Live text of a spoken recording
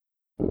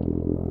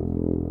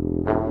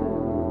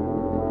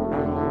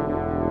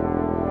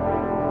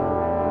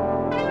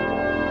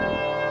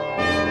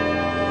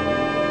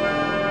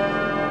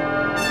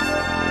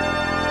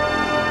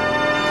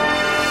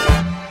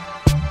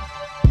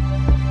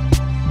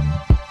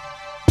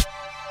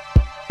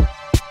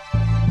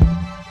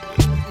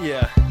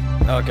Yeah.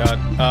 Oh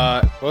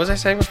God. What was I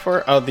saying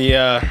before? Oh,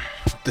 The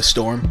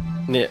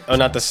storm. yeah, oh,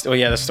 not the. Oh,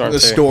 yeah, the storm. The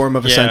too. storm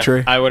of a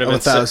century. I would have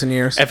of been 1,000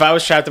 years. If I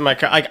was trapped in my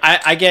car, like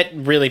I get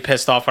really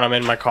pissed off when I'm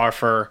in my car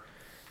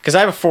because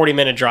I have a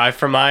 40-minute drive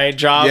from my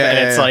job,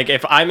 and it's like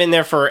if I'm in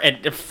there for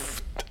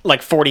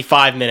like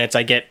 45 minutes,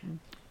 I get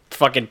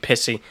fucking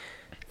pissy,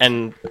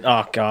 and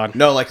oh God.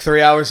 No, like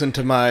 3 hours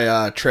into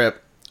my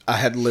trip, I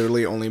had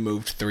literally only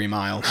moved 3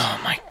 miles. Oh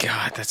my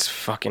God, that's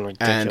fucking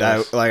ridiculous. And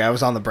I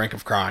was on the brink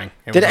of crying.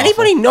 Did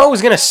anybody know it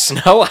was gonna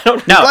snow? I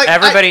don't know. No, Like,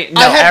 everybody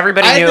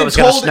knew it was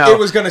going to snow. It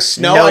was going to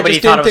snow. Nobody I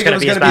just didn't thought it was think it gonna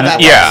was be going as to be bad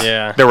that as- bad.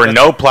 Yeah. There were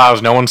no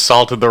plows. No one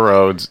salted the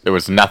roads. It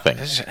was nothing.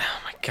 Oh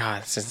my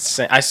God, it's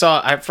insane. I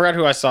forgot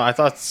who I saw. I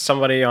thought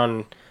somebody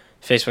on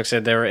Facebook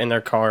said they were in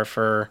their car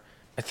for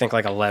I think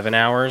like 11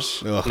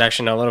 hours. Ugh. And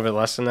actually, no, a little bit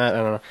less than that. I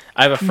don't know.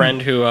 I have a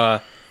friend who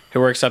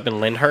works up in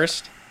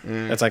Lyndhurst.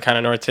 That's like kind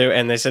of north too,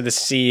 and they said the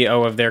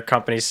CEO of their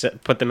company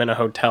put them in a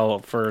hotel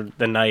for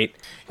the night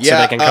so Yeah,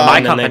 they can come. My in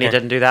and company they can-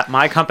 didn't do that.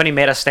 My company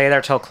made us stay there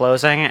till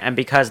closing, and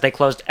because they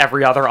closed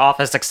every other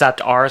office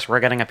except ours, we're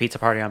getting a pizza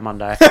party on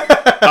Monday.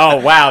 Oh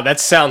wow, that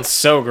sounds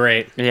so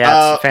great.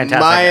 Yeah, it's fantastic.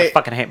 my- I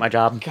fucking hate my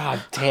job.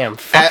 God damn,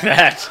 fuck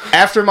that.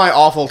 After my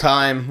awful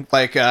time,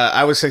 like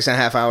I was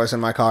 6.5 hours in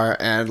my car,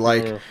 and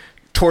like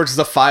towards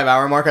the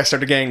 5-hour mark, I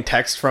started getting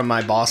texts from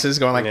my bosses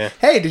going like, Yeah.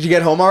 "Hey, did you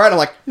get home all right?" I'm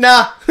like,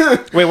 "Nah."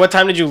 Wait, what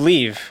time did you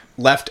leave?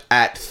 Left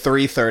at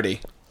 3:30.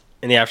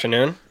 In the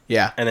afternoon,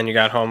 Yeah. and then you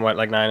got home what,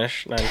 like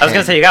 9ish? 9? I was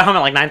gonna say you got home at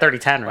like 9:30,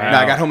 10, right? No,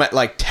 I got home at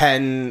like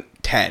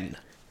 10:10.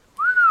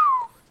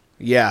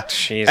 Yeah.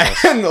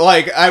 Jesus. And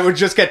like I would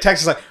just get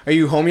texts like, "Are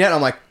you home yet?"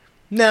 I'm like,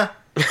 "Nah."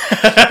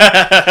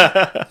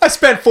 I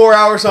spent 4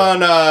 hours on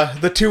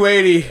the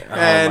 280,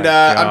 and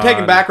I'm taking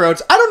God. back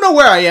roads. I don't know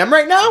where I am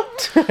right now,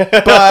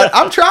 but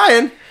I'm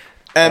trying.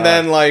 And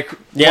then like,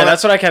 Yeah,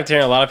 that's what I kept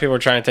hearing. A lot of people were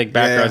trying to take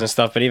back Yeah. roads and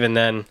stuff, but even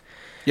then,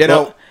 you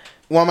know. Well-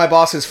 One of my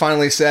bosses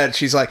finally said,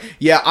 she's like,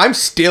 "Yeah, I'm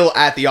still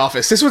at the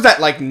office." This was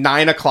at like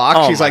 9 o'clock.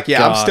 Oh She's my like,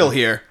 "Yeah, I'm God. still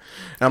here."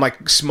 And I'm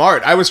like,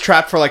 "Smart." I was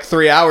trapped for like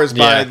 3 hours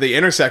by Yeah. the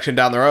intersection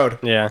down the road.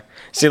 yeah.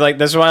 See, like,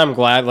 that's why I'm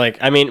glad. Like,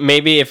 I mean,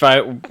 maybe if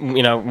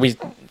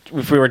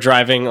we were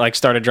driving, like,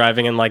 started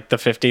driving in like the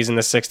 50s and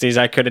the 60s,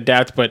 I could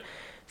adapt. But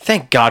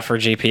thank God for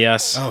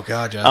GPS. Oh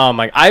God, yeah. Oh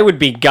my! I would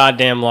be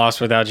goddamn lost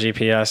without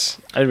GPS.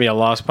 I'd be a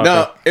lost puppy.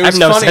 No, it I have was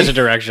no funny. sense of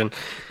direction.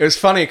 It was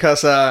funny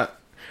because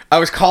I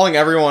was calling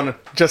everyone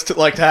just to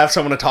like to have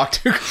someone to talk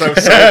to because I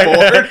was so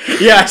bored.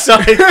 Yeah, I saw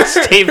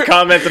Steve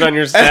commented on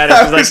your And status.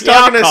 I He's was like, "Yeah,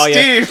 I'll talking call to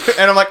you." Steve,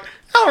 and I'm like, "I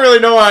don't really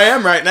know where I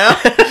am right now.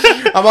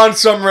 I'm on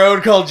some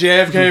road called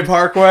JFK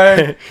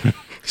Parkway.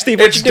 Steve,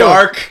 what It's you doing?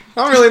 dark.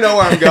 I don't really know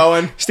where I'm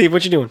going." Steve,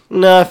 what you doing?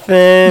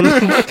 Nothing.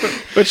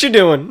 What you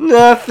doing?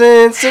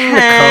 Nothing. Sitting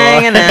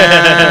in the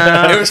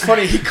car. It was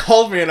funny. He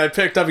called me and I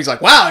picked up. He's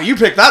like, "Wow, you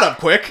picked that up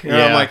quick." And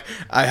I'm Yeah. like,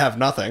 "I have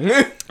nothing."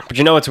 But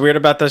you know what's weird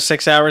about those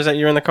 6 hours that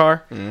you're in the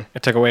car?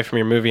 It took away from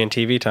your movie and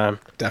TV time.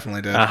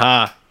 Definitely did.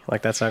 Aha.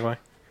 Like that segue?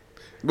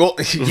 Well,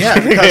 yeah,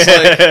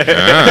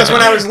 because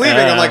when I was leaving,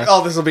 I'm like,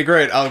 "Oh, this will be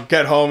great. I'll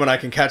get home and I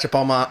can catch up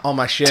on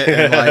my shit,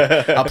 and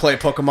like I'll play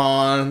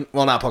Pokemon.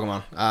 Well, not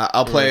Pokemon.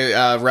 I'll play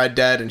Red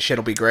Dead, and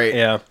shit'll be great."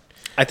 Yeah.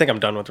 I think I'm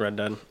done with Red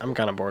Dead. I'm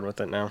kind of bored with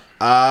it now.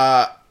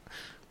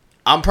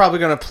 I'm probably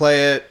gonna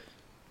play it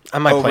I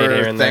might play it here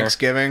over and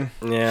Thanksgiving,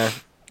 there. Yeah.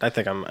 I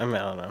think I don't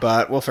know.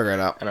 but we'll figure it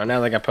out. I don't know.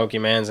 Now they got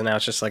Pokemans, and now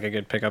it's just like a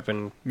good pickup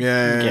and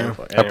Yeah.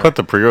 gameplay. I put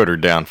the pre-order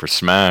down for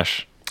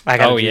Smash I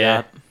gotta Oh, do yeah.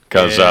 that.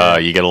 because Yeah.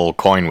 you get a little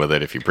coin with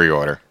it if you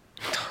pre-order.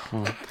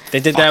 They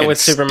did that Fucking with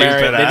Super Mario.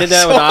 stupid They did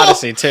that with asshole.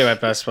 Odyssey too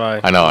at Best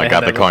Buy. I know. They I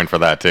got had the that coin for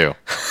that too.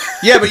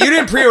 Yeah, but you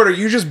didn't pre-order.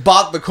 You just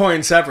bought the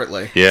coin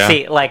separately. Yeah.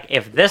 See, like,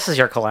 if this is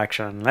your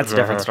collection, that's a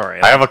different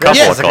story. I have a couple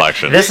Yeah. of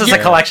collections. This is You- a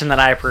collection that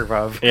I approve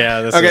of. Yeah.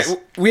 This Okay, is.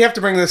 we have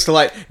to bring this to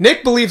light.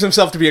 Nick believes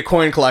himself to be a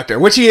coin collector,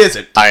 which he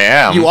isn't. I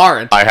am. You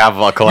aren't. I have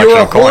a collection You're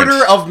a of coins.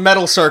 hoarder of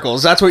metal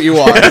circles. That's what you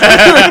are.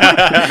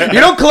 You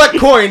don't collect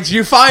coins.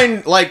 You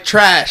find like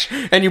trash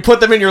and you put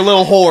them in your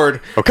little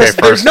hoard. Okay, 'Cause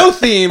there's first- no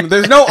theme.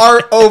 There's no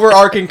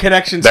overarching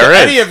connection to There is.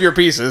 any of your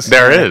pieces.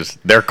 There is.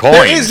 They're coins.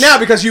 There is now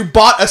because you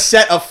bought a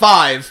set of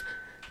 5.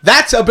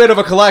 That's a bit of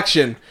a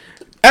collection.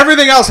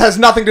 Everything else has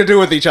nothing to do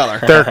with each other.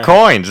 They're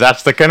coins.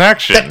 That's the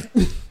connection.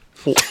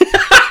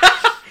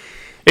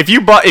 If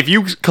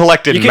you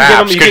collected You can give maps,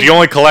 them- you because can- you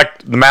only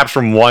collect the maps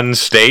from one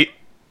state.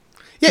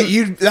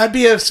 Yeah, that'd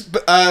be a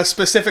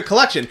specific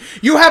collection.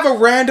 You have a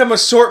random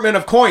assortment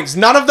of coins.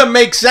 None of them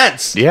make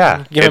sense.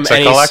 Yeah, Give it's him a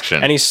any,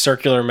 collection. any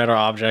circular metal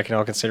object, and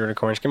I'll consider it a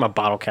coin. Just give him a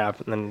bottle cap,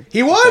 and then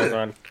He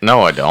would.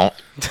 No, I don't.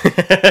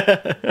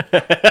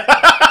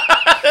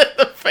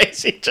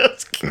 face. He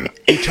just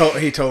He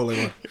totally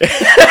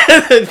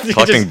would.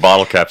 Collecting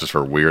bottle caps is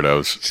for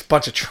weirdos. Just a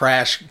bunch of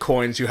trash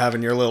coins you have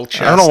in your little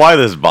chest. I don't know why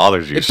this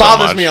bothers you It so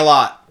bothers much. me a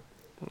lot.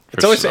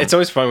 It's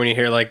always fun when you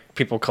hear like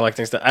people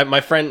collecting stuff.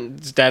 My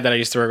friend's dad that I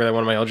used to work with at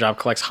one of my old job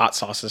collects hot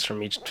sauces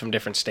from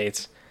different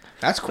states.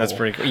 That's cool. That's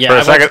pretty cool. For Yeah,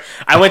 a second-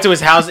 I went to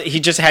his house. He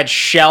just had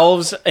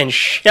shelves and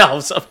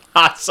shelves of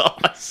hot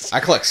sauce. I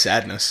collect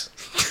sadness.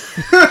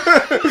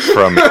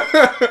 From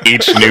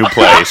each new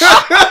place.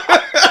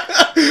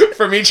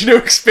 From each new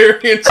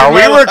experience. Are in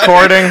we my life.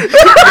 recording?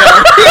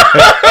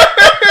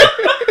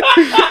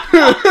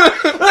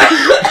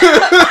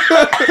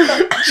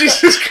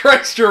 Jesus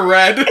Christ, you're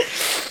red.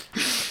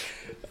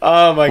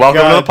 Oh my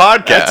Welcome god! to the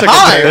podcast. That took a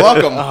Hi, turn.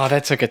 welcome. Oh,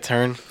 that took a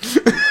turn.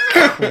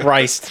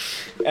 Christ.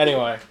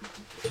 Anyway,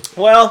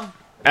 well,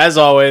 as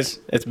always,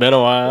 it's been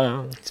a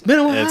while. It's been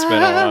a while. It's been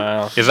a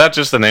while. Is that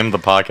just the name of the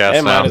podcast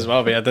It now? might as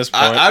well be at this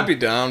point. I'd be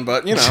down,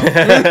 but you know.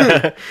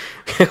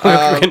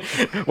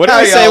 What do How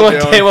I say y'all one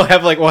doing? day?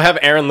 We'll have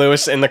Aaron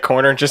Lewis in the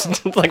corner,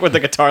 just like with the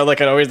guitar,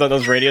 like I always on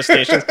those radio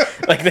stations.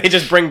 Like they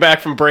just bring back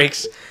from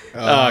breaks.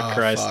 Oh,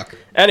 Christ. fuck.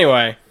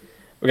 Anyway,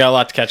 we got a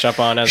lot to catch up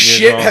on as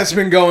Shit usual. has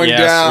been going Yes,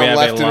 we down have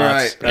left a and lot.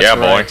 right. That's Yeah,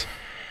 boy. right.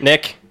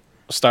 Nick,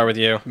 we'll start with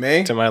you.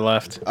 Me? To my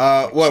left.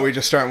 What, we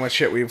just starting with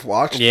shit we've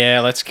watched? Yeah,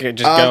 let's just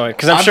go.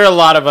 Because I'm I'm- sure a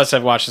lot of us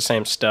have watched the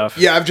same stuff.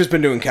 Yeah, I've just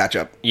been doing catch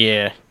up.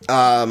 Yeah.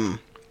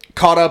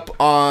 Caught up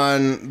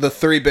on the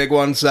 3 big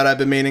ones that I've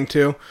been meaning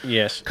to.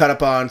 Yes. Caught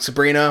up on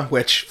Sabrina,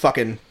 which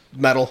fucking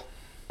metal.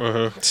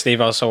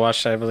 Steve also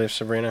watched, I believe,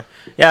 Sabrina.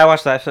 Yeah, I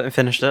watched that. I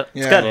finished it.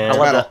 It's Yeah, good. yeah. I loved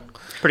Metal. it.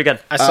 It's pretty good.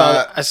 I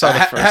saw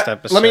the first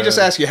episode. Let me just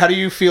ask you, how do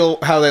you feel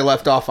how they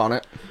left off on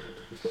it?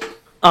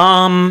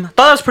 Thought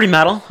that was pretty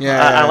metal.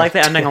 Yeah. I like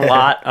the ending a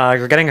lot.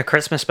 You're getting a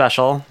Christmas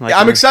special. Like Yeah,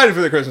 I'm in excited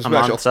for the Christmas a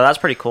month, special. so that's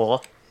pretty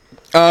cool.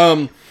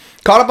 Caught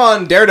up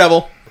on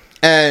Daredevil,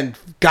 and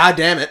god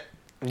damn it,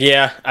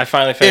 Yeah, I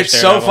finally finished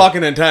it's Daredevil. so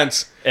fucking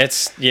intense.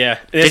 It's, yeah.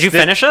 Did you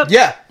finish it?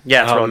 Yeah.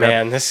 Yeah, it's Oh, real good.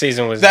 man. This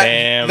season was That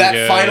damn that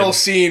good. final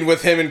scene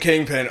with him and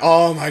Kingpin.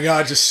 Oh my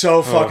god, just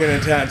so fucking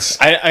intense.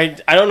 I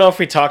don't know if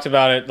we talked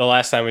about it the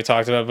last time we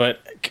talked about it,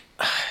 but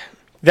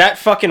that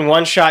fucking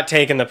one-shot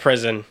take in the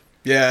prison.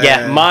 Yeah.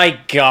 Yeah, My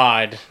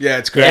God. Yeah,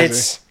 it's crazy.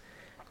 It's...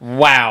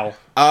 Wow.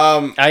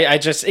 I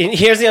just...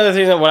 Here's the other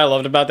thing that what I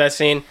loved about that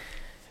scene.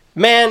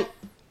 Man...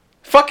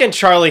 Fucking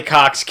Charlie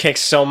Cox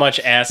kicks so much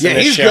ass in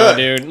this he's show,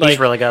 good. dude. Like, He's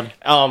really good.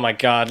 oh my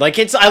god! Like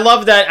I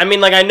love that. I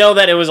mean, like I know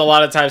that it was a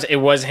lot of times it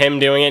was him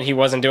doing it. He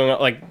wasn't doing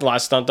like a lot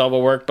of stunt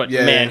double work, but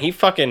Yeah. man, he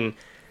fucking.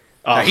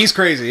 Oh, He's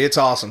crazy. It's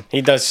awesome.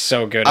 he does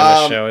so good in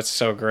this show. It's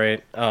so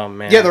great. Oh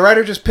man. Yeah, the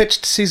writer just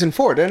pitched season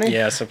 4, didn't he?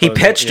 Yeah, He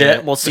supposedly, pitched yeah.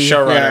 it. We'll The see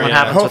showrunner, what yeah.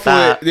 happens with Hopefully,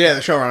 that. yeah, the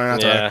showrunner.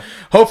 That's Yeah. right.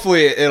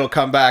 Hopefully, it'll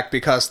come back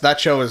because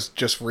that show is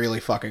just really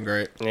fucking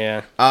great.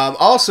 Yeah.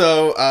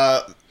 Also,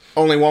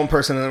 only one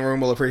person in the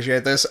room will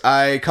appreciate this.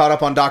 I caught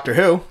up on Doctor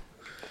Who.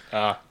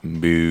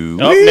 Boo.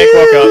 Oh, Nick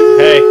woke up.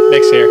 Hey,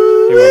 Nick's here.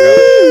 He woke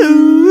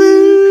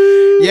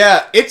up.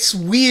 Yeah, it's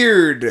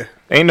weird.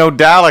 Ain't no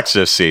Daleks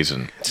this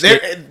season. They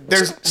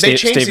Steve,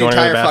 changed you the wanna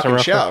go to entire bathroom fucking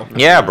real show.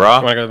 Yeah, Want to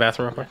bro. go to the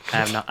bathroom real quick? I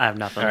have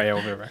nothing. All right, yeah,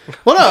 we'll be right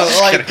back. Well,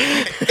 no, like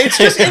it's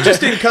just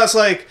interesting because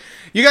like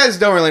you guys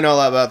don't really know a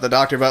lot about the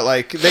Doctor, but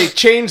like they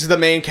changed the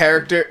main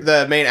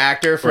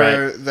actor for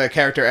Right. the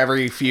character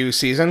every few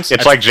seasons.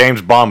 It's like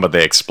James Bond, but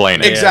they explain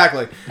it.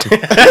 Exactly.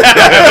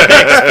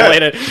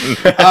 Explain it.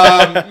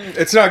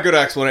 It's not a good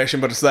explanation,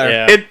 but it's there.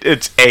 Yeah.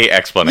 It's a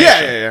explanation.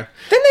 Yeah.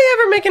 Didn't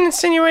they ever make an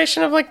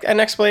insinuation of like an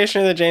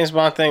explanation of the James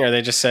Bond thing, or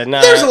they just said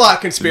no? There's a lot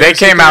of conspiracy. They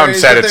came out and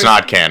theories, said but it's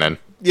there's- not canon.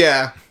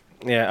 Yeah.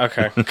 Yeah,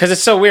 okay. Because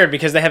it's so weird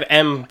because they have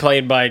M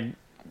played by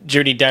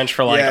Judi Dench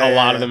for like Yeah, a yeah,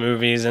 lot yeah. of the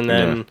movies, and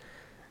then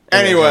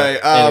Anyway,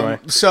 Anyway.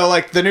 so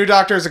like the new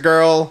Doctor is a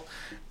girl,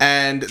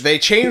 and they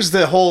changed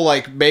the whole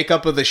like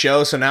makeup of the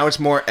show, so now it's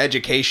more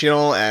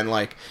educational and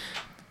like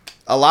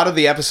a lot of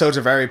the episodes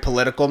are very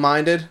political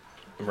minded.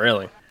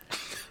 really,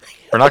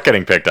 We're not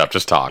getting picked up.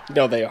 Just talk.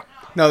 no, they are.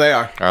 No, they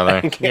are. Are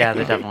they? Yeah,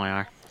 they definitely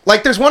are.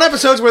 Like there's one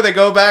episode where they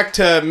go back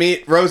to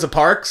meet Rosa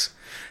Parks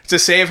to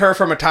save her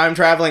from a time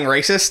traveling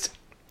racist.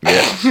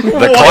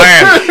 The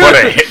Klan put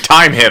a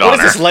time hit What on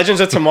is this? her.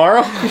 Legends of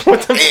Tomorrow?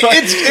 What the fuck?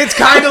 It's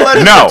kind of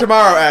Legends No. of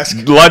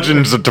Tomorrow-esque.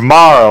 Legends of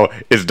Tomorrow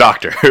is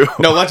Doctor Who.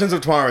 No, Legends of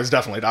Tomorrow is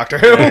definitely Doctor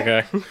Who.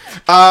 Okay.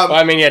 Well,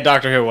 I mean, yeah,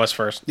 Doctor Who was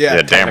first. Yeah,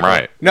 Yeah, damn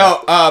right.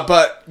 No,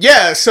 but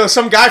yeah, so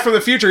some guy from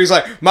the future, he's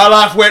like, my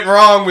life went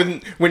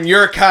wrong when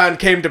your kind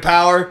came to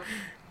power.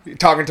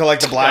 Talking to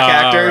like the black Oh,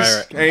 actors,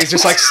 right. and he's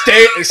just like,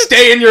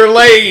 stay in your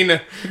lane.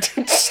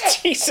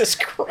 Jesus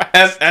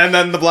Christ. And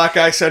then the black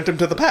guy sent him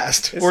to the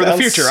past or the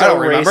Sounds future. so I don't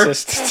remember.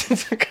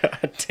 Racist.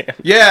 God damn.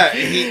 Yeah,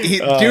 he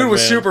dude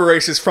was man. super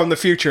racist from the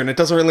future, and it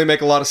doesn't really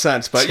make a lot of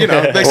sense. But you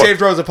know, they saved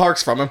Rosa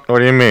Parks from him. What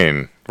do you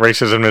mean?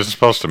 Racism isn't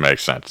supposed to make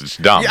sense. It's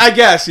dumb. I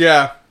guess,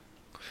 yeah.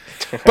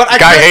 But I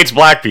Guy kinda- hates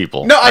black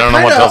people. No, I don't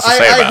know what else to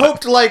say I about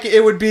hoped like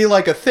it would be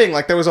like a thing,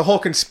 like there was a whole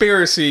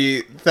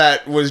conspiracy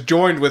that was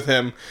joined with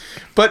him,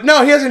 but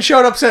no, he hasn't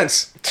showed up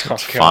since. Oh,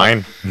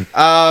 God. it.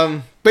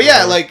 Fine. But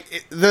yeah,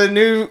 like the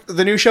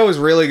new show is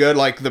really good.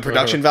 Like the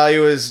production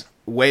value is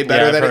way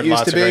better I've than heard it used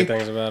lots to of be. great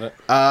things about it.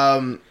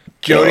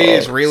 Jodie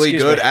is really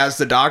Excuse good me. as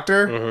the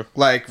Doctor,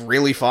 like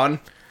really fun.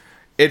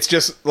 It's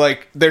just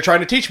like they're trying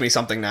to teach me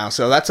something now,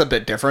 so that's a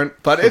bit different,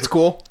 but it's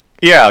cool.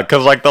 Yeah,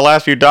 because like the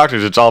last few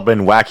Doctors, it's all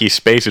been wacky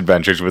space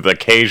adventures with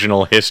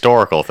occasional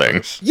historical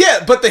things.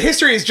 Yeah, but the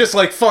history is just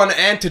like fun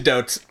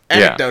anecdotes.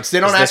 Yeah. They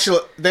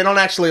don't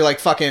actually like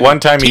fucking One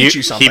time teach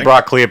you something. he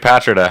brought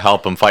Cleopatra to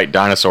help him fight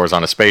dinosaurs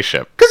on a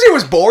spaceship. Because he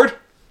was bored.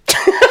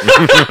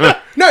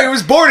 No, he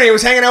was bored and he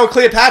was hanging out with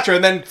Cleopatra,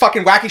 and then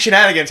fucking wacky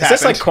shenanigans Is happened.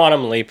 this like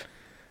Quantum Leap?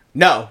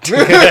 No.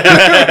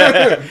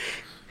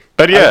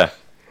 But yeah,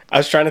 I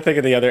was trying to think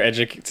of the other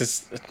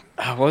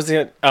what was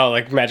the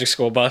like Magic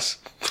School Bus?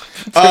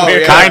 Oh,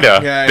 yeah. Kinda.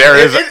 Yeah, There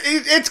is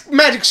it's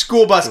Magic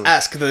School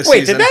Bus-esque this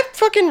Wait, season. did that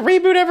fucking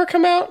reboot ever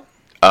come out?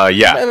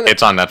 yeah,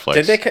 it's on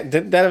Netflix.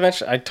 Did that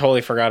eventually? I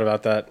totally forgot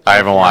about that. I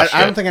haven't watched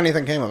I it. don't think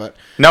anything came of it.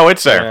 No,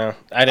 it's there. Yeah,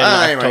 I didn't.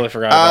 I Anyway, totally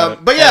forgot about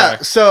it. But yeah,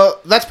 Anyway. so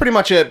that's pretty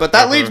much it. But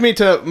that leads me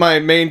to my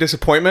main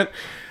disappointment.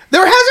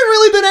 There hasn't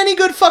really been any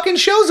good fucking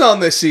shows on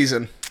this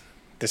season.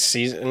 This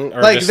season,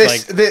 or Like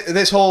just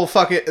this whole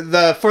fucking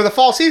for the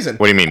fall season.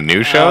 What do you mean,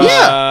 new shows?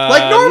 Yeah,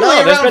 like normally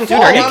no, there's around been-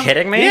 fall. Are you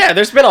kidding me? Yeah,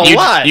 there's been a You-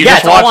 lot. you Yeah,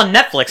 just it's all watch- on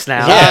Netflix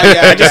now.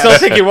 Yeah, I just don't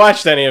think you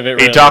watched any of it. Are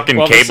Really. you talking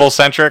Well, cable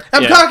centric?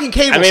 I'm yeah. talking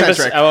cable bes-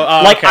 centric.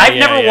 Like okay, I've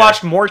yeah, never yeah.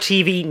 watched more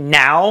TV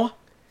now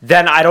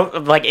than I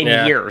don't like in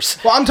Yeah. years.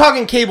 Well, I'm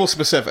talking cable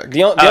specific.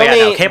 The Oh only yeah,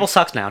 no, cable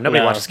sucks now.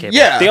 Nobody No. watches cable.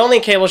 Yeah. the only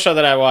cable show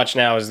that I watch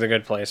now is The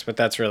Good Place, but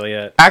that's really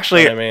it.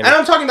 Actually, I mean, And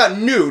I'm talking about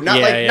new, not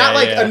Yeah,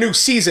 like yeah. a new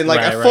season, like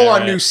Right, a right,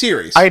 full-on right. new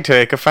series. I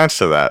take offense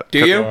to that.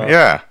 Do you?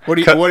 Yeah. What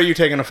are you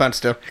taking offense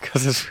to?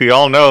 Because as we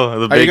all know,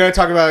 the Are you big. going to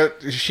talk about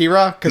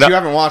She-Ra? Because you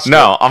haven't watched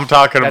No, it. I'm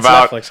talking That's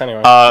about Netflix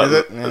anyway. Is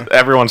it? Yeah.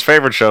 everyone's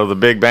favorite show, The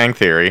Big Bang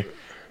Theory,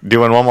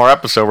 doing one more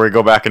episode where you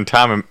go back in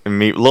time and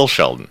meet Lil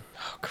Sheldon.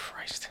 oh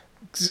Christ.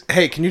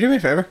 Hey, can you do me a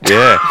favor?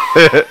 Yeah.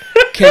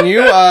 Can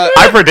you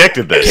I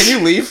predicted this. can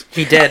you leave?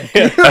 He did.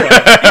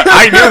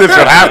 I knew this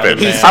would happen.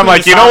 I'm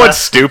like, you know what's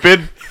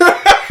stupid?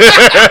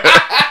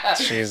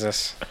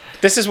 Jesus.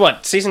 This is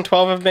what, season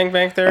 12 of Big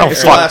Bang Theory? Oh, Or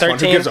It's the fuck. last one.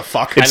 13? Who gives a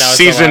fuck? I It's know, it's the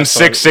season last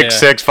one,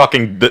 666.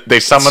 Fucking,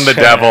 they summon the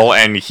devil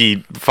and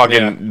he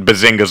fucking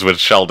bazingas with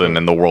Sheldon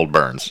and the world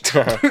burns.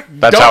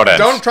 That's how it ends.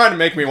 Don't try to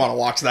make me want to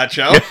watch that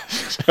show.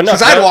 But no,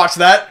 Because I'd watch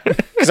that.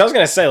 Because I was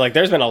going to say, like,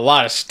 there's been a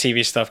lot of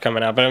TV stuff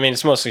coming out, but I mean,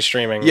 it's mostly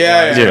streaming.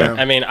 Yeah, yeah.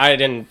 I mean, I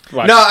didn't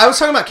watch. No, I was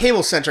talking about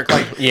cable centric.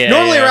 Like Yeah,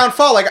 normally yeah. around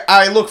fall, like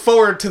I look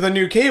forward to the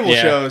new cable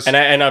yeah. shows. And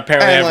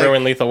apparently And, I've like-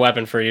 ruined Lethal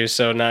Weapon for you,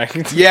 so now.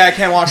 Yeah, I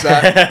can't watch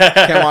that.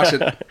 Can't watch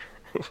it.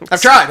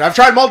 I've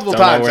tried multiple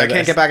Don't know times. where I can't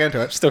that's- get back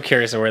into it. Still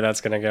curious of where that's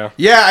going to go.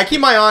 Yeah, I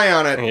keep my eye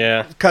on it.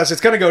 Yeah. Because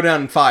it's gonna go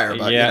down in fire.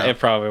 But Yeah, you know. it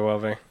probably will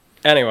be.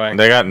 Anyway.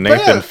 They got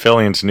Nathan yeah.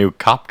 Fillion's new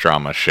cop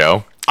drama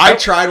show. I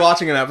tried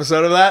watching an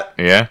episode of that.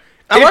 Yeah.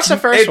 I watched the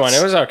first it's- one.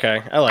 It was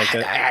okay. I liked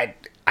it.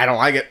 I don't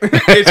like it.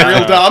 It's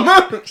real dumb.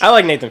 I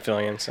like Nathan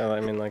Fillion, so I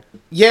mean, like,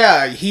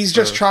 Yeah, he's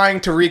just trying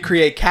to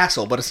recreate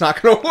Castle, but it's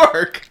not gonna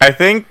work. I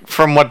think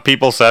from what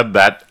people said,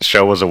 that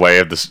show was a way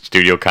of the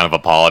studio kind of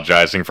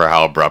apologizing for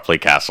how abruptly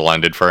Castle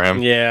ended for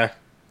him. yeah.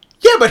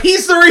 Yeah, but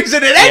he's the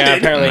reason it Yeah,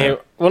 ended.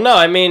 apparently. Well, no,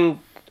 I mean,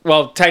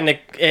 well,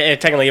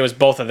 technically, it was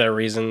both of their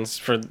reasons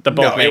for the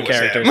both No, main it was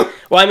characters. him.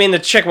 Well, I mean, the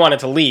chick wanted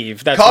to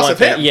leave. That's Cause one of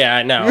thing. him. Yeah,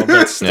 I know,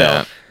 but still.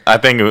 Yeah. I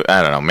think,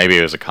 I don't know, maybe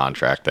it was a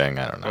contract thing.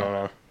 I don't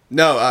know.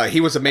 No, he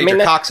was a major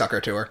that-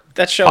 cocksucker to her.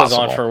 That show was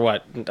on Possible. for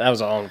what? That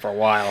was on for a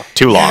while.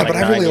 Too long. Yeah, but I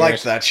like really 9 liked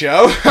years. that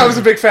show. I was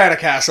a big fan of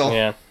Castle.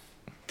 Yeah.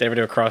 They ever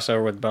do a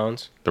crossover with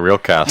Bones? The real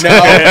cast. No,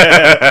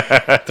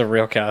 The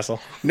real Castle.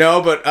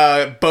 no,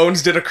 but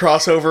Bones did a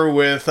crossover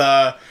with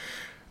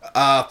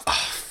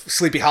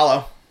Sleepy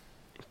Hollow.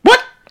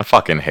 What? I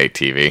fucking hate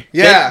TV.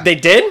 Yeah, They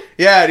did?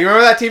 yeah. Do you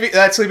remember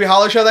that Sleepy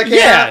Hollow show that came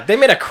Yeah. out? They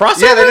made a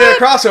crossover? Yeah, they did a of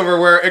that? crossover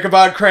where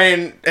Ichabod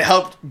Crane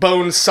helped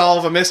Bones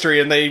solve a mystery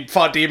and they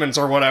fought demons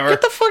or whatever.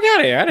 Get the fuck out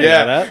of here. I didn't Yeah.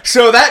 know that.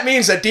 So that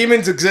means that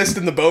demons exist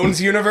in the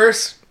Bones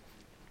universe.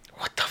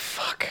 What the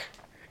fuck?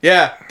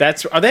 Yeah.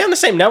 Are they on the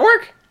same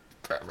network?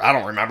 I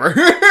don't remember.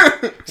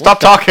 Stop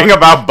talking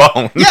about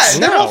Bones. yeah,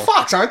 they're No. all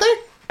Fox, aren't they?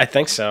 I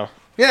think so.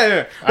 Yeah,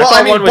 yeah.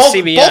 thought one was both,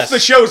 CBS. both the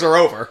shows are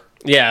over.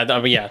 Yeah, but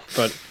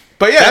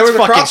But yeah, That's there was a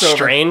fucking crossover.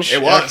 strange.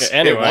 It was. Okay,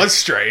 anyway. It was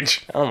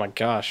strange. oh my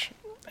gosh.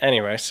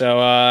 Anyway, so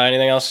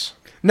anything else?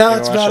 No, You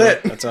that's watch about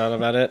it. That's all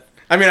about it.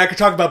 I mean, I could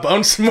talk about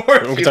Bones some more.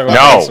 We can talk about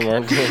No. that some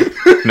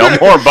more. No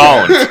more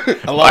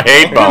Bones. I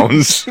hate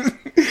Bones.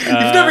 You've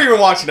never even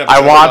watched an episode.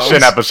 I watched of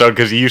an Bones. episode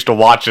because you used to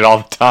watch it all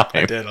the time.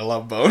 I did. I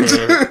love Bones.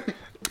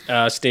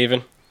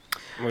 Steven,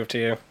 move to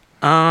you.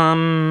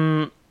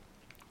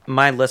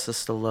 My list is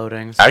still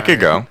loading. I sorry. could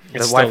go. The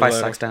It's still Wi-Fi loading.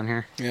 sucks down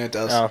here. yeah, it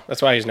does. Oh,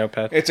 that's why I use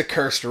Notepad. It's a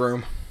cursed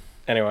room.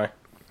 Anyway,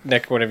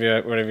 Nick, what have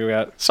you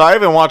got? So I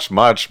haven't watched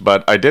much,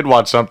 but I did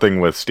watch something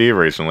with Steve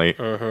recently.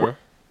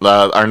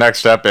 Our next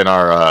step in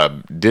our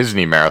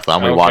Disney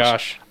marathon, we Oh, watched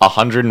gosh.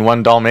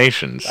 101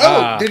 Dalmatians.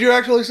 Oh, did you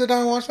actually sit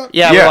down and watch that?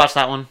 Yeah, Yeah. we watched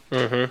that one.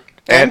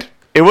 And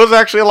it was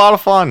actually a lot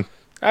of fun.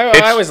 I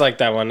It's- always liked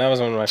that one. That was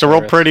one of my It's a real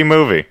favorites. pretty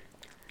movie.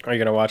 Are you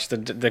gonna watch the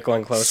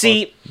Glenn Close?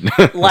 See,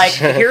 like,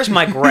 here's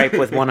my gripe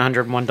with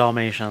 101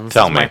 Dalmatians.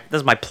 Tell me. This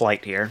is my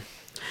plight here.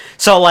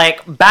 So,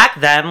 like, back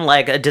then,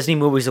 like, a Disney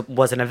movie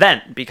was an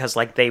event because,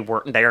 like, they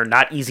are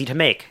not easy to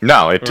make.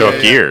 No, it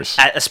took years.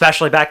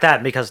 Especially back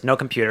then because no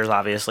computers,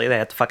 obviously. They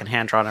had to fucking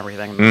hand draw and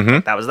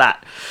everything. That was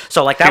that.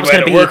 So, like, that was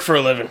going to be... work for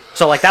a living.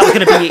 So, like, that was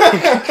going to be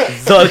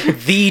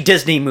the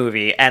Disney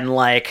movie, and,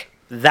 like,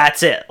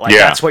 that's it. Like,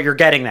 that's what you're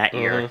getting that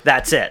year.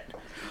 That's it.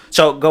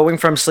 So going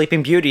from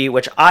Sleeping Beauty,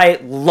 which I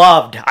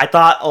loved, I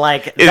thought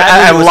like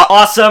that movie was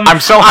awesome.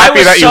 I'm so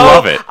happy that you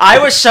love it. I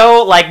was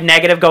so like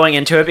negative going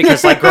into it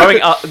because like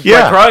growing up,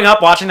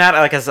 watching that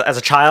like as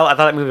a child, I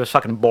thought that movie was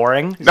fucking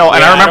boring. No,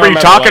 and I remember you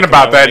talking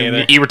about that.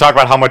 And you were talking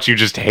about how much you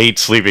just hate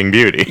Sleeping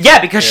Beauty.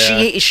 Yeah, because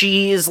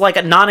she is like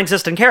a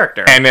non-existent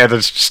character, and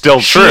it's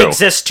still true. She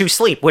exists to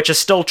sleep, which is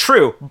still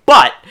true,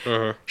 but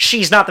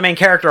she's not the main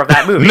character of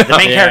that movie. The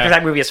main character of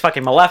that movie is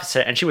fucking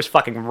Maleficent, and she was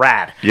fucking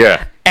rad.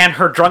 Yeah. And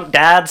her drunk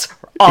dad's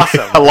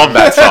awesome. I love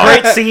that song.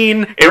 Great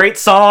scene, great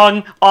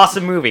song,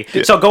 awesome movie.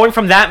 So going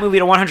from that movie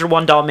to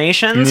 101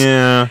 Dalmatians,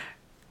 it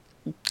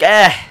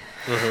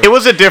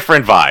was a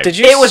different vibe.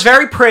 It was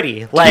very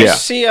pretty. Like, did you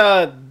see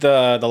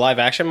the live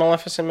action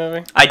Maleficent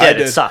movie? I did.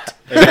 It sucked.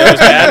 It was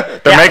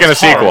bad. They're making a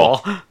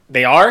sequel.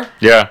 They are?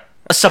 Yeah.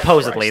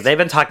 Supposedly, they've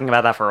been talking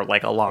about that for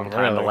like a long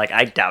time, but like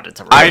I doubt it's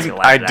a real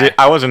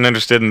I wasn't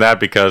interested in that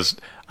because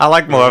I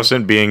like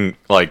Maleficent being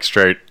like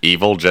straight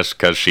evil just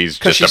because she's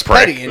a prick.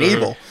 Petty and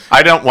evil.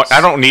 I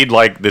don't need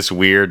like this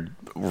weird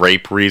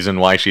rape reason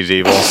why she's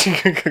evil.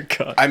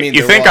 I mean,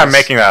 you think I'm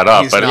making that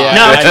up, but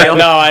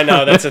I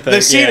know that's the thing.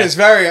 The scene is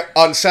very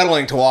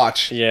unsettling to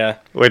watch. Yeah,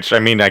 which I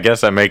mean, I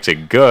guess that makes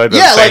it good.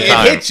 Yeah, like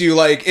it hits you,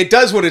 like it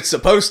does what it's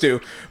supposed to,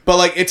 but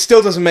like it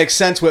still doesn't make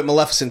sense with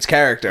Maleficent's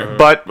character.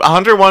 But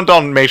 101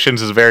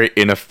 Dalmatians is a very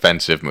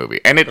inoffensive movie,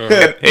 and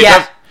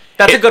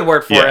that's a good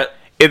word for it.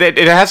 It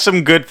has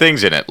some good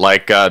things in it.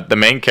 Like the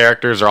main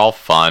characters are all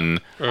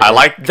fun. I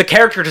like the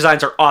character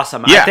designs are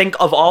awesome. Yeah. I think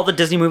of all the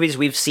Disney movies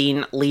we've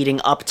seen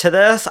leading up to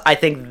this, I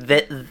think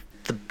that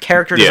the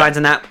character designs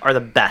in that are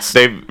the best.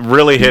 They've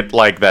really hit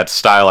like that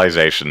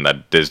stylization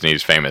that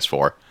Disney's famous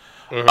for.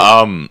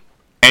 And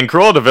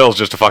Cruella de Vil is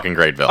just a fucking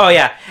great villain. Oh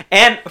yeah,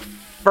 and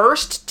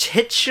first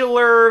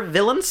titular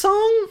villain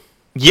song.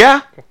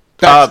 Yeah.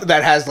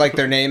 That has like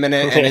their name in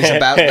it and is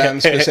about them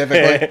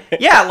specifically.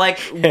 Yeah, like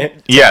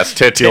yes,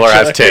 titular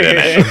has tit in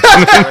it.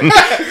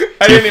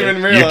 I didn't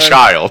even realize. You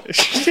child.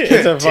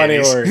 It's a funny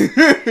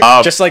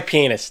word. Just like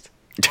pianist.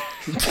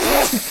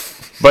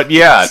 But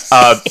yeah,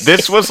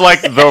 this was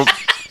like the.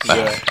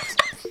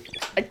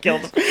 I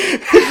killed him.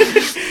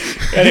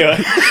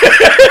 Anyway.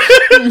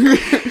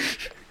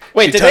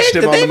 Wait, she touched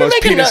him on the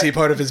most penisy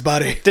part of his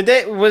body. Did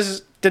they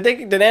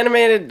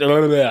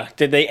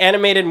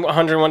animated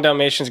 101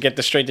 Dalmatians get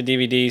the straight to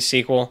DVD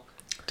sequel?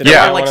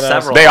 Like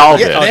several. They all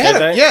did.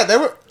 They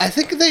were. I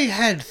think they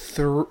had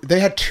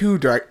two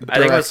direct. I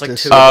think it was like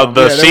two.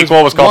 The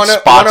sequel was called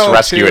Spot's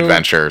Rescue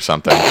Adventure or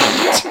something.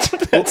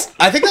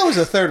 I think that was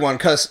the third one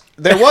because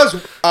there was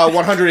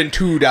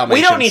 102 Dalmatians.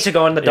 We don't need to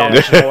go into the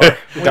Dalmatian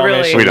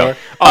war. We don't.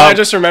 I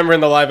just remember in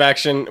the live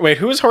action. Wait,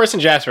 who was Horace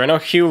and Jasper? I know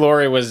Hugh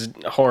Laurie was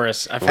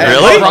Horace. I forgot.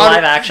 Really? In the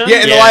live action?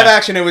 Yeah, in the live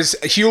action, it was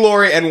Hugh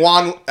Laurie and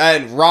Ron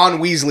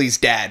Weasley's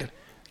dad.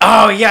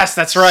 Oh yes,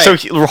 that's right. So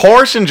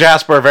Horace and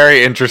Jasper are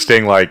very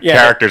interesting,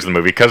 characters in the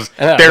movie because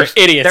they're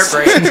idiots.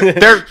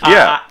 They're great.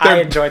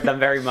 I enjoyed them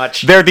very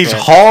much. They're these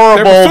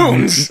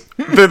horrible.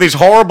 They're these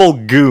horrible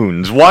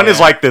goons. One is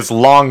like this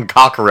long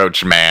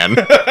cockroach man,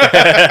 and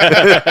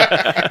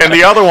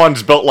the other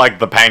one's built like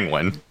the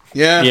Penguin.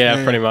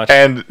 Yeah, pretty much.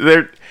 And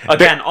they're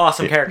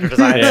awesome character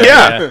design.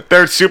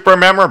 They're super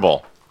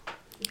memorable,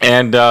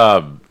 and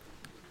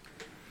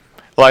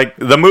like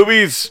the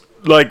movies.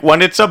 Like,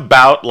 when it's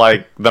about,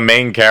 like, the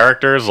main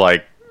characters,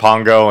 like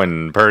Pongo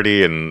and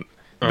Purdy and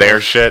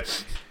their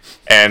shit,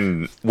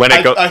 and when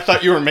it goes... I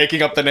thought you were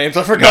making up the names.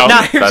 I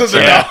forgot the names of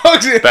the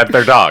dogs.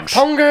 They're dogs.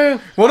 Pongo!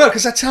 Well, no,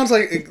 because that sounds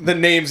like the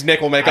names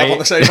Nick will make up on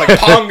the side. It's like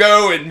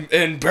Pongo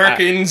and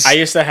Perkins. I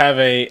used to have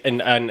a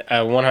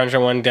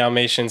 101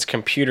 Dalmatians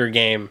computer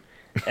game,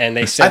 and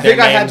they said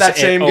I had that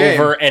same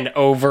over game. and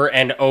over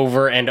and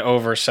over and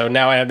over. So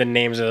now I have the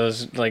names of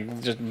those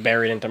like just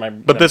buried into my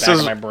back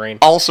of my brain.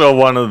 Also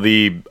one of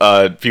the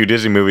few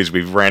Disney movies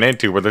we've ran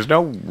into where there's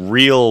no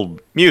real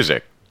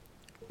music.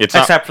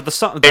 Except for the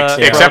song,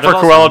 except for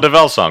Cruella de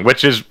Vil song,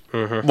 which is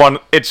one.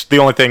 It's the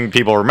only thing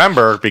people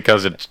remember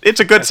because it's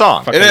a good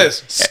song. It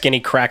is. Skinny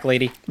crack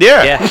lady.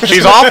 Yeah.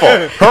 She's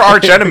awful. Her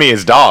arch enemy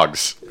is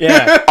dogs.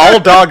 Yeah, all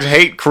dogs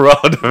hate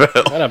Cruella de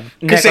Vil.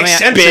 Nick, let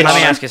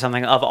me ask you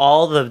something. Of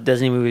all the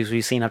Disney movies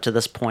we've seen up to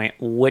this point,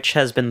 which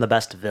has been the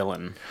best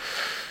villain?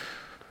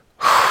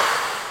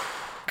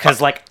 Because,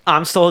 like,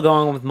 I'm still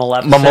going with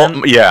Maleficent.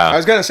 I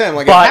was going to say,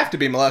 it have to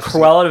be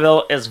Maleficent. Cruella de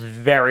Vil is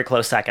very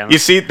close second. You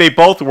see, they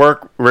both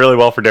work really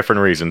well for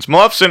different reasons.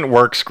 Maleficent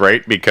works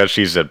great because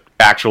she's an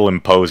actual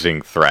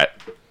imposing threat.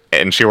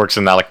 And she works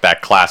in that, like,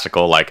 that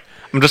classical, like,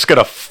 I'm just going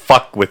to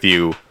fuck with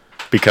you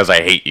because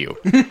I hate you.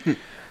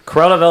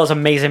 Cruellaville is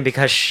amazing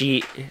because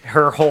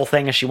her whole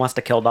thing is she wants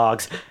to kill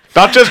dogs.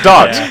 Not just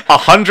dogs.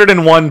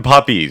 101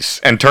 puppies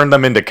and turn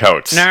them into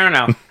coats.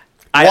 No.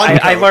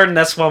 I learned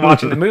this while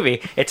watching the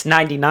movie. It's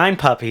 99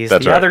 puppies.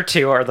 That's the right. other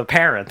 2 are the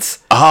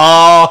parents.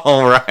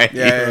 Oh, right.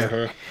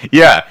 Yeah.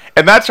 Yeah,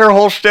 and that's her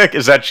whole shtick,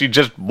 is that she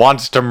just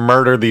wants to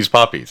murder these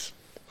puppies.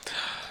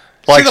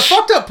 See, the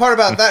fucked up part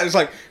about that is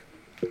like,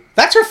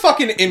 that's her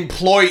fucking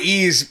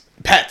employees'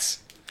 pets.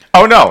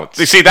 Oh, no.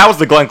 See, that was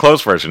the Glenn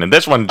Close version. And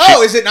this one...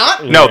 Is it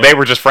not? No, they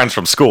were just friends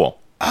from school.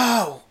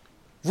 Oh.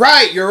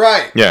 Right, you're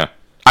right. Yeah,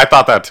 I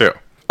thought that too.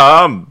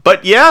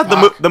 But yeah,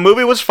 the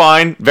movie was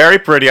fine. Very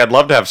pretty. I'd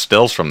love to have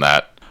stills from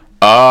that.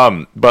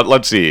 But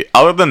let's see.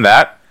 Other than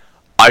that,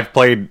 I've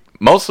played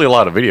mostly a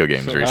lot of video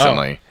games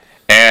recently.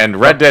 And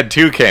Red Dead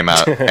 2 came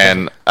out,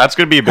 and that's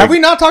going to be a big... Have we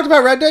not talked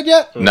about Red Dead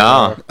yet?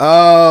 No.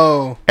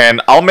 Oh.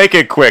 And I'll make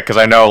it quick, because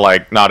I know,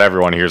 like, not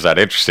everyone here's that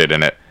interested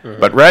in it.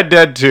 But Red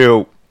Dead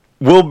 2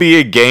 will be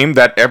a game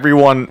that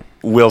everyone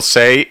will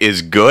say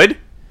is good,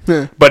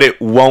 but it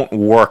won't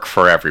work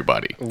for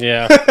everybody.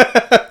 Yeah.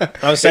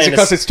 I was Is saying it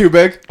because it's too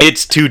big?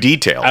 It's too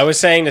detailed. I was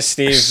saying to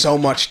Steve So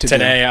much to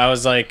today, I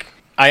was like,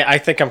 I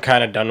think I'm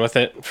kind of done with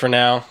it for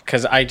now,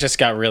 because I just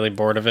got really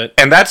bored of it.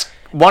 And that's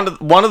one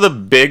of the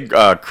big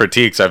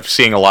critiques I've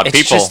seen a lot of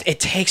It's people. just, it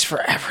takes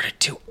forever to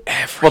do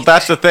everything. Well,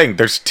 that's the thing.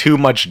 There's too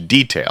much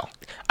detail.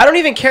 I don't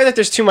even care that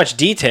there's too much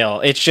detail.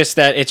 It's just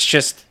that it's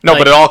just... No, like,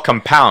 but it all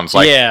compounds.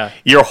 Like, Yeah.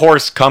 your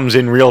horse comes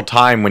in real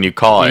time when you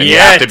call it. And you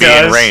Yeah, have to it be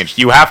in does. range.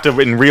 You have to,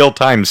 in real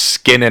time,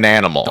 skin an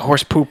animal.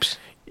 horse poops.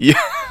 Yeah.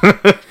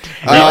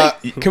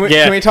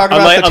 Can we talk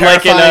about Unlike- the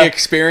unlike in, terrifying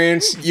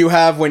experience you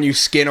have when you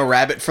skin a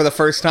rabbit for the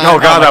first time? Oh,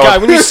 God, that was...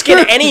 God, when you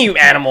skin any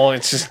animal,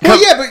 it's just...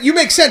 Well, yeah, but you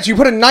make sense. You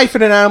put a knife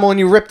in an animal and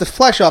you rip the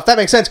flesh off. That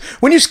makes sense.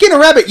 When you skin a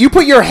rabbit, you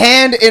put your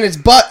hand in its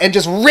butt and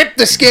just rip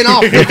the skin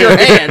off with your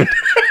hand.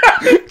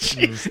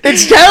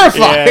 It's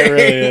terrifying. Yeah, it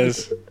really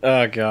is.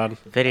 Oh, God.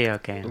 Video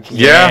game.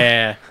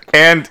 Yeah.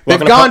 And They've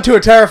gone to a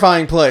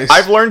terrifying place.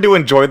 I've learned to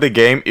enjoy the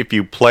game if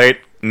you play it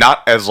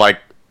not as, like,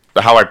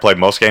 how I played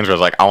most games, where I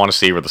was like, I want to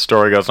see where the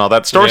story goes and all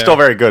that. The story's Yeah. still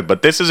very good,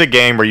 but this is a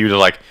game where you just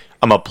like,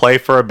 I'm going to play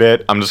for a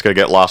bit, I'm just going to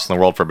get lost in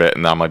the world for a bit,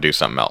 and then I'm going to do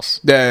something else.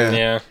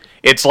 Yeah.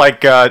 It's like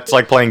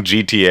playing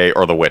GTA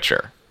or The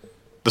Witcher.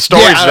 The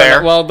story's I don't know.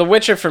 there. Well, The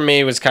Witcher for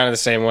me was kind of the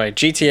same way.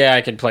 GTA I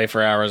could play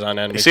for hours on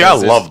end. See, I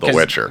love The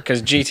Witcher.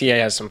 Because GTA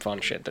has some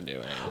fun shit to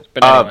do.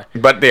 But anyway.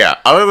 But yeah,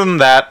 other than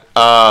that,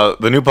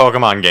 the new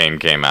Pokemon game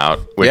came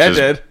out, which Yeah, it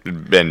has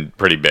did. been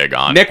pretty big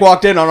on. Nick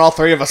walked in on all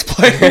three of us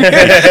playing.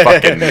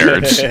 Fucking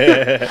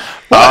nerds.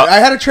 But I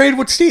had a trade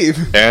with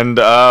Steve. And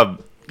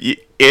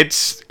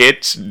it's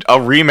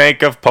a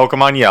remake of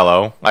Pokemon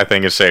Yellow, I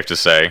think it's safe to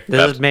say.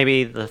 This is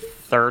maybe the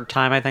third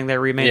time I think they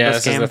remade Yeah,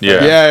 this this is game. the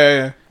Yeah.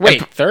 Yeah.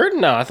 Wait, third?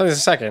 No, I thought it was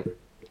the second.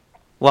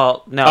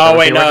 Well, no. Oh, there was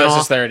wait, the no, this original,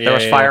 is third, there yeah,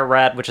 was yeah, Fire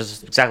Red, which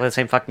is exactly the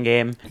same fucking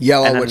game.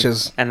 Yellow, And then- which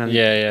is... and then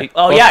Yeah.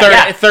 Oh Well, yeah, third,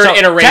 yeah. Third So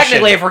iteration.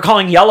 technically, if we're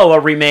calling Yellow a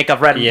remake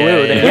of Red and Yeah,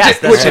 Blue, then yeah.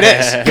 yes, Which it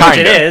is. Which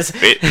it is.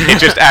 It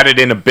just added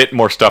in a bit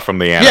more stuff from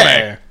the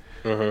anime.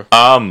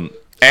 Yeah.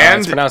 And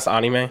It's pronounced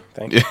anime.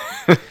 Thank you.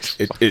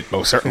 It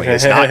most certainly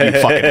is not, you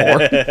fucking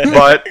whore.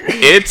 but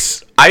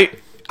it's I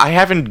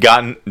haven't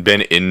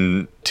been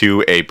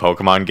into a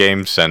Pokemon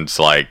game since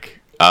like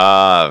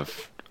the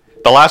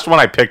last one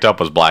I picked up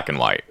was Black and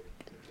White,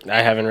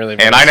 I haven't really.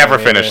 and I never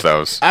finished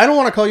those. I don't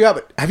want to call you out,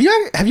 but have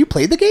you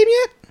played the game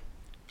yet?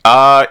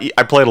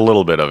 I played a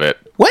little bit of it.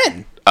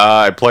 When?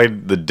 I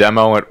played the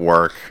demo at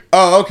work.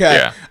 Oh, okay.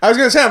 Yeah. I was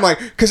gonna say, I'm like,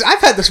 because I've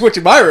had the Switch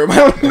in my room. I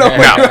don't know when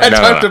you had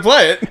time to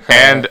play it.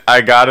 And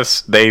I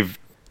got they've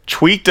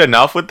tweaked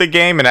enough with the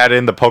game and added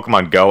in the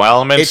Pokemon Go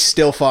elements. It's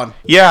still fun.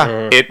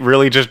 Yeah, it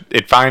really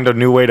it found a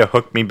new way to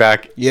hook me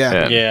back.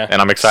 Yeah. in. Yeah.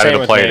 And I'm excited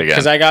to play it again.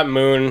 Because I got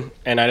Moon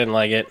and I didn't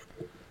like it.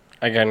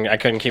 I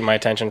couldn't keep my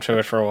attention to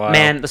it for a while.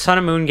 Man, the Sun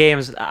and Moon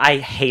games, I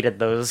hated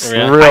those.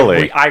 Yeah.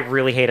 Really? I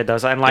really hated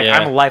those. And like, Yeah.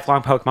 I'm a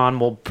lifelong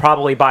Pokemon. Will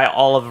probably buy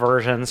all of the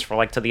versions for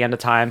like to the end of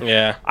time.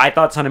 Yeah. I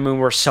thought Sun and Moon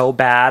were so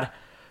bad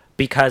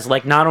because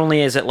like not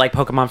only is it like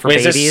Pokemon for Wait,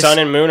 babies. is this Sun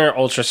and Moon or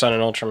Ultra Sun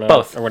and Ultra Moon?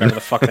 Both. Or whatever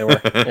the fuck they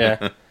were.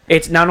 Yeah.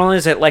 It's not only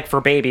is it like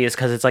for babies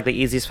because it's like the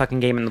easiest fucking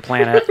game in the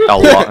planet. A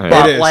lot.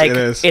 But It is, like it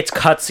is. it's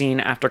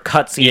cutscene after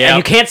cutscene, Yep. and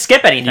you can't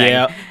skip anything.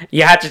 Yep.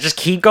 You have to just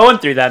keep going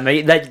through them.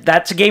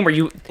 That's a game where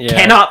you Yeah.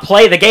 cannot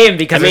play the game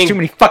because I mean, there's too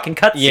many fucking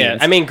cutscenes. Yeah.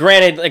 I mean,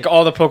 granted, like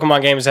all the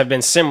Pokemon games have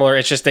been similar.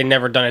 It's just they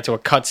never done it to a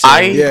cutscene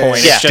I point.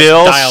 It's just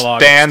still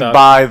dialogue and stand stuff.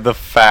 by the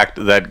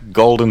fact that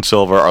Gold and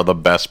Silver are the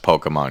best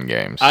Pokemon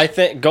games. I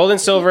think Gold and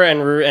Silver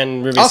and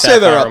Ruby I'll say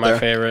they're Sapphire up are my there.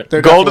 favorite.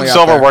 They're Gold and definitely up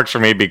Silver there. works for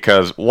me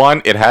because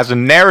one, it has a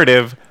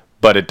narrative,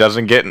 but it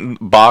doesn't get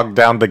bogged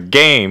down the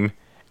game,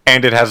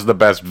 and it has the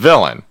best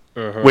villain,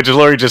 which is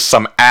literally just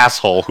some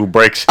asshole who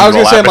breaks into I was a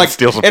gonna lab say, and like,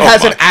 steals a it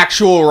has an Pokemon.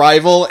 actual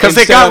rival 'Cause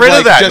they instead got rid of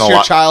like, that in just a your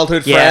lot.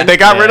 childhood Yeah. friend. They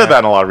got rid of Yeah. that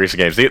in a lot of recent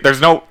games. There's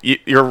no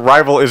your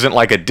rival isn't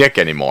like a dick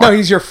anymore. No,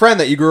 he's your friend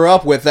that you grew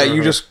up with that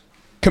you just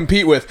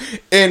compete with.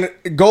 In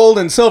Gold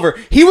and Silver,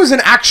 he was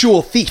an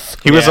actual thief.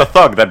 He was a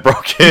thug that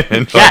broke in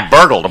and like,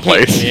 burgled a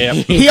place. Yeah.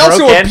 He also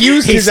broke in,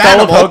 abused he his stole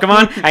animal. a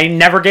Pokemon and he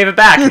never gave it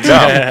back.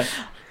 No.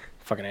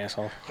 Fucking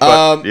asshole.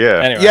 But,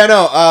 yeah. Anyway. Yeah,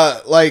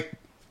 no, like,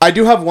 I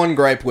do have one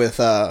gripe with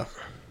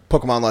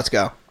Pokemon Let's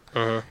Go.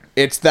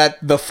 It's that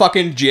the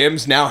fucking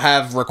gyms now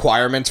have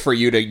requirements for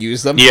you to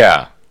use them.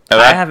 Yeah. And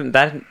I that- haven't.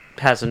 That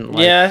hasn't.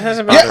 Like, Yeah, it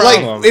hasn't been Yeah, a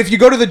problem. like, if you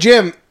go to the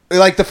gym,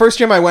 like, the first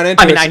gym I went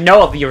into... I mean, it's- I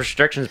know of the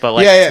restrictions, but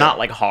like, Yeah, yeah. it's not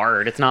like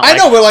hard. It's not. I like,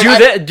 know, but,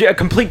 like,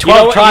 complete You know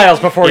 12 what? trials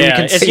before you Yeah,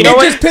 can it's- see. you know it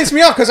what? just pissed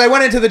me off because I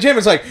went into the gym.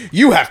 It's like,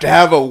 you have to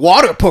have a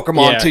water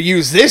Pokemon Yeah. to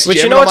use this Which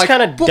gym. you know And what's I'm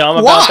kind like, of dumb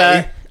 "But about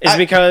why?" that is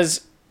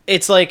because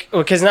it's like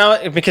because now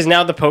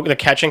the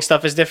catching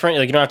stuff is different.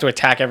 Like you don't have to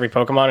attack every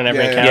Pokemon and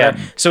every Yeah, encounter.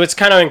 yeah. So it's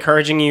kind of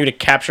encouraging you to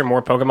capture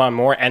more Pokemon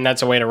more, and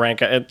that's a way to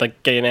rank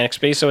like get an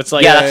XP. So it's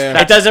like Yeah,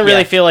 that's- it doesn't really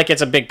yeah. feel like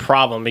it's a big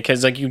problem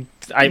because like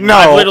I've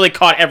No. literally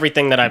caught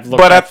everything that I've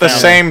looked But at. at the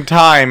same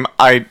time,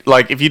 I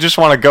like if you just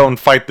want to go and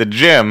fight the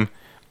gym,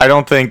 I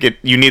don't think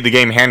you need the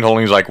game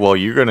handholding. He's like, well,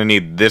 you're gonna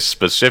need this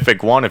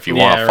specific one if you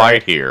want to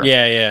fight here.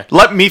 Yeah, yeah.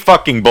 Let me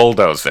fucking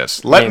bulldoze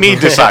this. Let me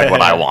decide what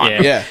I want.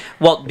 Yeah. Yeah.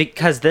 Well,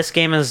 because this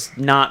game is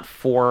not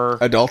for.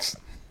 Adults.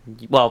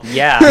 Well,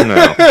 yeah.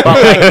 No. But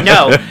like,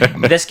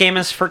 no, this game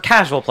is for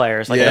casual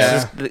players. Like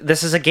Yeah.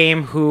 this is a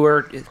game who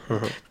are.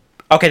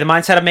 Okay, the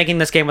mindset of making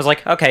this game was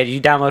like, okay, did you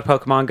download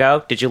Pokemon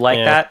Go? Did you like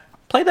Yeah. that?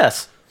 Play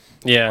this.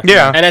 Yeah.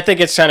 Yeah. And I think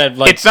it's kind of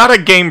like It's not a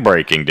game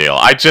breaking deal.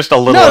 It's just a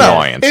little No,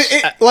 annoyance.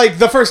 like,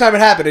 the first time it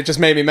happened, it just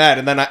made me mad,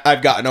 and then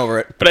I've gotten over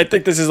it. but I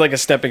think this is like a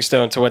stepping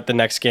stone to what the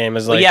next game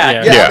is like. yeah.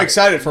 Yeah, Yeah. I'm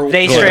excited for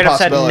They the straight up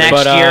said possibility.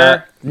 next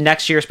But,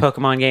 next year's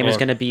Pokemon game is yeah.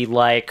 going to be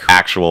like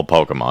Actual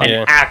Pokemon.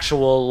 Yeah.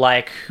 actual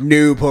like.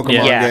 New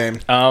Pokemon Yeah. game.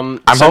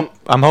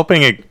 I'm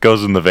hoping it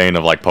goes in the vein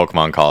of like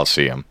Pokemon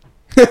Coliseum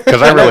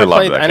because I really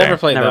love that I game. never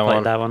played Never that played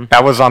one. that one.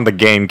 That was on the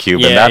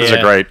GameCube, and that is a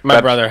great.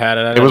 My brother had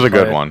it. I It was never a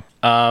good played one.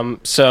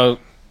 it. So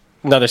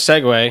another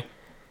segue.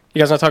 You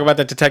guys want to talk about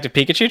the Detective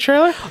Pikachu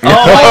trailer? Oh my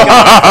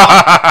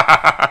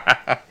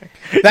god!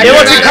 That It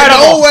looks came out of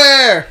incredible.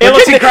 nowhere. It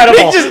looks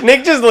incredible.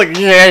 Nick just like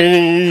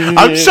yeah.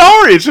 I'm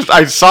sorry. It's just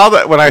I saw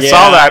that when I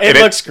saw that It and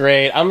looks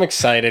great. I'm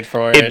excited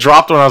for it. it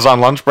dropped when I was on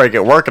lunch break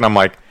at work, and I'm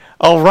like,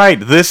 "Oh right,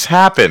 this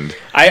happened."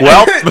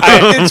 Well,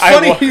 It's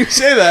funny you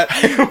say that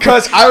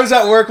because I was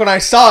at work when I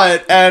saw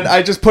it, and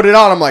I just put it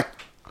on. I'm like,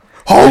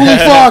 holy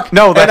fuck!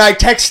 No, and that's- I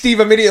text Steve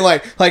immediately,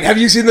 like, have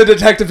you seen the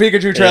Detective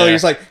Pikachu trailer? Yeah.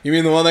 He's like, you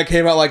mean the one that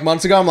came out like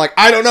months ago? I'm like,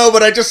 I don't know,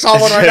 but I just saw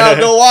one right now.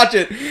 Go watch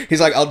it. He's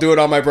like, I'll do it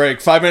on my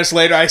break. 5 minutes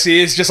later, I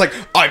see it's just like,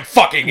 I'm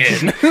fucking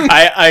in.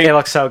 It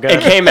looks so good.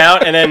 It came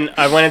out, and then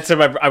I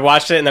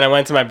watched it, and then I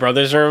went to my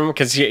brother's room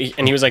because he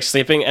was like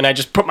sleeping, and I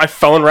just put my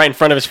phone right in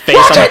front of his face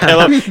on the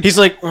pillow. He's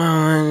like,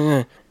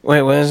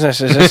 wait, what is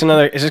this? Is this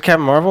another? Is this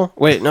Captain Marvel?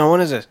 Wait, no,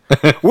 what is this?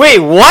 Wait,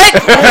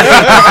 what?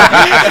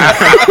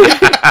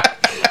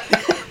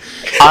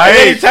 And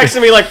then he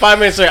texted me like 5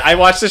 minutes later. I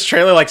watched this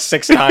trailer like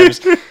 6 times.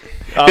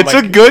 It's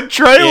a good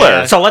trailer.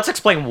 Yeah. So let's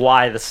explain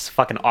why this is a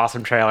fucking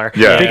awesome trailer.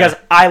 Yeah. Because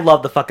I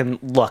love the fucking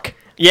look.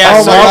 Yeah,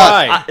 Oh so my do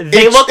God. I.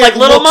 They look like it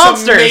little looks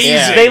monsters.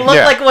 amazing. They look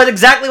Yeah. like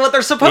exactly what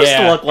they're supposed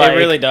to look like. It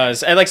really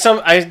does. And like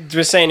I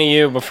was saying to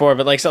you before,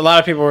 but like a lot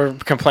of people were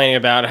complaining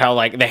about how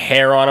like the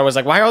hair on it was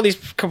like, why are all these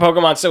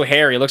Pokemon so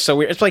hairy? It looks so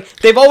weird. It's like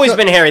they've always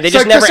been hairy. They it's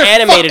just like, never Mr.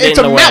 animated Fuck, it it's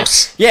in a the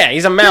mouse. way. Yeah,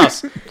 he's a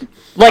mouse.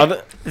 Like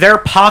Although- they're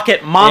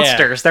pocket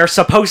monsters. They're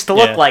supposed to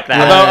look Yeah. like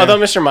that. Although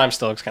Mr. Mime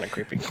still looks kind of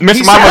creepy.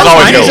 Mr. Mime was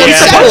always he's good. He's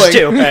Yeah. supposed to.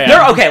 Yeah.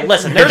 They're okay.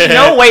 Listen, there's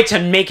no way to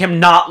make him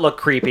not look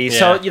creepy.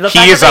 So Yeah. the He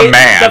fact is that a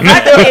man. The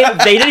fact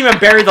that they didn't even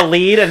bury the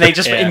lead and they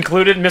just Yeah.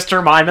 included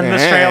Mr. Mime in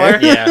this trailer.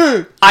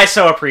 Yeah. I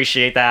so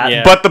appreciate that.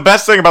 Yeah. But the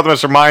best thing about the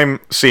Mr. Mime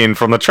scene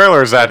from the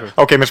trailer is that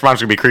okay, Mr. Mime's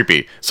gonna be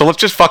creepy, so let's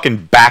just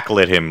fucking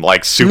backlit him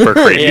like super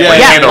creepy. Yeah. Like,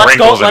 Yeah, see the let's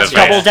go. wrinkles in Let's his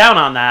face. double down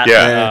on that.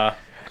 Yeah,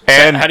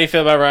 and How do you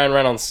feel about Ryan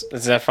Reynolds?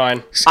 Is that fine?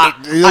 It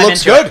I'm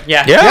looks into good. it.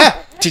 Yeah. yeah.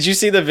 Did you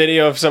see the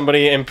video of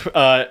somebody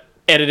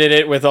edited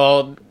it with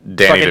all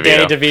Danny fucking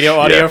Danny DeVito. DeVito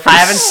audio? Yeah. From I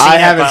haven't seen I it,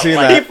 haven't but, seen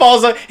like, that. He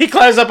falls up. He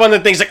climbs up on the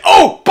thing. He's like,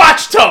 "Oh,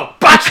 botch toe,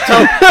 botch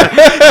toe,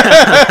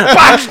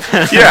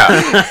 botch." Yeah,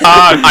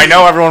 I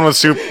know everyone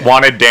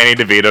wanted Danny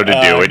DeVito to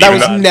do it. That even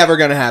was though never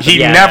gonna happen. he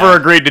Yeah. never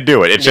agreed to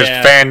do it. It's just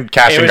Yeah. fan It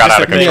casting was got just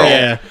out of a thing, control.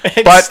 Yeah,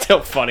 it's But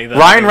still funny though.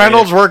 Ryan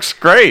Reynolds works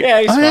great.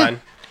 Yeah, he's Oh, yeah.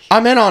 fine.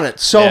 I'm in on it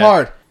so Yeah.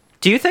 hard.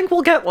 Do you think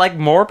we'll get like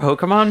more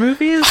Pokemon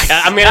movies?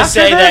 I'm gonna after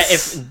say that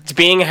this? if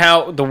being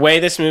how the way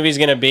this movie's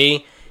gonna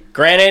be,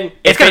 granted,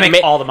 It's if gonna it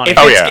make all the money. If,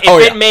 Oh, it's- yeah. if Oh,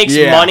 it yeah. makes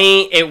Yeah.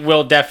 money, it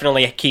will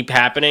definitely keep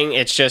happening.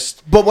 It's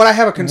just But what I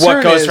have a concern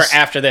what goes is for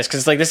after this,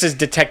 because like this is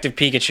Detective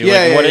Pikachu. Yeah,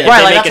 like, yeah, what, yeah. if Right,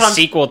 they like, make that's a what I'm-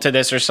 sequel to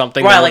this or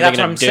something? Right, then like what are that's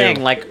they what gonna I'm do?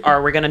 saying. Like,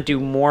 are we gonna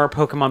do more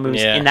Pokemon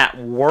movies Yeah. in that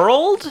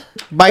world?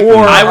 my,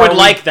 Or I would are we-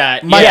 like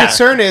that. my yeah.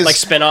 concern is like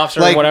spin-offs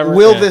or like, whatever.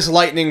 will Yeah. this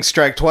lightning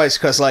strike twice?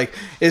 Because like,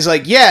 is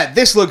like, yeah,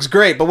 this looks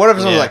great, but what if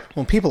someone's Yeah. like,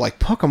 well, people like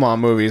Pokemon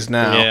movies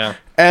now, Yeah.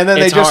 and then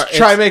It's they just hard-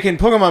 try it's- making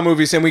Pokemon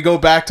movies, and we go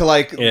back to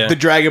like Yeah. the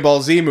Dragon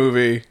Ball Z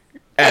movie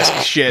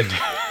esque shit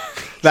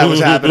that was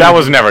happening. That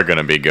was never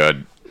gonna be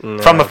good.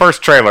 From the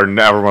first trailer,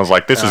 everyone was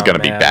like, "This is gonna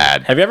be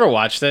bad." Have you ever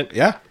watched it?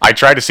 Yeah. I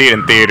tried to see it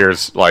in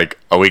theaters like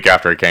a week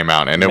after it came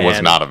out, and it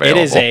was not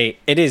available.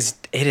 It is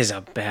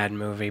a bad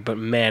movie, but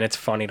man, it's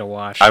funny to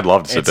watch. I'd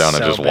love to sit down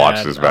and just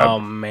watch this bad. Oh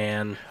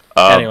man.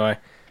 Anyway,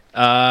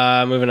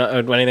 moving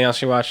on. Anything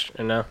else you watched?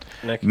 No,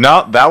 Nick.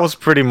 No, that was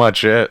pretty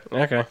much it.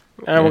 Okay.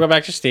 All right, we'll go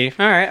back to Steve.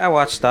 All right, I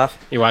watched stuff.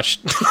 You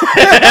watched.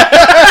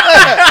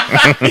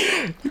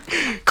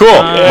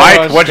 Cool,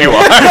 Mike. What do you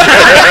want?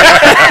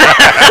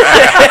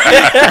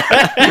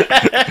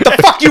 The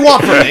fuck you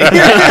want from me?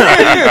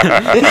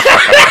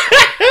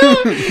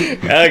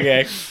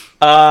 Okay.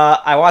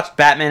 I watched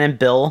Batman and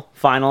Bill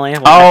finally.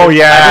 Oh,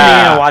 yeah. I've been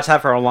meaning to watch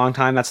that for a long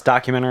time. That's a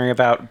documentary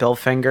about Bill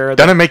Finger,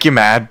 Doesn't it make you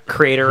mad?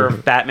 creator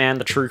of Batman,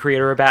 the true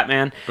creator of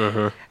Batman,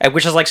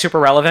 which is like super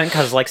relevant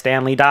because like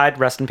Stan Lee died.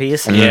 Rest in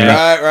peace.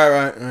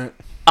 Yeah.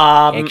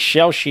 Right.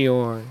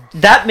 Excelsior.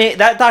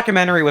 That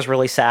documentary was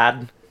really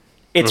sad.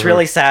 It's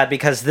really sad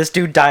because this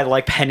dude died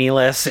like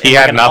penniless. He in,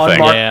 had like, an nothing.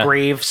 unmarked Yeah.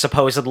 grave,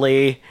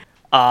 supposedly.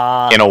 In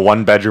a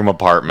 1-bedroom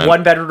apartment.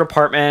 1-bedroom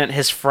apartment.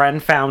 His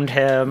friend found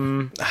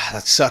him,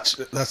 That's such.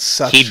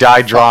 He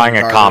died drawing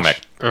a fucking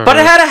comic. garbage. but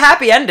it had a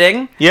happy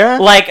ending. Yeah.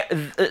 Like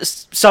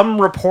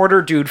some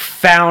reporter dude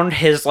found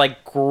his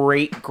like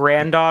great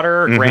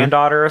granddaughter,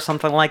 granddaughter, or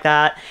something like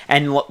that,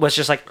 and was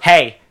just like,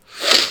 "Hey,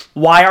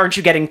 why aren't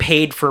you getting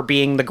paid for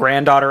being the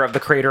granddaughter of the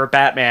creator of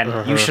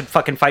Batman? You should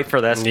fucking fight for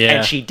this." Yeah.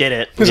 And she did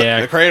it.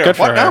 Yeah. The creator. Good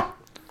for What her. now?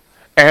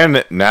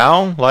 And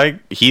now, like,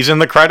 he's in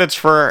the credits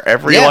for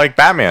every, Yeah. like,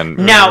 Batman.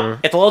 Now,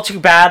 it's a little too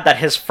bad that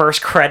his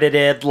first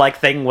credited like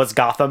thing was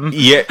Gotham.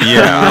 Yeah,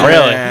 yeah.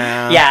 Really?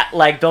 Yeah,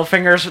 like Bill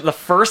Finger's the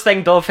first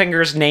thing Bill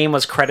Finger's name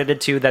was credited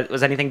to that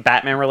was anything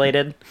Batman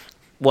related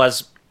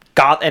was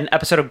an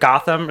episode of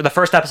Gotham, or the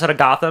first episode of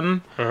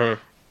Gotham,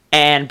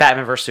 and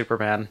Batman vs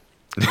Superman.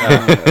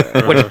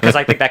 Because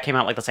I think that came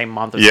out like the same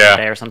month or the Yeah.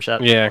 same day or some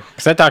shit. Yeah,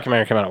 because that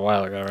documentary came out a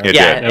while ago, right? It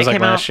Yeah, did. It was like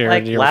came last out year,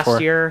 like the year last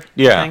before. year. I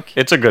Yeah, think.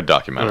 it's a good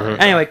documentary.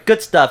 Anyway,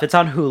 good stuff. It's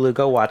on Hulu.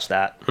 Go watch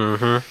that.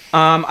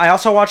 I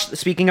also watched.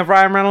 Speaking of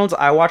Ryan Reynolds,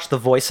 I watched The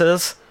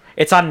Voices.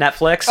 It's on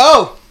Netflix.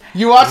 Oh,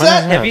 you watched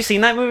that? Have you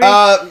seen that movie?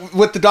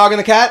 With the dog and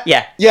the cat?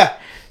 Yeah. Yeah.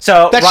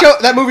 So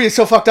That movie is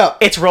so fucked up.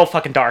 it's real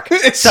fucking dark.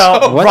 It's so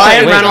so- What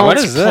Ryan the- wait, Reynolds what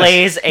is this?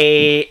 plays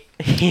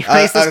he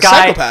plays this a guy.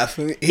 psychopath.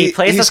 He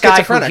plays he's this guy who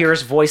schizophrenic.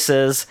 hears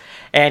voices,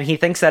 and he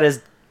thinks that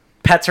his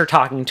pets are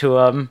talking to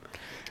him.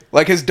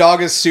 Like his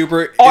dog is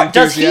super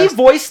Does he enthusiastic.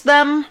 voice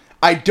them?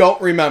 I don't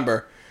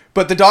remember.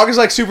 But the dog is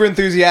like super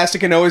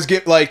enthusiastic and always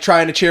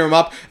trying to cheer him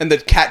up, and the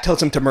cat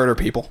tells him to murder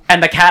people.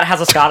 And the cat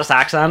has a Scottish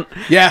accent.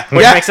 Yeah.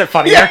 Which yeah. makes it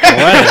funnier.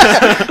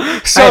 Yeah.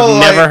 So, I've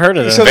never heard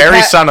of this. so the Very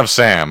cat- Son of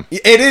Sam.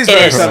 It is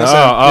very is. Son of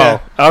Sam.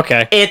 Oh,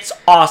 okay. It's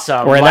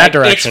awesome. We're in that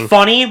direction. It's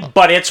funny,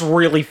 but it's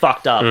really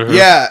fucked up.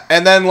 Yeah,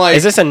 and then like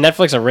Is this a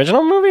Netflix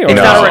original movie? Or No.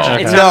 Not original.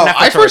 Okay. It's no, not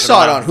Netflix I first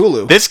saw it original, on no.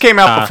 Hulu. This came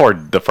out before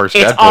the first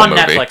It's Deadpool on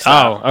movie. Netflix.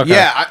 Though. Oh, okay.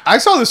 Yeah, I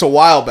saw this a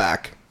while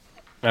back.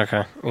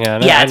 Okay. Yeah.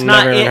 Yeah, I'd it's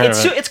not. never even heard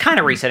It's of it. it's kind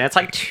of recent. It's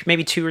like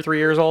maybe 2 or 3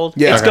 years old.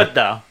 Yeah. It's Okay. good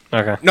though.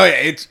 Okay. No,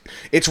 yeah,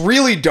 it's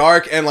really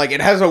dark and like it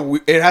has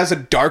a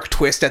dark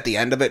twist at the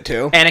end of it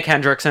too. Anna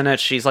Kendrick's in it.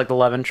 She's like the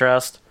love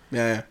interest.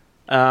 Yeah.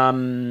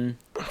 I'm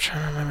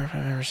trying to remember if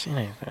I've ever seen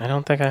anything. I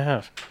don't think I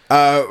have.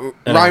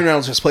 Ryan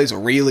Reynolds just plays a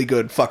really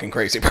good fucking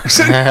crazy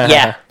person.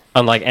 Yeah.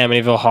 Unlike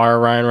Amityville Horror,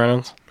 Ryan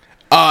Reynolds.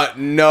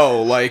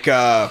 No, like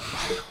Yeah,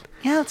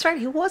 that's right.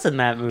 He was in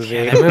that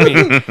movie. That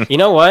movie. You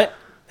know what?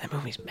 That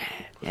movie's bad.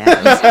 Yeah.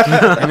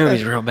 That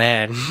movie's real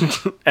bad.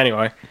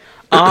 Anyway.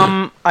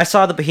 I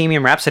saw the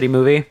Bohemian Rhapsody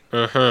movie.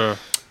 I'm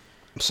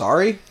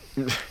sorry.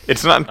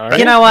 It's not. right.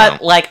 You know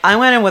what? Like, I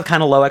went in with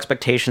kind of low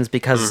expectations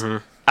because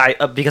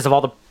because of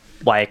all the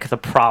the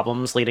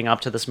problems leading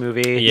up to this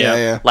movie.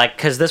 Yeah. Like,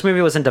 because this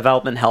movie was in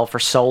development hell for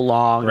so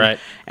long, Right.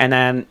 And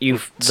then the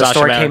Sacha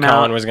story Baron came out.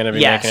 Cohen was gonna be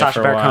making it Sacha for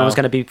a Baron Cohen while. was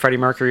going to be Freddie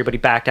Mercury, but he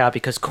backed out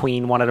because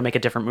Queen wanted to make a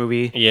different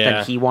movie Yeah.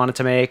 than he wanted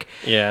to make.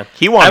 Yeah.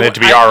 He wanted it to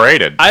be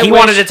R-rated. I He wish-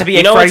 wanted it to be you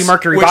a know Freddie what's-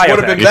 Mercury Which biopic.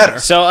 would have been better.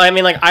 So, I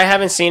mean, like, I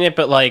haven't seen it,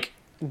 but, like,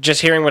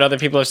 just hearing what other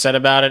people have said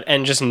about it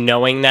and just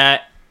knowing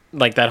that,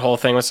 like, that whole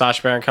thing with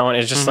Sacha Baron Cohen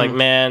is just like,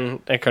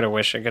 man, I could have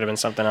wished it could have been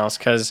something else.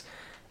 Because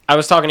I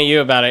was talking to you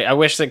about it. I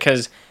wish that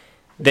because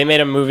they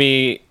made a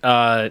movie,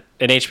 an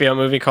HBO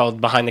movie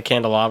called Behind the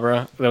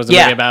Candelabra. That was a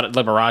movie about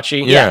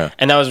Liberace. Yeah.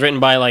 And that was written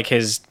by, like,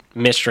 his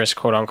mistress,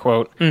 quote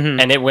unquote.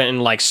 And it went in,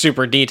 like,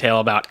 super detail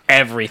about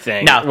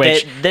everything. No,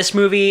 which this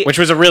movie,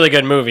 was a really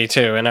good movie,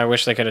 too. And I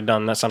wish they could have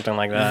done something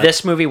like that.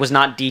 this movie was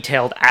not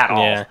detailed at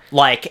all. Yeah.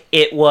 Like,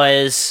 it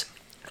was.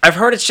 I've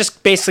heard it's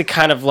just basically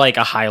kind of like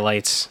a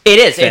highlights. It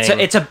is. thing.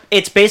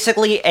 It's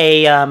basically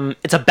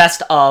it's a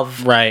best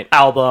of Right.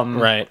 album.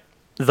 Right.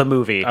 The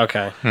movie.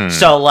 Okay.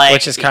 So like,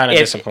 Which is kinda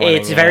disappointing,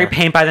 It's very yeah.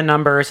 paint by the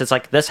numbers. It's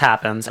like this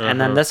happens,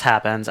 and then this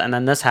happens, and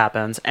then this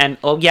happens, and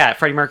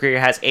Freddie Mercury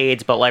has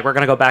AIDS, but like we're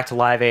gonna go back to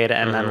Live Aid,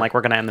 and then like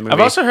we're gonna end the movie. I've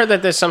also heard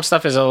that there's some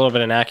stuff is a little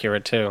bit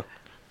inaccurate too.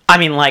 I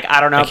mean, like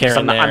I don't know, Like here because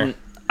and there.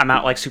 I'm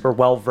not like super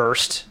well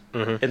versed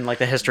in like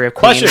the history of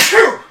Queen,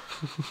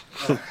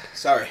 Question.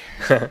 Sorry.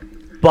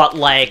 but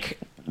like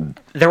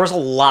there was a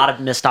lot of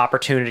missed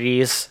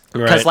opportunities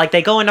because Right. like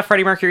they go into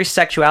Freddie Mercury's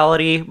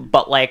sexuality,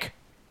 but like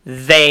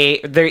they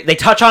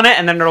touch on it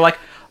and then they're like,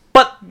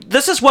 but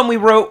this is when we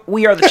wrote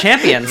 "We Are the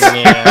Champions."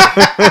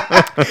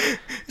 Yeah.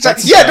 It's like,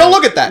 yeah, don't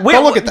look at that.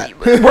 Don't look at that.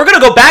 We're gonna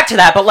go back to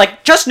that, but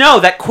like, just know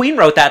that Queen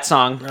wrote that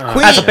song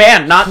as a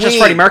band, not just Queen.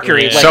 Freddie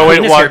Mercury. Yeah. Like, So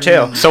Queen it is here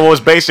was. too. So it was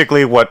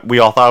basically what we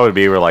all thought it would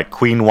be. We're like,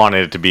 Queen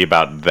wanted it to be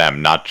about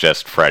them, not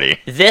just Freddie.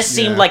 This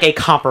seemed like a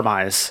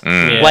compromise.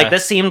 Yeah. Like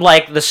this seemed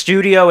like the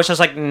studio was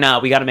just like, no,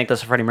 we got to make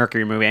this a Freddie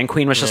Mercury movie, and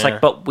Queen was just Yeah.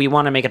 like, but we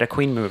want to make it a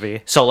Queen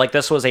movie. So like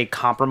this was a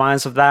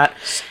compromise of that,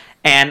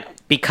 and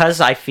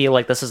because I feel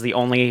like this is the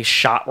only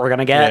shot we're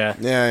gonna get.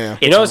 Yeah. Yeah.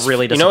 It's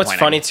really disappointing. You know what's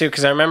funny too?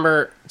 Because I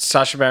remember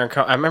Sacha Baron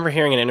Cohen. I remember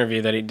hearing an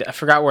interview that I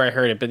forgot where I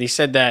heard it, but he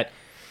said that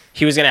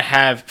he was gonna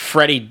have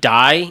Freddie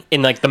die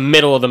in like the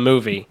middle of the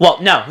movie. Well,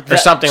 no, Or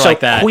something so like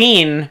that.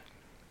 Queen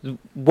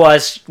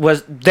was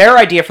their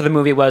idea for the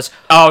movie was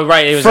Oh,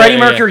 right. It was Freddie yeah.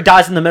 Mercury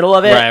dies in the middle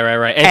of it.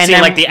 Right. And seeing,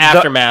 then like, the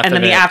aftermath and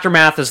then of the it.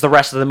 aftermath is the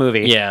rest of the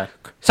movie. Yeah.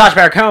 Sacha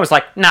Baron Cohen was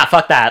like, nah,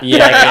 fuck that. Yeah,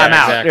 Like, yeah, I'm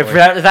out.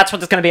 exactly. If that's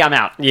what it's gonna be, I'm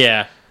out.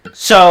 Yeah.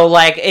 So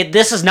like,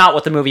 this is not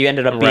what the movie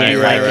ended up being.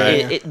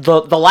 Right, Like,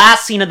 the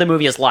last scene of the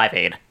movie is Live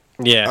Aid.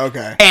 Yeah.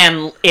 Okay.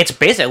 And it's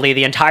basically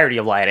the entirety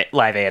of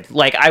Live Aid.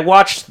 Like, I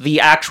watched the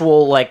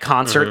actual like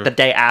concert the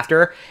day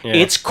after. Yeah.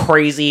 It's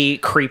crazy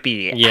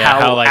creepy. Yeah,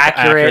 how, like,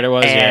 accurate it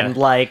was, and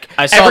yeah. like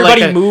I saw,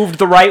 everybody like, a- moved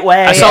the right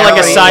way. I saw like a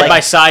Everybody, side like- by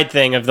side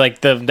thing of like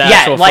the Yeah,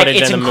 actual like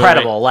footage it's in the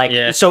incredible. movie. Like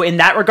yeah. so in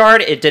that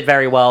regard, it did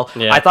very well.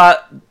 Yeah. I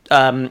thought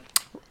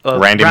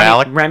Rami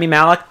Malek? Rami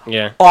Malek,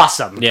 Yeah.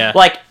 awesome. Yeah.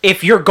 Like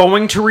if you're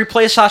going to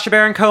replace Sacha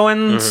Baron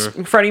Cohen's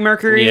Freddie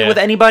Mercury Yeah. with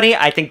anybody,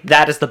 I think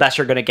that is the best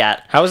you're gonna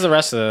get. How was the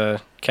rest of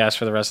the cast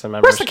for the rest of the The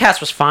members? rest of the cast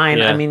was fine.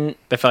 Yeah. I mean,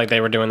 they felt like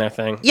they were doing their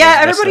thing.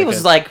 yeah, That's everybody they was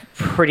could. like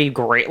pretty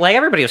great. Like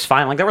everybody was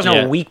fine. Like there was no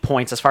Yeah. weak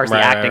points as far as the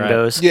Right, right, acting right.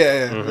 goes.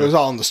 Yeah, it was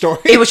all in the story.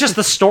 It was just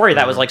the story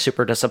that was like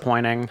super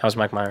disappointing. How's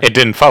Mike Myers? It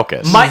didn't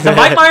focus. The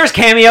Mike Myers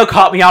cameo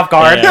caught me off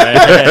guard.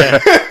 Yeah,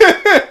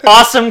 right.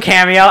 Awesome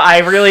cameo. I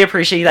really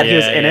appreciate that he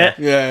was Yeah, in yeah.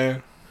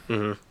 it.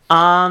 Yeah.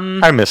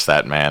 I miss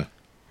that man.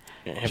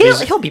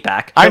 He'll be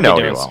back. I know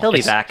doing he s- will. He'll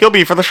be back. He'll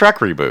be for the Shrek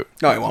reboot.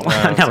 No, he won't.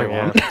 No, he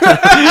won't.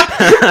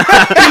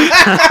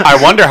 I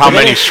wonder how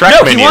many Shrek No,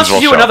 he minions wants to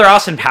will do show. another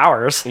Austin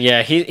Powers.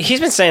 Yeah, he's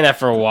been saying that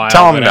for a while.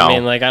 Tell him but no. I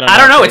mean, like, I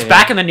don't know. It's if-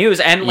 back in the news,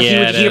 and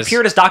Yeah, it he is.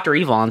 appeared as Dr.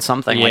 Evil on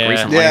something like Yeah.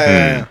 recently.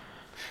 Yeah.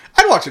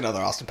 I'd watch another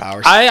Austin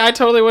Powers. I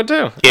totally would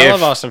too. I If-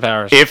 love Austin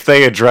Powers. If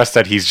they address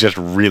that he's just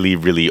really,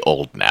 really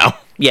old now.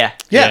 Yeah.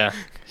 yeah.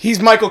 He's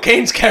Michael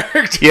Caine's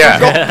character. Yeah.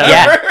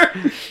 Yeah.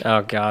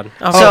 Oh God.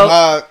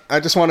 So I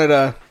just wanted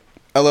a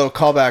little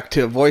callback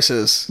to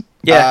voices.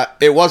 Yeah.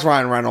 It was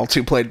Ryan Reynolds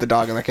who played the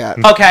dog and the cat.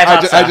 Okay, I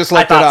thought so. I just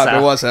looked I it thought up. so.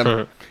 It was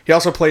him. He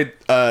also played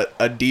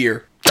a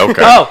deer.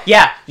 Okay. oh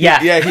yeah,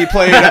 yeah. Yeah,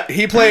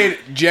 he played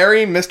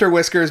Jerry, Mr.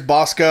 Whiskers,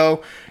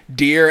 Bosco,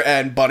 Deer,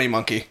 and Bunny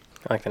Monkey.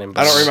 I like the name.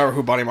 I don't remember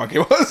who Bunny Monkey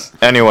was.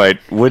 Anyway,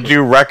 would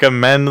you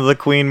recommend the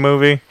Queen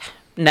movie?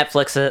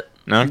 Netflix it.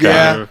 Okay.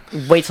 Yeah.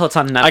 Wait till it's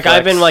on Netflix. Like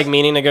I've been like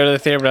meaning to go to the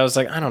theater, but I was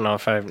like, I don't know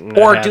if I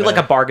or do like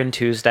a bargain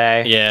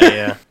Tuesday.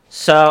 Yeah.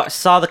 So I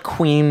saw the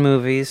Queen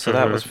movie, so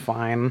that was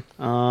fine.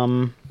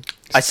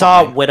 I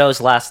saw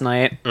Widows last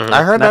night.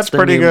 I heard That's that's the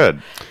pretty new-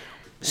 good.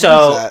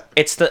 So that?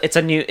 it's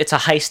a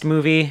heist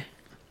movie. It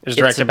was It's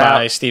directed about-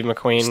 by Steve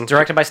McQueen.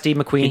 Directed by Steve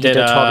McQueen. He did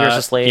 12 Years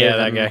a Slave. Yeah,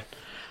 that and, guy.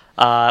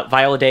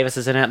 Viola Davis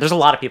is in it. There's a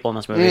lot of people in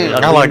this movie. I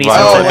Liam like Neeson's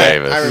Viola in it.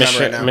 Davis. I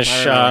remember it now. I remember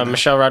it now.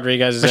 Michelle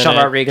Rodriguez is Michelle in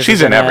it. Rodriguez. She's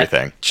is in it.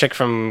 everything. Chick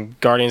from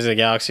Guardians of the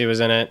Galaxy was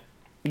in it.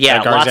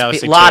 Yeah, Guardians of the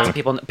Galaxy lots 2. of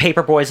people.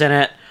 Paperboy's in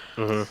it.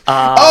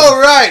 Oh,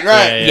 right.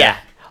 Yeah.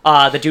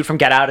 Yeah. The dude from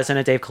Get Out is in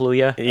it. Dave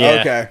Kaluuya. Yeah.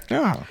 Okay.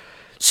 Oh.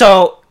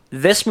 So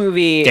this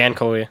movie. Dan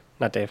Kaluuya,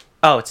 not Dave.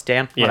 Oh, it's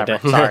Dan. Yeah,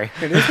 Whatever. Dan. Sorry.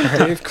 It is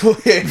Dave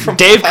Coulier from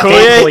Dave Dave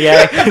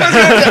Kaluuya. Kaluuya.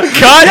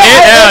 Cut it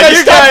I out. You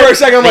stopped for a guys.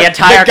 second. I'm The like,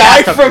 entire the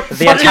guy cast from of the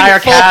fucking entire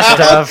Full cast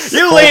House. of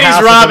You Full ladies House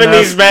is robbing in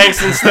this. these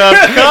banks and stuff.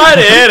 Cut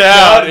it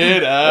out.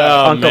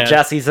 Oh, Uncle man.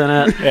 Jesse's in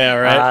it. Yeah,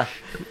 right. Uh,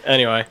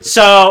 Anyway.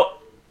 So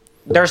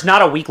there's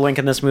not a weak link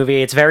in this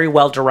movie. It's very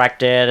well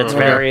directed. It's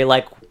very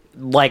like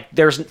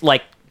there's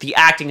like the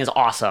acting is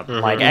awesome.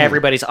 Like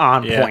everybody's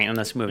on Yeah. point in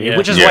this movie, Yeah.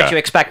 which is Yeah. what you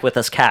expect with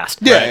this cast.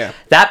 Yeah, yeah.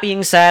 That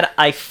being said,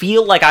 I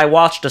feel like I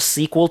watched a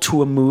sequel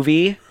to a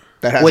movie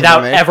That hasn't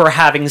without been made? ever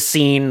having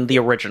seen the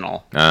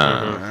original.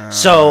 Uh,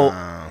 So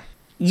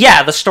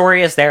yeah, the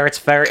story is there. It's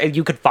very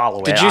you could follow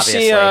it. Did you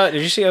see? obviously.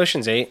 Did you see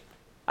Ocean's 8?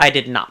 I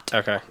did not.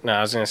 Okay. No,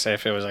 I was gonna say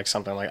if it was like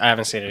something like I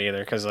haven't seen it either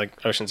because like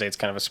Ocean's 8's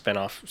kind of a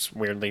spin-off,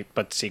 weirdly,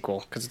 but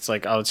sequel because it's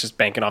like it's just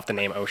banking off the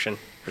name Ocean.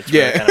 It's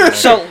really Yeah. kind of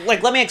So,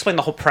 like, let me explain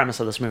the whole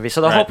premise of this movie.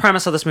 So, the whole Right.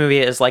 premise of this movie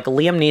is like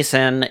Liam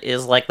Neeson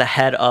is like the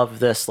head of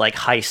this like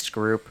heist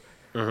group,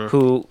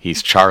 who,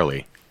 he's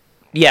Charlie.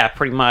 yeah,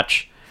 pretty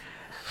much,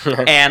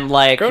 and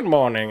like good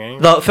morning. Eh?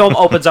 the film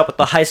opens up with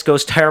the heist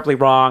goes terribly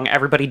wrong,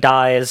 everybody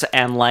dies,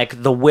 and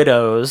like the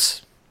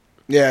widows,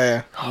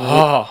 Yeah,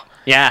 Oh,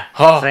 yeah,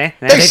 Oh. see?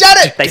 They said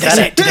it! They Did said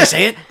they it. did they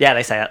say it? Yeah,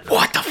 they say it.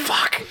 What the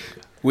fuck?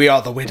 We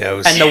are the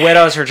widows. And the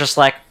widows are just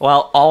like,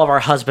 well, all of our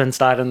husbands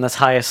died in this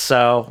heist,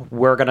 so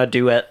we're gonna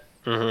do it.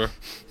 Mm-hmm.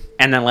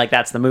 And then, like,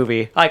 that's the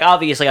movie. Like,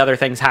 obviously other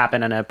things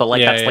happen in it, but,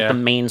 like, that's, like, the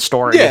main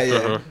story. Yeah.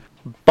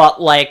 Mm-hmm.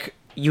 But, like,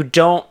 you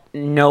don't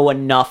know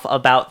enough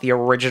about the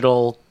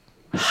original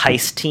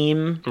heist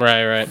team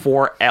right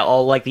for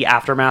all, like, the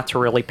aftermath to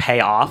really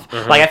pay off.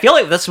 Like, I feel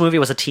like if this movie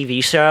was a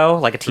TV show,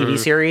 like a TV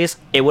series,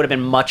 it would have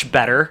been much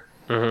better.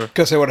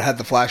 Because they would have had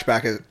the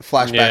flashback,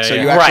 Yeah, so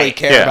yeah. you actually Right.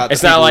 care about. The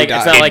It's not people like who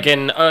it's died. not like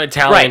an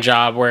Italian Right.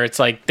 Job where it's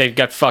like they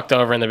got fucked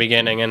over in the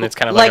beginning and it's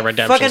kind of like a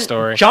redemption fucking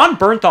story. John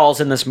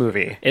Bernthal's in this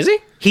movie. Is he?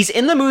 He's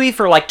in the movie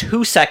for like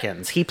 2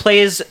 seconds. He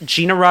plays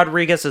Gina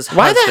Rodriguez's husband.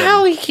 Why the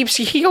hell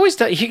he always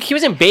does, he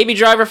was in Baby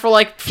Driver for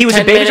like He was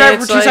 10 in Baby Driver for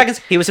minutes, 2 like-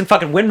 seconds. He was in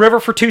fucking Wind River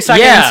for 2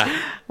 seconds. Yeah.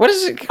 What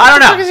is it? I don't What the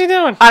know. fuck is he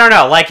doing? I don't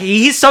know. Like,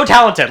 he's so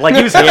talented. Like,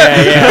 use him.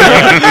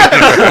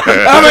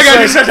 Oh my god,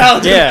 you're so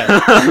talented.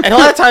 Yeah. And a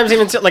lot of times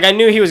even like I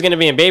knew he was going to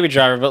be in Baby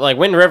Driver, but like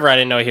Wind River I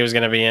didn't know he was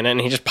going to be in it,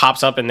 and he just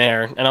pops up in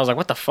there and I was like,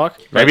 what the fuck?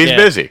 Maybe he's Yeah.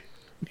 busy.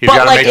 He's But,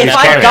 gotta like, make if these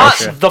I cameos. got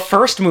Sure. the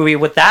first movie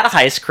with that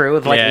heist crew,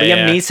 with, like, Yeah, Liam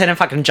yeah. Neeson and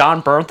fucking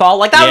John Bernthal,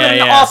 like, that would have been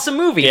an Yeah. awesome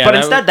movie. Yeah, but that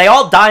instead, would- they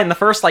all die in the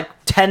first, like,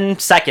 10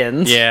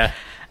 seconds. Yeah.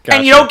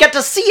 And you Gotcha. don't get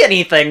to see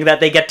anything that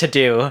they get to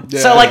do. Yeah.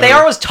 So, like, they are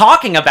always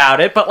talking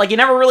about it, but, like, you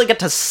never really get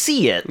to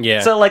see it.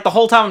 Yeah. So, like, the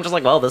whole time I'm just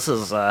like, well, this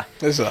is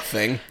This is a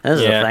thing. Yeah.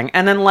 a thing.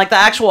 And then, like, the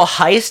actual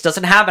heist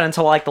doesn't happen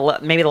until, like,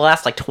 maybe the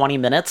last, like, 20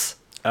 minutes.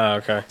 Oh,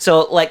 okay.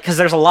 So, like, because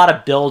there's a lot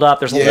of build up,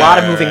 there's a Yeah, lot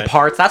of moving right.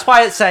 parts. That's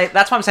why I'm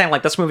saying,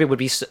 like, this movie would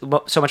be so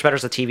much better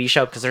as a TV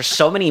show, because there's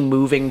so many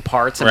moving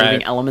parts and Right.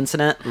 moving elements in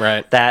it.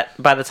 Right. That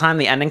by the time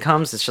the ending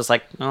comes, it's just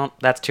like, well,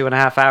 that's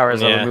 2.5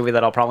 hours of Yeah. a movie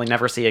that I'll probably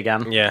never see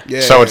again. Yeah. Yeah.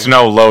 So it's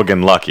no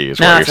Logan Lucky, is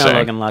what Nah, you're it's not saying.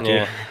 Logan Lucky.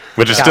 Yeah.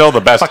 Which is God, still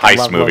the best fucking heist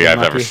love movie Logan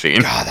I've ever Lucky.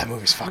 seen. God, that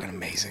movie's fucking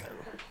amazing.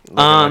 It's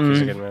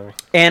a good movie.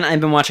 And I've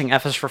been watching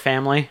F is for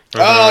Family.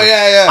 Oh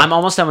yeah. I'm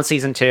almost done with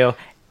season 2.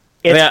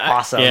 It's Yeah,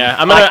 awesome. yeah,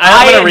 I'm Like,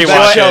 gonna enjoy- rewatch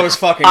That show it. is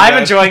fucking. I'm good.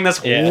 enjoying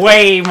this Yeah.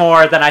 way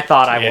more than I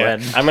thought I Yeah.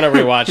 would. I'm gonna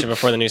rewatch it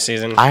before the new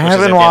season. I which is haven't at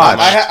the end of watched.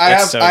 March. I It's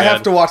have. so I have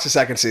good. to watch the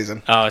second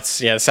season. Oh,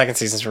 the second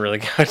season's really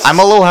good. I'm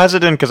a little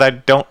hesitant because I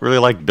don't really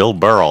like Bill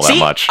Burr all that See,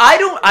 much.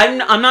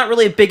 I'm not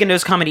really big into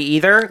his comedy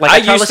either. Like,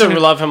 I try used to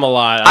listening love him a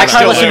lot. I I'm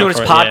try still listening to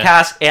looking his for it,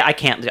 yeah. podcast. Yeah,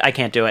 I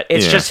can't do it.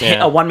 It's Yeah. just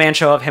Yeah. a one man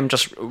show of him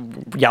just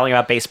yelling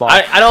about baseball.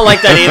 I don't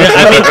like that either.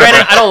 I mean,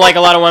 granted, I don't like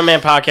a lot of one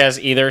man podcasts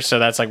either, so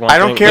that's like one I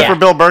don't thing. care Yeah. for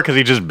Bill Burr because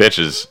he just bitches.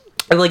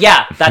 Well,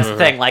 yeah, that's the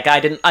thing. Like, I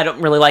don't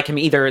really like him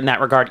either in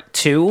that regard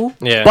too.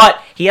 Yeah. But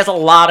he has a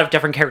lot of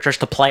different characters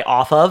to play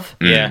off of,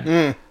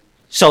 Yeah.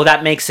 so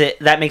that makes it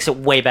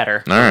way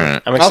better. All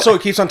right. I'm Also, he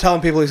keeps on telling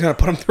people he's gonna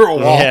put him through a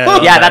wall. Yeah.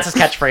 Yeah, that's his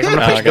catchphrase. I'm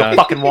gonna push you through a God.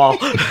 fucking wall.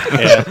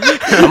 Yeah.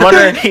 I'm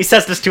wondering. He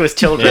says this to his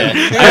children.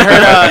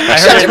 I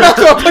Shut your mouth!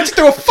 I'll put you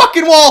through a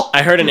fucking wall.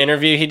 I heard an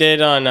interview he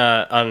did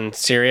on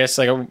Sirius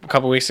like a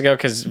couple weeks ago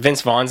because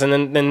Vince Vaughn's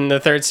in the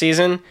third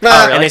season,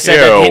 really? and they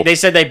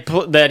said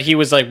Ew. that he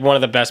was like one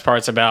of the best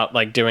parts about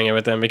like doing it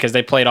with them because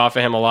they played off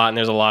of him a lot and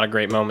there's a lot of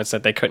great moments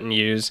that they couldn't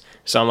use.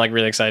 So I'm like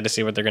really excited to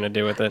see what they're gonna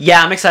do with it.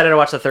 Yeah, I'm excited to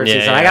watch the third Yeah,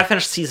 season. yeah. I gotta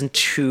finish season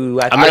 2.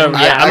 I'm gonna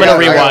I I'm gonna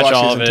gotta rewatch watch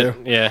all of season it.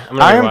 two. Yeah, I'm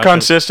gonna I am rewatch it.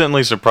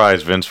 consistently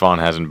surprised Vince Vaughn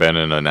hasn't been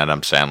in an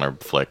Adam Sandler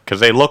flick because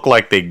they look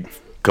like they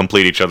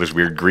complete each other's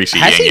weird greasy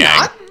Has yin he yang,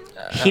 not?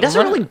 He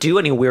doesn't really do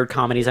any weird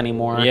comedies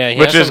anymore. Yeah, he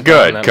which is hasn't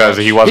done good that because much.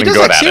 he He wasn't does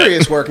good like at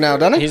serious it. work now,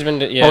 doesn't he? He's been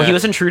yeah. Well, he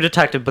was in True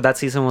Detective, but that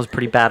season was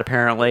pretty bad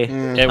apparently.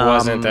 It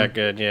wasn't that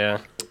good. Yeah,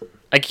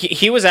 like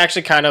he was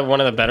actually kind of one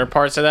of the better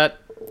parts of that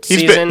He's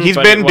season. been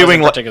but it wasn't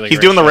doing particularly he's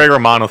great doing the show. Ray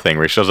Romano thing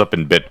where he shows up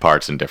in bit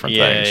parts and different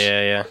Yeah, things.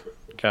 yeah.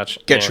 Gotcha.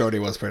 Get yeah. Shorty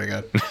was pretty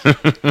good.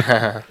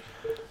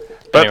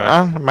 But Anyway.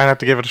 I might have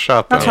to give it a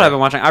shot. Though. That's what I've been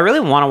watching. I really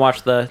want to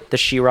watch the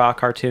She-Ra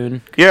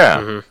cartoon.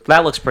 Yeah,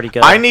 That looks pretty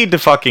good. I need to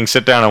fucking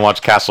sit down and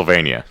watch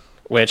Castlevania.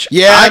 Which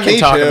Yeah, I can me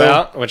talk too.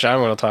 about, which I'm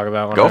going to talk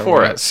about. Go whenever for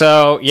we're it. at.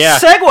 So yeah,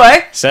 Segue.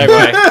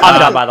 segue. I'm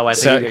done, by the way.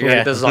 So so,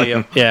 this is all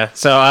you. Yeah.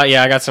 So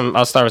yeah, I got some.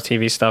 I'll start with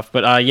TV stuff,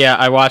 but yeah,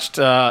 I watched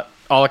all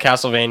of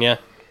Castlevania.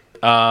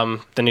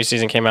 The new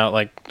season came out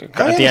like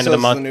How at many the end of the episodes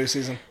is month. the new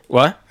season?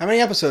 What? How many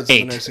episodes 8. is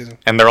the new season?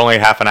 And they're only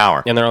half an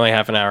hour. And they're only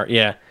half an hour.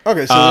 Yeah.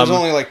 Okay, so there's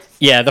only like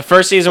Yeah, the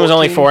first season was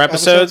only 14 4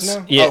 episodes episodes.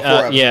 now? Yeah, Oh, 4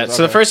 episodes, yeah. So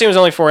the okay. first season was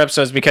only 4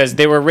 episodes because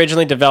they were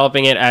originally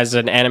developing it as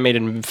an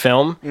animated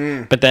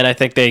film, but then I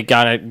think they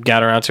got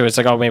around to it. It's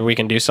like, oh, maybe we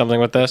can do something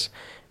with this.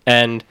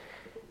 And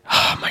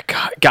oh my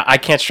god, I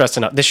can't stress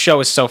enough. This show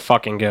is so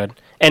fucking good,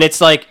 and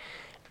it's like,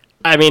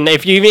 I mean,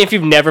 even if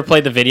you've never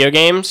played the video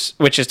games,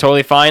 which is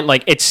totally fine,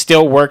 like it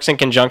still works in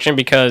conjunction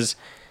because.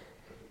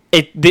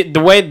 The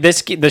way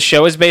the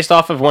show is based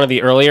off of one of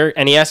the earlier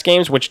NES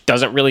games, which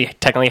doesn't really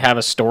technically have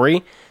a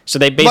story. So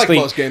they like basically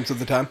most games of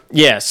the time.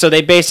 yeah, so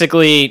they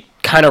basically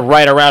kind of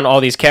write around all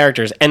these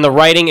characters, and the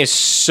writing is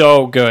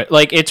so good.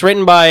 Like it's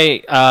written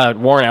by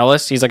Warren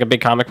Ellis. He's like a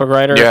big comic book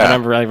writer. Yeah. I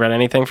never really read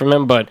anything from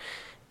him, but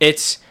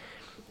it's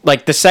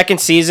like the second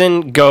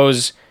season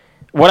goes.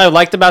 What I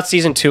liked about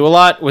season 2 a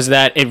lot was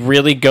that it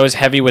really goes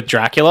heavy with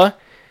Dracula,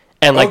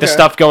 and like the Okay.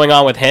 stuff going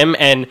on with him.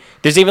 And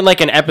there's even like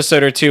an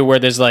episode or two where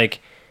there's like.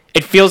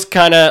 it feels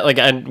kind of like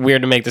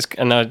weird to make this.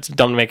 I know it's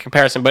dumb to make a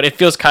comparison, but it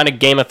feels kind of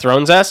Game of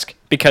Thrones-esque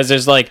because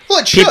there's like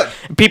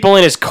people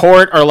in his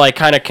court are like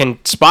kind of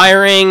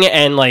conspiring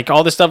and like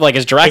all this stuff. Like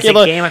is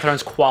Dracula? Is it Game of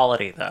Thrones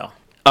quality though?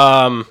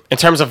 In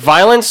terms of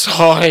violence,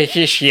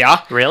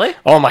 yeah. Really?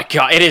 Oh my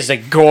god, it is a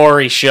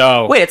gory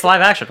show. Wait, it's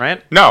live action,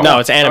 right? No,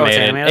 it's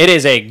animated. It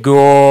is a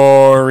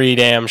gory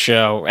damn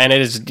show, and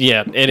it is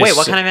Wait,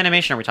 what kind of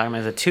animation are we talking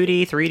about? Is it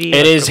 2D, 3D?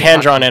 It is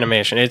hand-drawn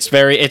animation. It's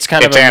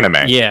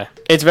anime. Yeah,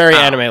 it's very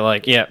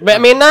anime-like. Yeah, but I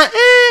mean, not.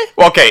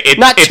 Well, okay,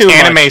 not it's too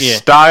anime much, yeah.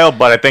 style,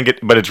 but I think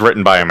it's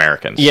written by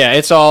Americans. Yeah,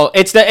 it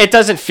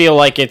doesn't feel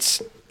like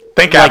it's.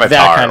 Think like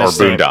Avatar kind of or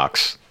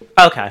Boondocks.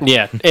 Okay.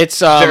 Yeah, it's. Is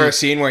there a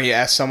scene where he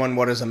asks someone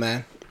what is a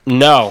man?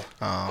 No.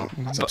 Oh,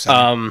 that's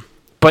upsetting.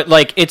 But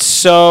like it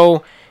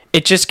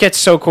just gets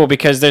so cool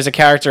because there's a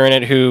character in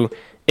it who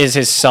is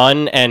his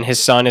son, and his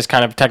son is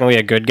kind of technically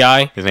a good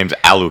guy. His name's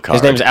Alucard.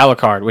 His name's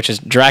Alucard, which is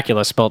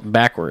Dracula spelled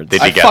backwards.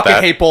 Did you get fucking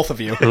that? hate both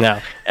of you. No.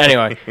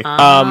 Anyway. Don't do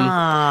all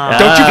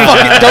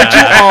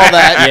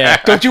that.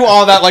 Yeah. Don't do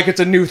all that like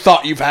it's a new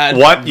thought you've had.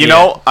 What you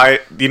know?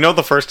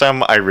 The first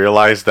time I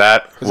realized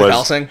that was it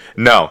Helsing?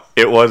 No,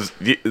 it was.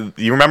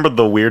 You remember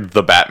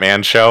the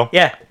Batman show?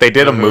 Yeah. They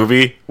did a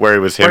movie where it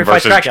was him Where he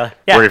fights versus Dracula.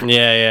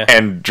 Yeah. Yeah.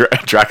 And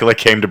Dracula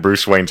came to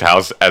Bruce Wayne's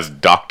house as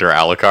Dr.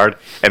 Alucard,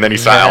 and then he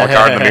saw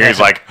Alucard in the mirror. He's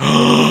like,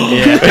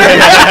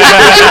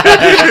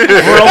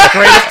 World's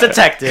greatest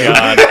detective.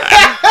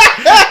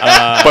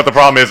 but the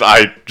problem is,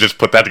 I just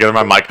put that together. And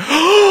I'm like, so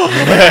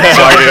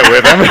I did it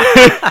with him.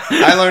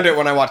 I learned it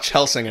when I watched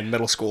Helsing in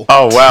middle school.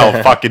 Oh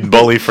well, fucking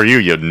bully for you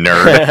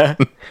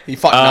nerd. He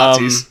fought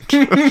Nazis.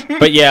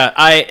 But yeah,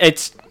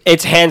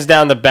 it's hands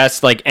down the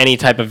best like any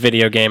type of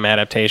video game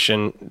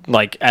adaptation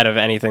like out of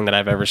anything that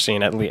I've ever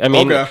seen. At least I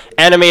mean,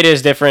 animated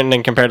is different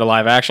than compared to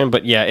live action,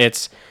 but yeah,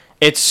 it's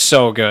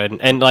so good.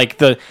 And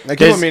like I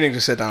keep meaning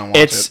to sit down and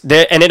watch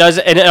it. And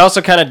it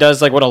also kind of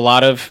does like what a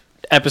lot of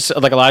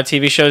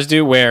TV shows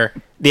do, where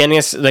the ending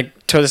is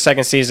like to the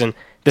second season.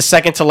 The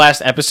second to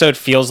last episode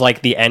feels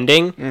like the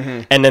ending,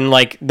 and then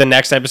like the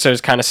next episode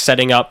is kind of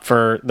setting up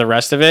for the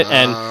rest of it.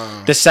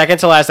 And the second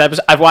to last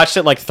episode, I've watched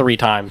it like 3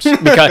 times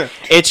because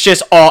it's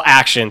just all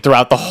action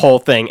throughout the whole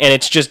thing, and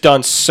it's just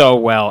done so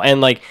well. And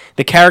like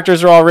the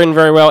characters are all written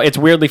very well. It's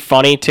weirdly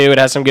funny too. It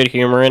has some good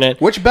humor in it.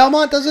 Which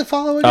Belmont does it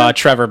follow again?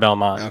 Trevor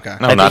Belmont. Okay.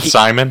 No, not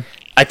Simon.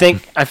 I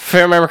think if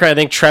I remember correctly, I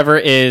think Trevor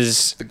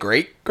is the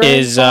great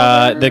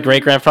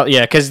grandfather.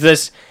 Yeah,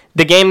 because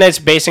the game that's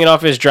basing it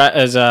off is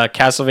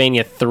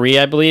Castlevania 3,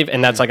 I believe,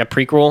 and that's like a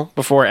prequel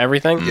before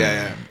everything.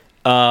 Yeah.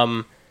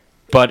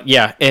 But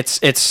yeah,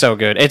 it's so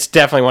good. It's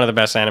definitely one of the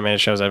best animated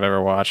shows I've ever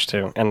watched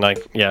too. And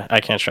like, yeah, I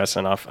can't stress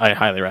enough. I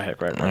highly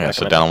recommend it. Yeah,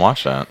 sit down and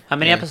watch that. How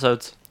many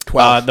episodes?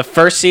 12. The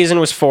first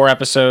season was 4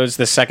 episodes.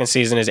 The second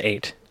season is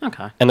 8.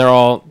 Okay. And they're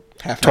all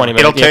half 20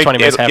 minutes.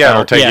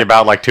 It'll take you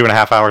about like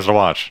 2.5 hours to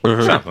watch.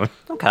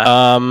 Okay.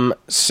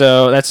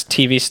 So that's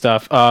TV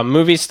stuff.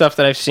 Movie stuff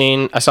that I've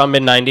seen. I saw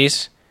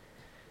Mid-90s.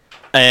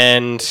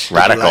 And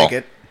Radical. Like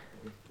it?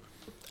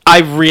 I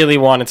really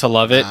wanted to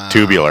love it.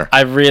 Tubular.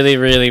 I really,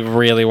 really,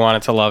 really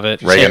wanted to love it.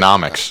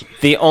 Reaganomics.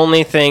 The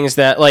only things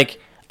that, like,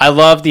 I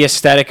love the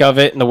aesthetic of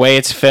it and the way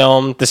it's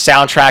filmed. The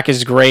soundtrack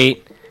is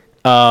great.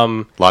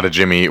 A lot of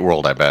Jimmy Eat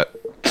World, I bet.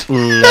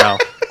 No.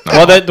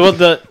 Well,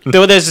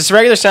 there's this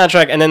regular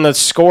soundtrack, and then the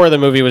score of the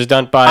movie was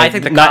done by. I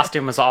think the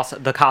costume was also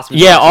the costume.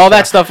 Yeah, all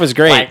that stuff was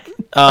great.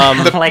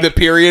 Like, the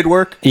period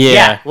work.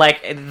 Yeah,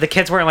 like the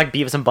kids wearing like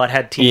Beavis and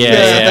Butthead tees.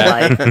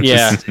 Yeah.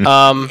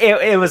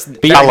 It was.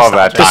 I love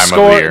that time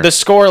of year. The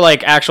score,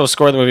 like actual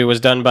score of the movie, was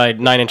done by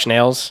 9 Inch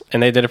Nails,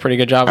 and they did a pretty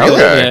good job. Okay.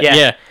 With it.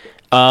 Yeah.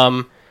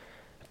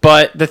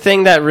 But the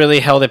thing that really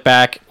held it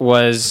back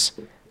was,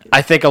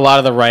 I think a lot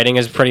of the writing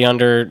is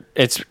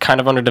it's kind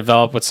of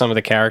underdeveloped with some of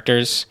the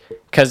characters.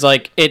 Because,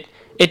 like, it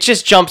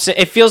just jumps in.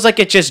 It feels like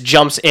it just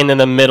jumps in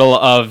the middle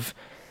of,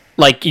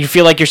 like, you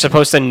feel like you're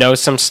supposed to know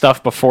some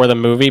stuff before the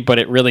movie, but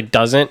it really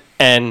doesn't.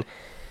 And,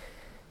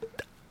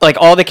 like,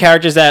 all the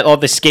characters all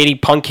the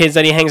skatey punk kids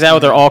that he hangs out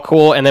with are all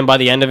cool. And then by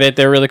the end of it,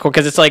 they're really cool.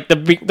 Because it's, like,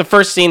 the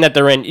first scene that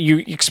they're in,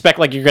 you expect,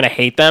 like, you're going to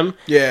hate them.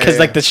 Yeah. Because,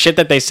 like, the shit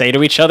that they say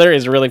to each other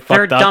is really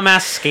fucked up. They're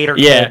dumbass skater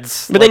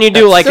kids. But then you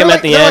do like them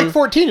at the they're end.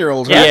 like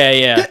 14-year-olds, right? right?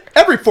 Yeah.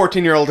 Every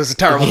 14-year-old is a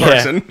terrible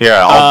person.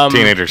 Yeah, all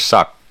teenagers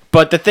suck.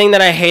 But the thing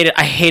that I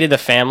hated the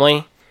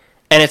family,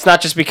 and it's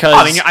not just because.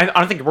 I mean, I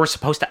don't think we're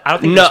supposed to. I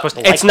don't think we're supposed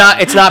to. It's not.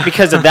 It's not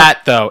because of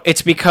that though.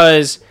 It's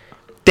because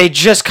they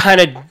just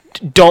kind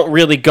of don't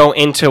really go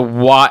into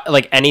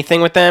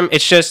anything with them.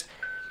 It's just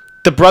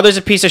the brother's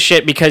a piece of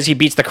shit because he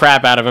beats the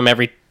crap out of him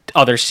every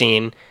other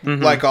scene.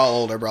 Mm-hmm. Like all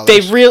older brothers.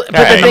 They really.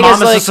 But the thing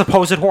mom is, a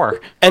supposed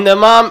whore, and the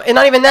mom, and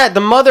not even that. The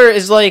mother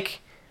is like,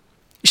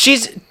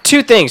 she's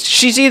 2 things.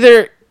 She's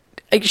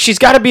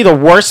got to be the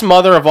worst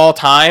mother of all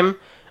time.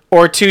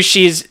 Or 2,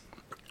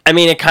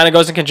 it kind of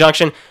goes in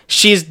conjunction.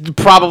 She's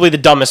probably the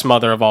dumbest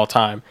mother of all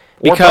time.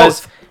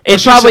 Because it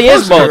probably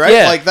is both, right?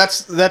 yeah. Like,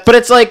 but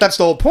it's like, that's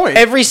the whole point.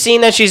 Every scene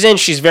that she's in,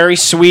 she's very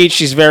sweet.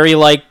 She's very,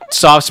 like,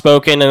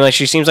 soft-spoken. And, like,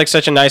 she seems like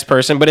such a nice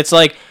person. But it's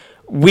like,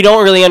 we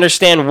don't really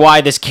understand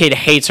why this kid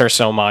hates her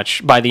so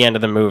much by the end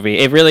of the movie.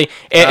 It really,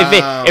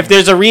 if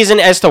there's a reason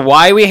as to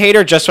why we hate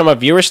her, just from a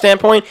viewer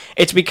standpoint,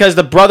 it's because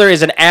the brother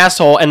is an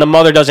asshole and the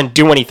mother doesn't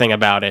do anything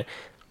about it.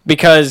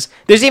 Because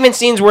there's even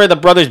scenes where the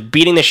brother's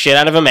beating the shit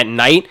out of him at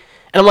night,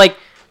 and I'm like,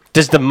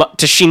 does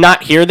she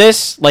not hear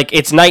this? Like,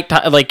 it's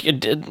nighttime. Like,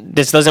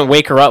 this doesn't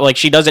wake her up. Like,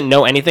 she doesn't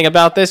know anything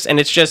about this, and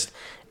it's just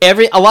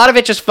a lot of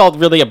it just felt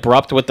really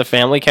abrupt with the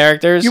family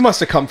characters. You must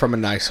have come from a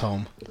nice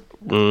home.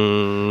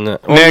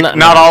 Nick,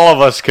 not all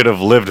of us could have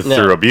lived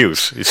through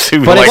abuse.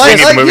 But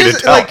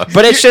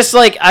But it's just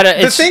like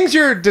the things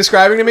you're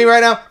describing to me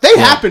right now, they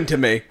happened to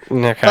me.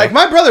 Okay. Like,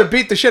 my brother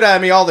beat the shit out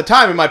of me all the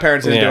time, and my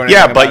parents didn't do anything.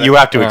 Yeah, but you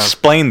have to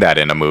explain that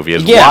in a movie.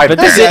 But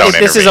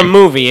this is a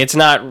movie. It's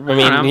not. I mean,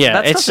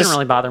 that it's doesn't just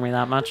really bother me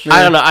that much.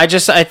 I don't know. I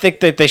think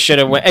that they should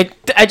have.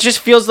 It just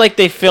feels like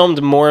they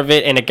filmed more of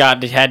it, and it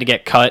had to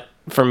get cut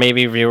for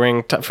maybe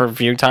view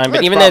time.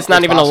 But even though it's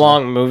not even a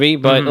long movie,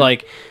 but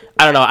like.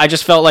 I don't know. I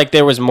just felt like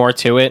there was more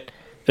to it.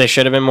 There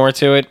should have been more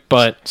to it,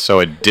 but so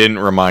it didn't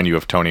remind you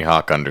of Tony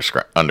Hawk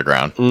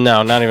Underground.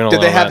 No, not even a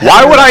little bit.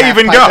 Why would I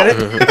even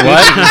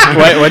go?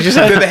 What? What'd you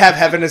say? Did they have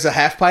Heaven as a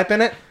half pipe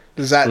in it?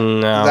 Is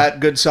that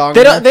good song?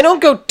 They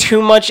don't go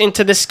too much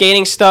into the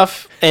skating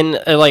stuff, and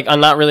like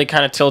I'm not really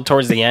kind of till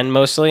towards the end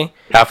mostly.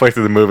 Halfway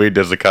through the movie,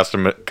 does the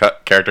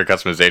character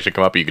customization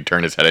come up? You could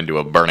turn his head into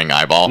a burning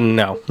eyeball.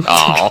 No.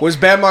 Oh. Was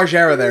Bam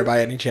Margera there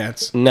by any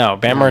chance? No,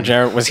 Bam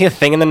Margera, was he a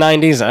thing in the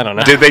 90s? I don't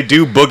know. Did they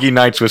do Boogie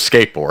Nights with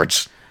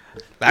skateboards?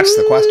 That's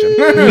the question.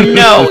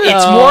 No,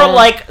 it's more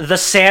like The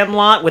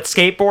Sandlot with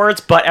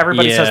skateboards, but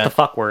everybody says the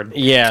fuck word.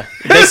 Yeah,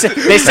 they say no,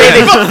 it's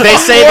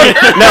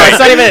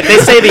not even it. They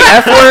say the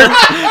F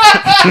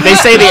word. They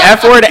say the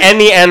F word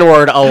and the N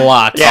word a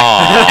lot.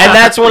 Yeah, and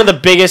that's one of the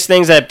biggest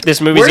things that this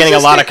movie's getting a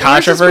lot of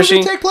controversy. Where's this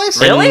movie take place?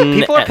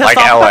 Really? People are pissed like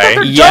off LA? about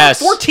their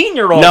Yes.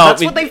 14-year-olds. No,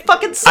 That's what they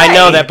fucking say. I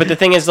know that, but the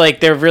thing is, like,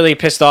 they're really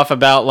pissed off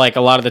about like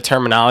a lot of the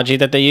terminology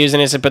that they use,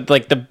 and but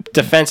like the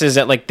defense is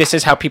that like this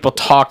is how people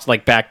talked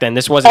like back then.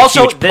 This wasn't also,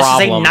 a huge this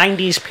problem. is a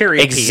 90s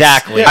period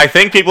Exactly. piece. I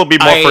think people would be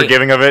more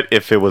forgiving of it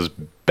if it was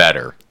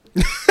better.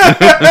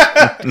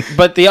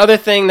 But the other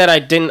thing that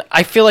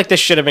I feel like this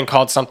should have been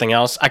called something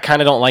else. I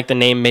kind of don't like the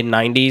name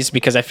mid-90s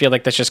because I feel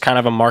like that's just kind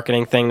of a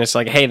marketing thing. That's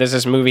like, hey, there's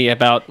this movie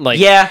about like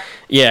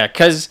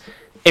because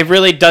it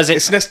really doesn't.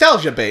 It's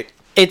nostalgia bait.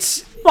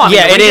 It's Well, I mean,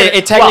 it is.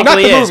 It technically not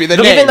the is. movie, the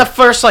Even name. the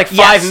first like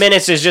 5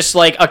 minutes is just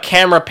like a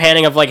camera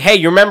panning of like, hey,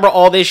 you remember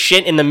all this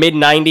shit in the mid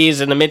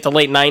 '90s and the mid to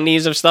late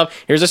 '90s of stuff?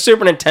 Here's a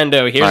Super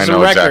Nintendo. Here's I some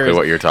know records. exactly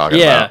what you're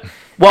talking about.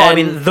 Well, And-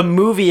 I mean, the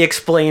movie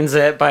explains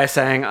it by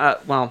saying,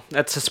 well,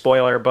 that's a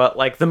spoiler, but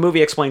like the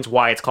movie explains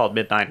why it's called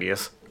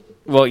mid-90s.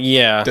 Well,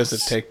 yeah. Does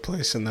it take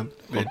place in the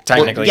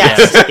Technically,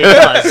 Yes, yeah. it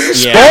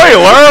does. Yeah.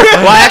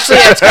 Spoiler! Well, actually,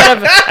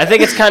 I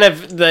think it's kind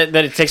of that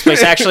it takes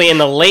place actually in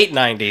the late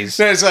 '90s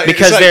No, it's like-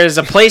 because it's like- there's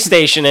a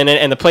PlayStation in it,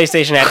 and the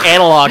PlayStation had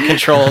analog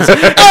controls.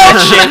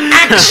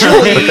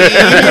 Actually,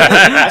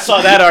 I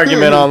saw that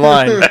argument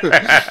online.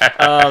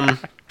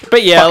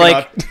 But yeah, Fucking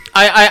like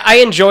I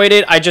enjoyed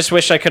it. I just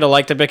wish I could have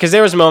liked it because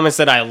there was moments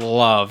that I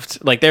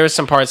loved. Like there was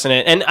some parts in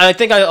it, and I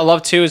think I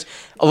love too is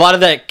a lot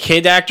of the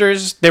kid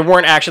actors. They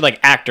weren't actually like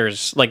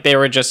actors. Like they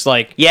were just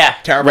like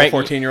terrible Right.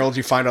 14-year-olds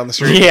you find on the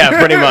street. yeah,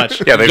 pretty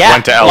much. Yeah, they Yeah,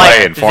 went to LA like,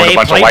 and formed they a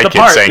bunch of played white the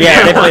kids part. saying,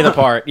 Yeah, they play the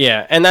part.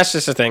 Yeah, and that's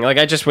just the thing. Like,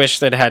 I just wish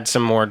that it had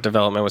some more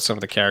development with some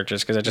of the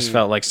characters because I just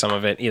felt like some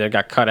of it either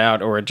got cut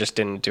out or it just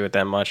didn't do it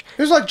that much.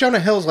 It was like Jonah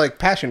Hill's like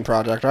passion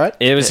project, right?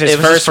 It was his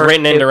first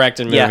written and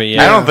directed movie. yeah.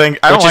 Yeah. I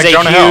don't which like is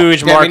Jonah a Hill. huge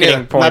Yeah, me marketing neither.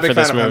 Not a point big for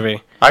this fan of him.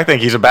 movie. I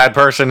think he's a bad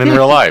person in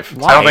real life.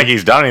 I don't think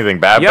he's done anything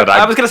bad, but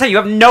I was going to say, you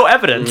have no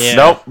evidence. Yeah.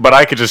 Nope, but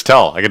I could just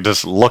tell. I could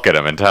just look at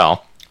him and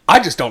tell. I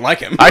just don't like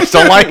him. I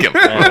still like him.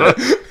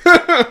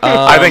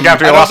 I think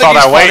after he I don't lost think all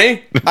that he's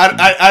weight,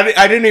 funny.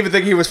 I didn't even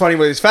think he was funny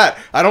when he's fat.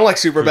 I don't like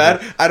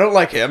Superbad. I don't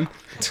like him.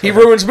 He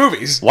ruins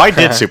movies. why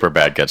did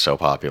Superbad get so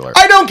popular?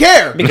 I don't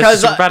care.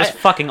 Because Superbad is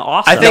fucking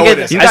awesome. I think No, it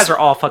it is. you guys are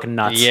all fucking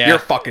nuts. Yeah. You're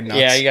fucking nuts.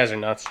 Yeah, you guys are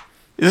nuts.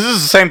 This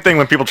is the same thing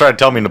when people try to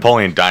tell me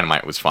Napoleon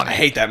Dynamite was funny. I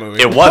hate that movie.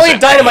 It Napoleon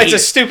wasn't. Dynamite's hate a it.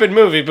 stupid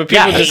movie, but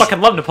Yeah, people I just fucking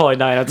love Napoleon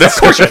Dynamite. Of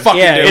course you fucking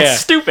Yeah, do. yeah.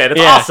 It's stupid.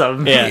 It's Yeah.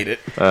 awesome. Yeah. I hate it.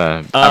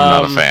 I'm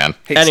not a fan.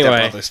 Hate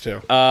Anyway.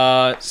 Step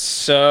Brothers too.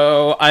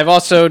 So I've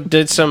also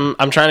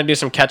I'm trying to do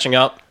some catching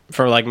up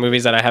for like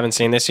movies that I haven't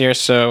seen this year.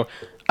 So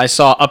I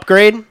saw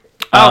Upgrade.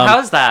 Oh,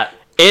 how's that?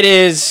 It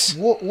is.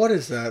 What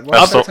is that?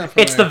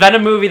 It's the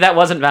Venom movie that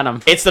wasn't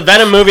Venom. It's the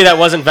Venom movie that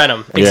wasn't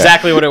Venom.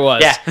 Exactly what it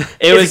was. Yeah.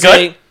 It Is was it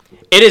good?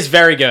 It is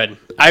very good.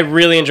 I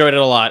really enjoyed it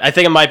a lot. I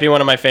think it might be one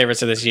of my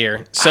favorites of this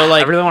year. So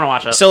like I really want to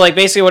watch it. So like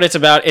basically what it's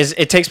about is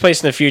it takes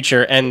place in the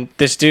future and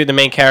this dude, the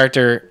main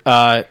character,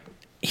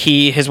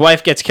 his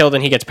wife gets killed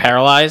and he gets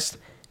paralyzed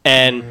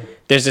and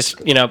there's this,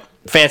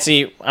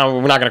 fancy,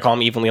 we're not going to call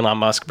him evil Elon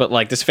Musk, but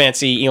like this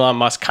fancy Elon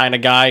Musk kind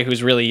of guy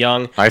who's really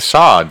young. I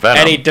saw it, Venom.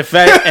 And he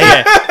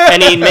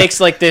and he makes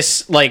like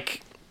this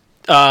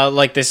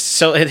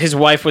so his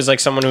wife was like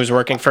someone who was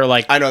working for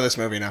like I know this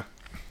movie now.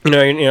 You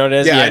know what it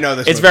is? Yeah, I know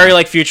this It's movie. very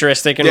like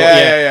futuristic and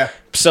Yeah.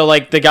 So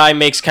like the guy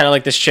makes kind of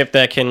like this chip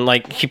that can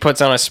like he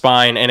puts on his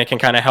spine and it can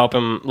kind of help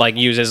him like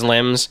use his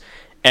limbs,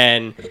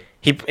 and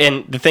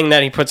the thing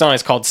that he puts on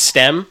is called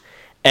STEM,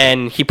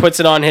 and he puts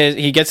it on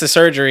he gets the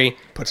surgery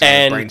Puts it on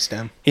and his brain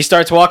stem. he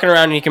starts walking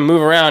around and he can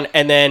move around,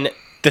 and then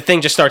the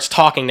thing just starts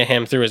talking to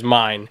him through his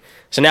mind.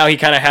 So now he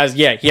kind of has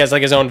he has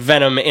like his own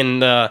venom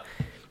in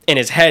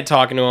his head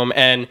talking to him,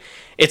 and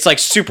it's like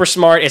super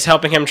smart. It's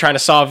helping him trying to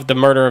solve the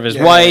murder of his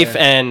wife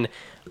and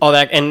all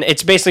that. And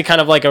it's basically kind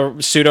of like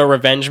a pseudo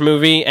revenge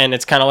movie, and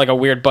it's kind of like a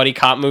weird buddy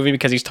cop movie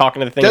because he's talking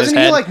to the thing in his Doesn't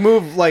head. he like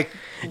move like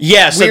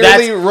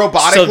weirdly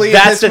robotically? So in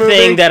that's this the movie?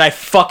 thing that I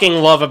fucking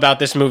love about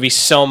this movie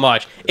so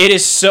much. It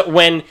is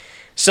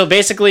so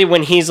basically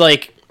when he's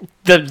like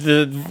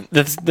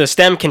the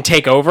stem can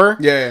take over.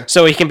 Yeah.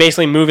 So he can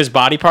basically move his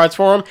body parts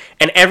for him,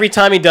 and every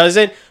time he does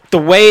it, the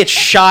way it's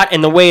shot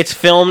and the way it's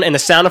filmed and the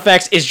sound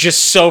effects is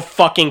just so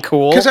fucking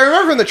cool. Because I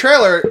remember in the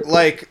trailer,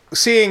 like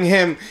seeing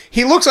him,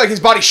 he looks like his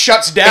body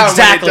shuts down.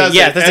 Exactly. When it does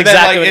Yeah, it. that's And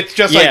exactly. Then, like, it's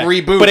just like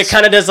reboots. But it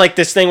kind of does like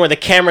this thing where the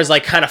camera's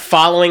like kind of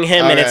following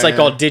him, and it's like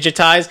all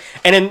digitized.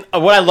 And then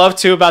what I love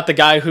too about the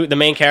guy the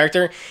main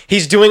character,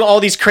 he's doing all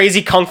these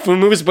crazy kung fu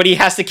moves, but he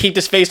has to keep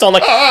his face on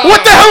like,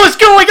 what the hell is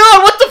going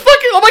on? What the fuck?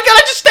 Oh my god!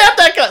 I just stabbed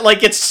that guy.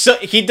 Like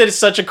he did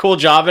such a cool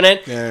job in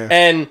it,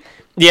 and.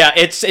 Yeah,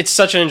 it's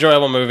such an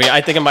enjoyable movie.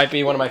 I think it might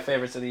be one of my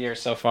favorites of the year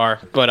so far.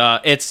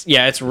 But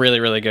it's really,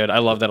 really good. I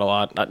loved it a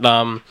lot.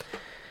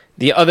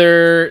 The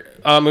other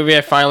movie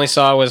I finally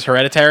saw was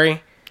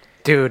Hereditary.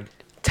 Dude,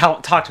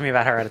 talk to me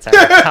about Hereditary.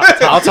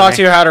 I'll talk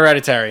to you about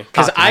Hereditary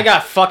because I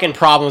got fucking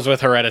problems with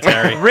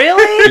Hereditary.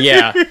 Really?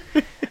 Yeah,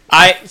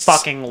 I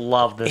fucking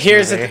love this.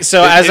 Here's movie.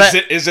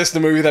 Is this the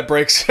movie that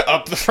breaks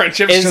up the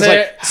friendships? Is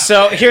it?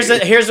 So here's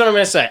what I'm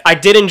gonna say. I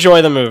did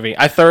enjoy the movie.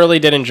 I thoroughly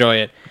did enjoy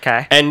it.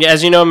 Okay. And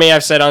as you know me,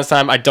 I've said on this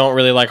time, I don't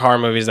really like horror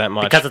movies that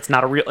much because it's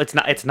not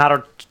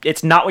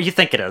what you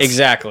think it is.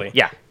 Exactly.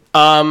 Yeah.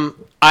 I'm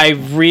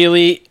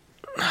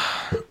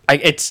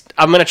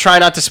gonna try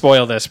not to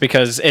spoil this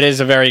because it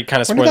is a very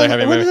kind of spoiler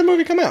heavy When movie. did the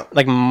movie come out?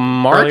 Like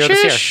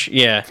March-ish?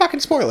 Yeah.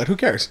 Fucking spoil it. Who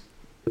cares?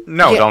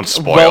 No, don't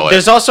spoil Well, it.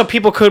 there's also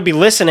people could be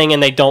listening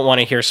and they don't want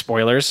to hear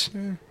spoilers.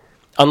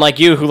 Unlike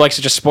you, who likes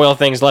to just spoil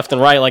things left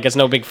and right like it's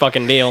no big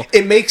fucking deal.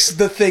 It makes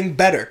the thing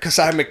better because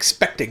I'm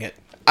expecting it.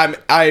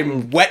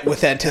 I'm wet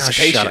with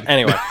anticipation. Shut up.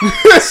 Anyway.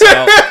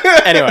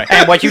 Anyway.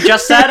 And what you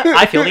just said,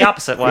 I feel the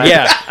opposite way.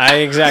 Yeah, I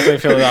exactly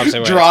feel the opposite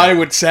way. Dry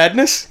with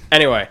sadness.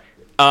 Anyway,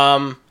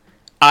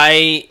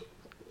 I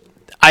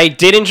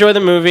did enjoy the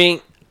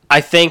movie.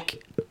 I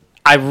think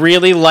I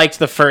really liked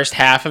the first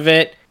half of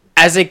it.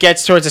 As it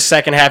gets towards the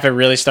second half, it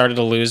really started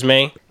to lose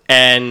me.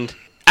 And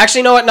actually,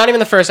 you know what? Not even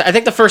the first. I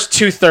think the first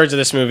 2/3 of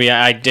this movie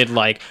I did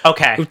like.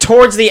 Okay.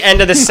 Towards the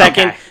end of the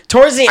second, Okay.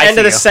 towards the end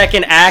of the you.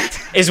 second act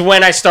is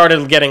when I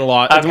started getting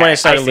lost. Okay, When I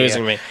started I see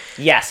losing you. me.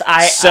 Yes,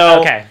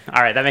 okay.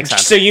 All right, that makes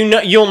sense. So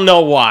you'll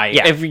know why.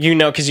 Yeah. If you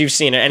know, because you've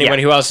seen it. Anyone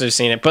Yeah. who else has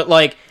seen it. But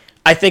like,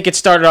 I think it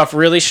started off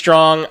really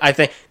strong. I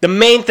think the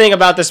main thing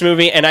about this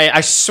movie, and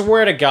I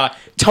swear to God,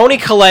 Toni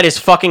Collette is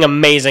fucking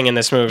amazing in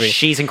this movie.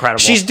 She's incredible.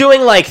 She's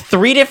doing like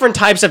 3 different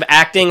types of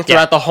acting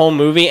throughout the whole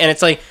movie, and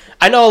it's like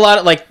I know a lot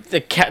of like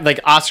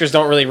Oscars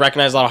don't really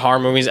recognize a lot of horror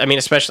movies. I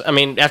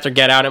mean, after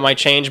Get Out, it might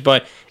change,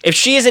 but if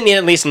she isn't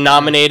at least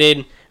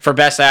nominated for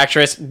Best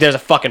Actress, there's a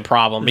fucking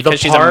problem because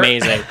she's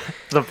amazing.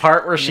 The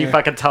part where she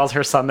fucking tells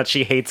her son that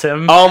she hates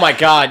him. Oh my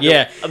God,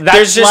 yeah.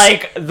 That's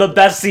like the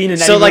best scene in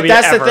any so like movie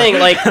that's ever. the thing,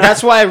 like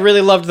that's why I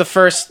really loved the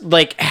first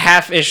like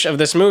half-ish of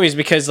this movie is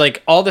because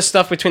like all the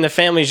stuff between the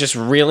family is just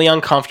really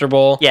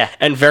uncomfortable,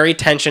 and very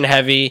tension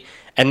heavy,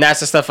 and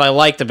that's the stuff I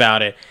liked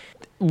about it.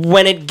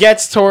 When it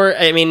gets toward,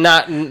 I mean,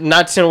 not in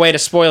a way to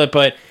spoil it,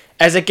 but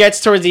as it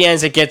gets towards the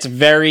ends, it gets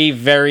very,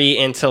 very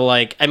into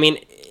like, I mean,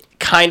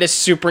 kind of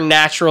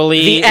supernaturally.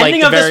 The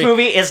ending of this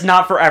movie is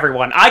not for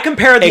everyone. I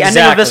compare the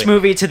ending of this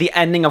movie to the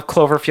ending of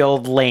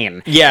Cloverfield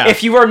Lane. Yeah.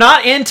 If you are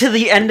not into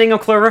the ending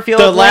of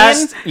Cloverfield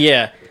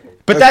Lane,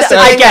 But that's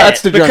I get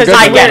that's it. the John because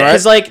Goodman I get one, it right?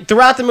 because like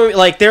throughout the movie,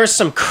 like there's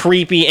some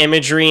creepy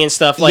imagery and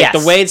stuff. Like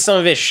the way some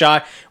of it's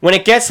shot. When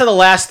it gets to the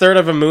last third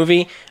of a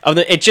movie,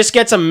 it just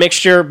gets a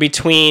mixture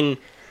between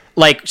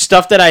like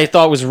stuff that I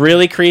thought was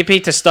really creepy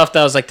to stuff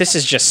that I was like, this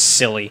is just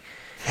silly.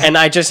 And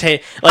I just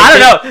hate. Like, I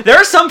don't know. There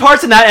are some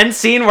parts in that end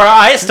scene where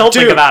I still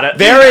think about it.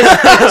 There is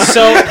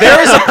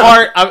a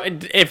part.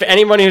 If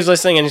anybody who's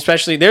listening, and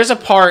especially there's a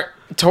part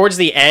towards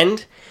the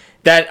end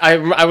that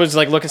I was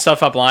like looking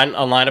stuff up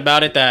online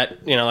about it,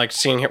 that like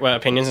seeing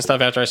opinions and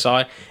stuff after I saw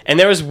it, and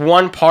there was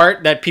one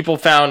part that people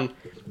found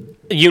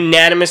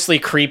unanimously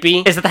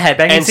creepy. Is it the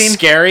headbanging and scene?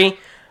 Scary?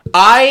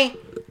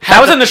 That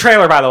was in the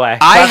trailer, by the way.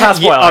 That's not a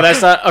spoiler. Oh,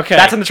 that's not okay.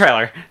 That's in the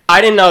trailer.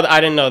 I didn't know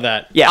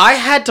that. Yeah. I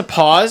had to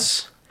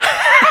pause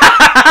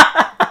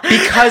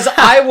because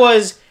I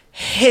was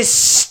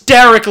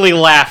hysterically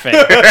laughing.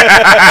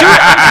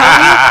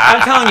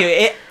 I'm telling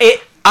you,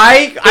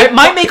 It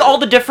might make all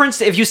the difference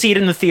if you see it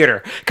in the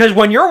theater. Because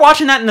when you're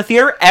watching that in the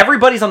theater,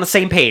 everybody's on the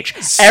same page.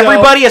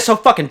 Everybody is so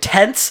fucking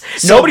tense.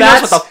 Nobody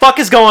knows what the fuck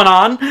is going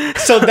on.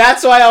 So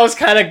that's why I was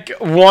kind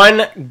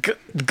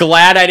of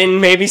glad I didn't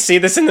maybe see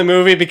this in the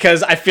movie,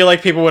 because I feel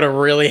like people would have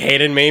really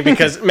hated me,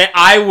 because man,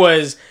 I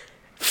was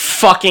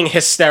fucking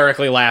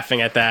hysterically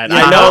laughing at that.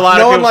 I know a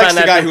lot of people. No one likes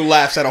the guy who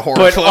laughs at a horror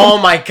but film.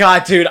 oh my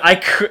god, dude, I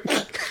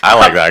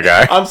like that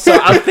guy. I'm sorry.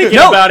 I'm thinking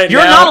about it.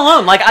 You're now. not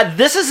alone. Like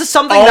this is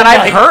something that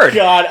I've heard.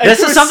 God.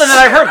 This is something that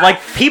I've heard.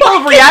 Like people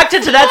have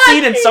reacted to that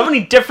scene in so many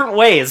different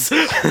ways. It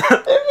was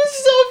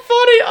so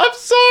funny. I'm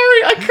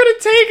sorry. I couldn't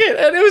take it,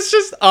 and it was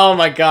just oh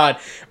my god.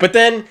 But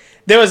then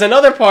there was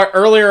another part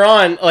earlier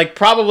on, like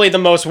probably the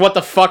most what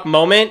the fuck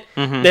moment.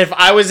 That if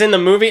I was in the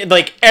movie,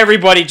 like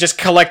everybody just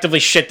collectively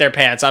shit their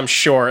pants. I'm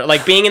sure.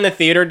 Like being in the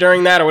theater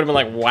during that, I would have been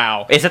like,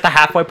 wow. Is it the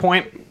halfway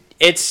point?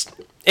 It's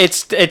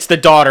the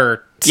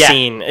daughter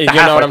scene. You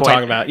know what I'm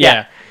talking about?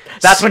 Yeah.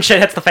 That's when shit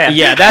hits the fan.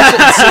 Yeah,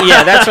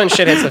 that's when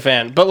shit hits the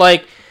fan. But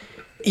like,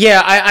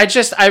 yeah,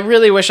 I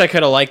really wish I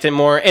could have liked it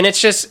more. And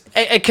it's just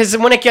because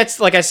when it gets,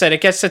 like I said,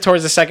 it gets to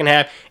towards the second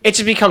half, it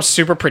just becomes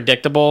super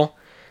predictable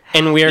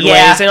in weird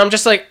ways. And I'm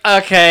just like,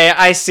 okay,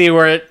 I see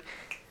where it,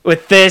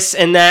 with this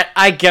and that,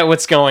 I get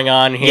what's going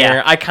on here.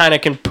 Yeah. I kind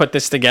of can put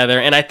this together.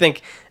 And I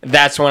think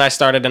that's when I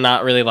started to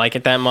not really like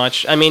it that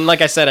much. I mean,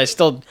 like I said, I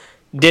still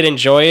did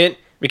enjoy it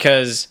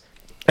because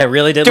I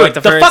really did like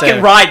the first. The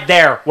fucking ride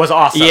there was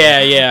awesome.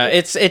 Yeah.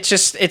 It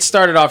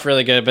started off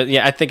really good, but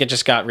yeah, I think it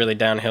just got really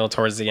downhill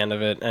towards the end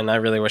of it, and I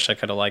really wish I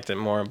could have liked it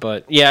more.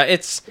 But yeah,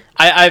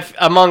 I've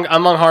among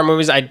horror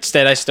movies, I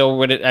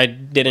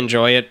did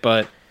enjoy it,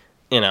 but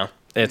you know,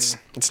 it's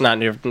not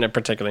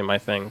particularly my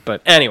thing.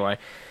 But anyway,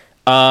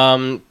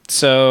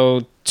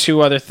 so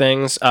two other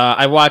things.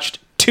 I watched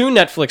 2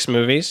 Netflix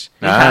movies.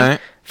 All right.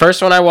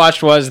 First one I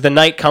watched was The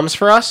Night Comes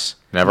for Us.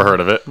 Never heard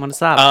of it. What is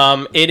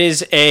that? It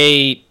is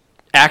a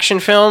action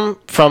film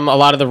from a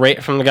lot of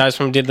the guys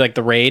from did like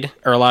The Raid,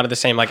 or a lot of the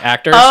same like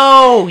actors.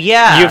 Oh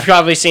yeah, you've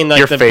probably seen like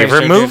your the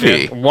favorite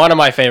movie. One of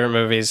my favorite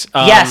movies.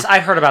 Yes,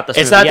 I've heard about this.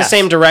 It's movie, not the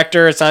same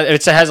director. It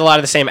has a lot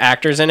of the same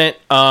actors in it.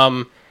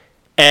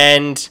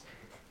 And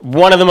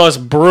one of the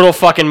most brutal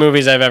fucking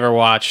movies I've ever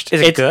watched.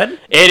 Is it good?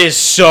 It is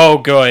so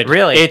good.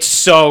 Really? It's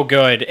so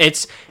good.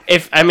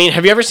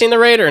 Have you ever seen The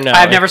Raid or no?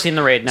 I've never seen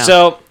The Raid, no.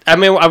 So, I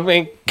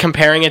mean,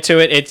 comparing it to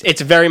it, it's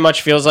very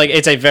much feels like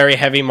it's a very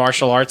heavy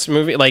martial arts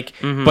movie, like,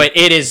 but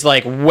it is,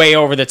 like, way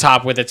over the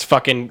top with its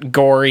fucking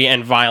gory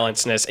and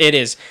violenceness. It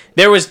is.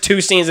 There was 2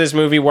 scenes in this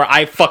movie where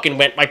I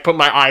fucking I put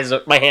my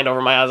hand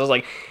over my eyes, I was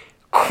like,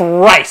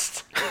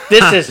 Christ,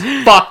 this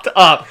is fucked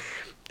up.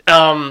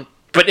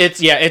 But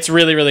it's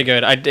really, really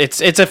good.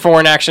 It's a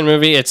foreign action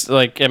movie. It's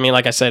like, I mean,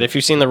 like I said, if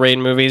you've seen the Raid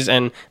movies,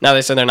 and now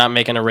they said they're not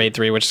making a Raid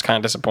 3, which is kind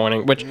of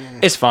disappointing, which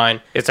is fine.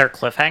 Is there a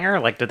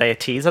cliffhanger? Like, did they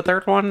tease a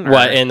third one? Or?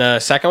 What, in the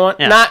second one?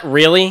 Yeah. Not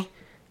really.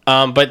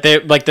 But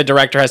the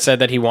director has said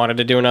that he wanted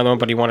to do another one,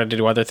 but he wanted to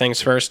do other things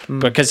first.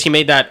 Because he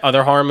made that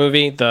other horror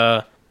movie,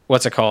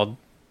 what's it called?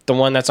 The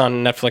one that's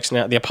on Netflix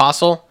now, The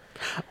Apostle?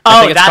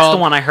 Oh, that's the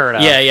one I heard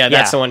of. Yeah,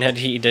 that's the one that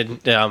he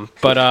did.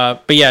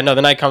 But yeah, no,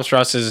 The Night Comes for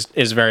Us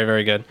is very,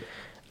 very good.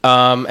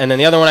 And then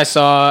the other one I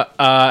saw,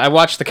 I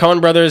watched the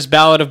Coen Brothers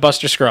Ballad of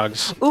Buster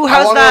Scruggs. Ooh,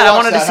 how's that? I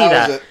wanted to see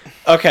that.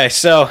 Okay,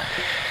 so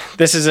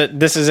this is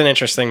an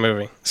interesting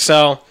movie.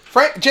 So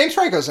James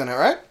Franco's in it,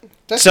 right?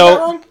 Did I say that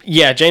wrong?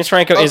 Yeah, James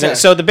Franco is in it.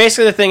 So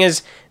basically the thing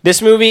is,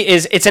 this movie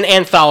it's an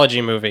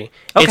anthology movie.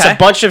 Okay. It's a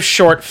bunch of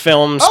short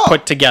films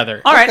put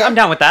together. All right, I'm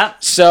down with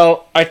that.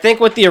 So I think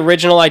what the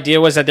original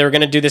idea was that they were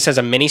going to do this as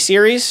a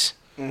miniseries,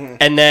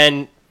 and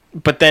then.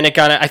 But then it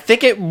got. I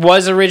think it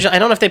was original. I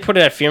don't know if they put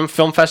it at film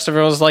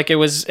festivals like it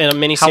was in a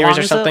miniseries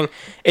or something.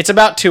 It's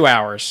about 2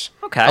 hours.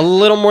 Okay. A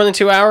little more than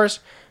 2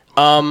 hours.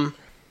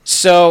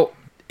 So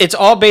it's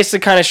all basically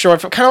kind of short,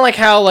 kind of like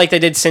how like they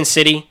did Sin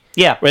City.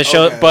 Yeah. Where they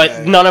show,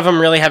 but none of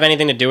them really have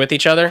anything to do with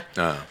each other.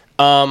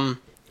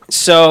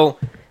 So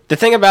the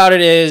thing about it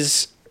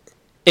is,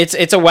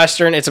 it's a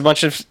Western. It's a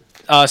bunch of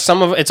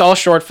it's all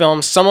short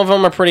films. Some of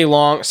them are pretty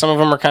long. Some of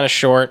them are kind of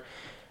short.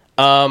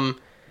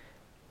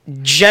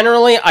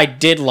 Generally, I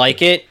did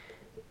like it.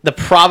 The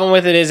problem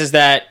with it is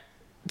that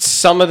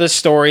some of the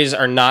stories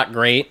are not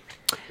great.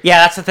 Yeah,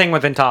 that's the thing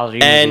with anthology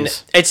movies.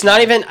 And it's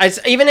not even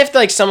if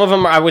like some of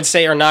them I would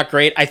say are not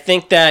great. I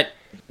think that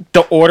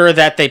the order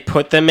that they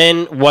put them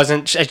in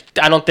wasn't.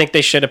 I don't think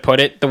they should have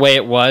put it the way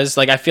it was.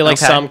 Like I feel like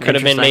some could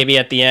have been maybe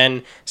at the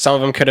end. Some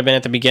of them could have been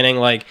at the beginning.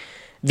 Like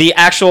the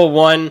actual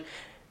one,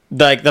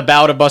 like the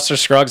Ballad of Buster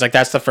Scruggs. Like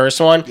that's the first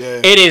one.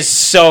 Yeah. It is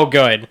so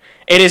good.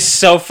 It is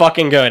so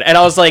fucking good. And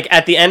I was like,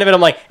 at the end of it,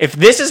 I'm like, if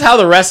this is how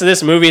the rest of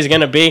this movie is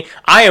going to be,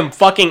 I am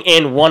fucking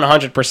in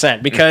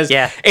 100%. Because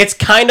it's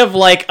kind of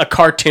like a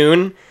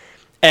cartoon.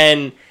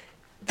 And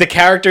the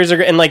characters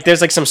are... And, like,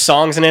 there's, like, some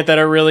songs in it that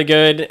are really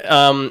good.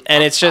 And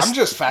it's just... I'm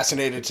just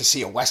fascinated to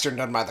see a Western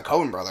done by the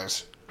Coen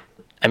brothers.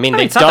 I mean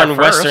they've done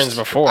Westerns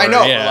before. I know,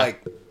 but,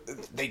 like,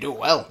 they do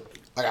well.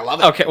 Like, I love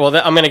it. Okay, well,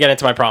 I'm going to get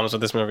into my problems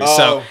with this movie.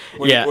 I'm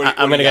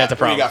going to get into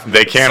problems.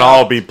 They can't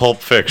all be Pulp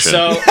Fiction.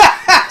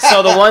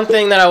 So the one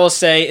thing that I will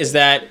say is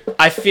that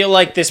I feel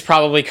like this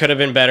probably could have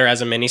been better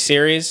as a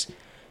miniseries,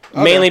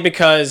 mainly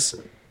because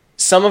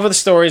some of the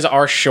stories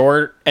are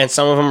short and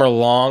some of them are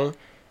long,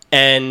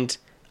 and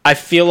I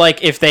feel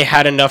like if they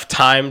had enough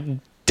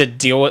time to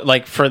deal with,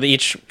 like, for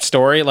each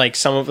story, like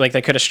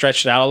they could have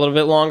stretched it out a little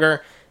bit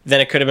longer,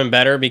 then it could have been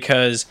better,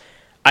 because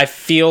I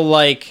feel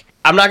like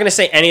I'm not going to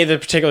say any of the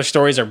particular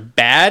stories are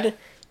bad.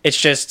 It's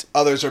just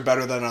others are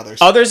better than others.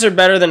 Others are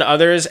better than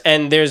others,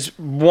 and there's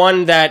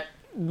one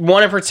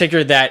in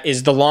particular that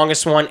is the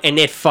longest one, and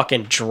it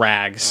fucking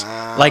drags.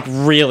 Like,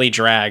 really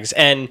drags.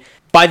 And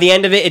by the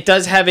end of it, it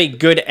does have a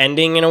good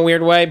ending in a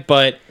weird way,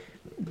 but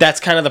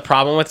that's kind of the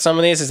problem with some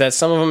of these, is that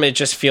some of them it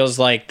just feels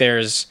like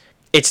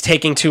it's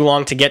taking too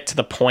long to get to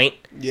the point.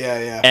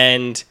 Yeah.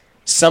 And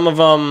some of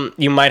them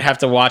you might have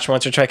to watch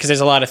once or twice, because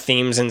there's a lot of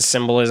themes and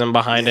symbolism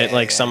behind it,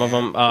 like some of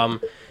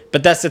them.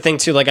 But that's the thing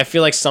too, like I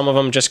feel like some of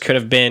them just could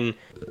have been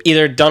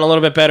either done a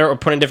little bit better or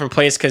put in a different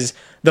place, because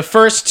the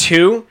first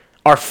two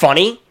are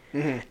funny,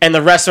 and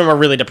the rest of them are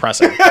really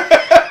depressing.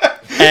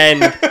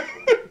 And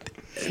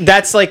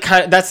that's like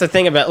that's the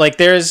thing about, like,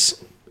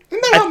 there's...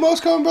 Isn't that how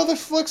most Coen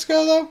Brothers flicks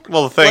go, though?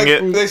 Well, the thing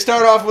is... They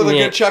start off with a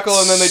good chuckle,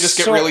 and then they just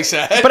get really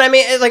sad. But, I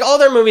mean, like, all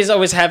their movies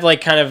always have,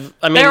 like, kind of...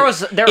 I mean,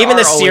 there even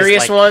the always,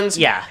 serious like, ones.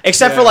 Yeah.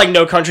 Except for, like,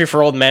 No Country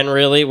for Old Men,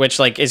 really, which,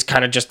 like, is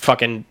kind of just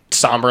fucking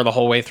somber the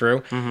whole way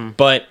through.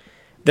 But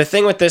the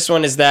thing with this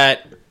one is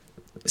that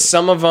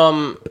some of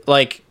them,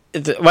 like...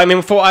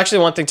 actually,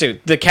 one thing,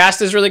 too. The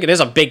cast is really good. There's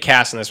a big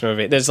cast in this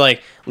movie. There's,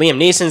 like, Liam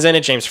Neeson's in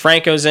it. James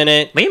Franco's in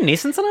it. Liam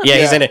Neeson's in it? Yeah,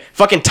 he's in it.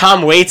 Fucking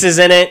Tom Waits is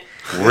in it.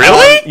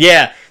 Really?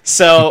 Yeah.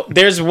 So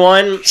there's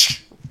one.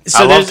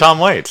 I love Tom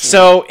Waits.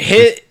 So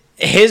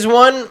his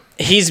one,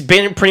 he's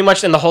been pretty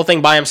much in the whole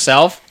thing by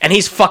himself, and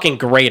he's fucking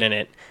great in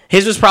it.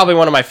 His was probably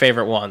one of my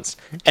favorite ones,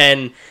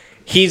 and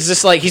he's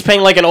just like he's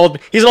playing like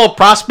he's an old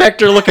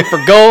prospector looking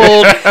for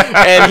gold,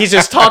 and he's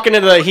just talking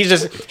to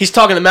he's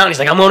talking to the mountain. He's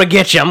like, I'm gonna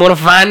get you. I'm gonna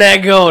find that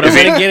gold. I'm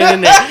gonna get it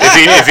in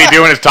there. Is he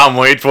doing his Tom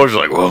Waits voice?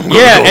 Like, well,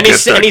 and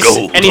he's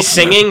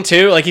singing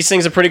too. Like, he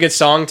sings a pretty good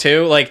song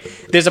too. Like,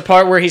 there's a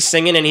part where he's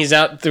singing and he's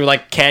out through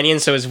like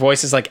canyons, so his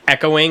voice is like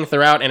echoing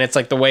throughout, and it's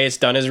like the way it's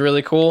done is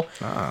really cool.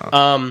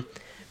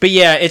 But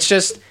yeah, it's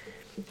just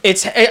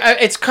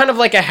it's kind of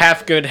like a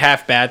half good,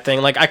 half bad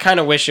thing. Like, I kind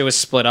of wish it was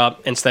split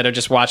up instead of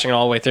just watching it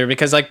all the way through,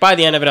 because like by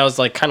the end of it, I was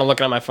like kind of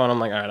looking at my phone. I'm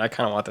like, all right, I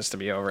kind of want this to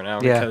be over now,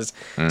 because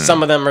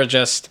some of them are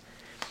just.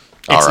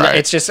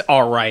 It's just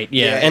all right,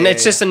 and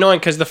it's just annoying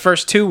because the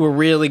first two were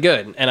really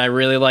good, and I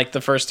really liked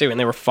the first two, and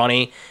they were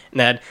funny.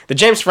 And the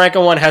James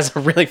Franco one has a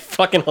really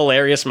fucking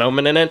hilarious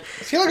moment in it.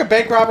 Is he like a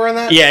bank robber in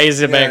that? Yeah,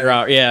 he's a bank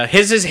robber. Yeah,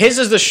 his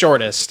is the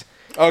shortest,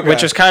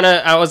 which was kind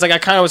of I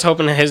kind of was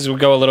hoping his would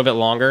go a little bit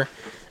longer.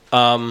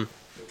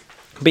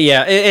 But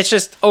yeah, it's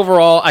just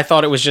overall, I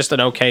thought it was just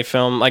an okay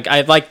film. Like,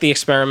 I liked the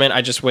experiment.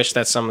 I just wish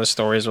that some of the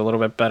stories were a little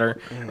bit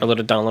better, or a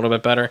little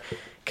bit better.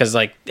 Because,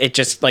 like, it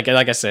just, like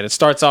I said, it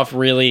starts off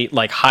really,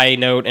 like, high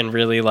note and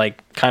really,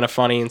 like, kind of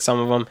funny in some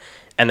of them.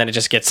 And then it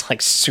just gets,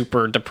 like,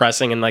 super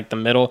depressing in, like, the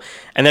middle.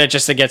 And then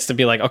it gets to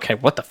be like, okay,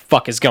 what the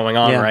fuck is going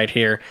on right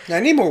here? Yeah, I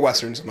need more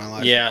Westerns in my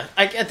life. Yeah.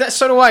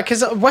 So do I,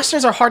 because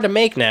Westerns are hard to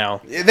make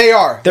now. They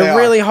are. They're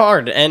really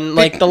hard. And,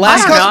 like, the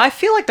last... I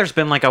feel like there's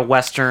been, like, a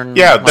Western...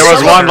 Yeah, there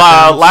was one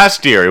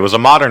last year. It was a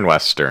modern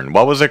Western.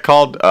 What was it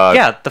called?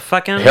 The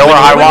fucking... Hell or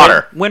High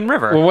Water. Wind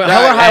River. Well,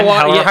 Hell or High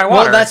Water.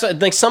 Well, that's...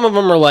 Like, some of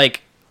them are,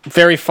 like,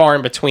 very far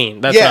in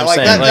between. That's what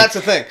I'm saying. That's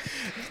the thing.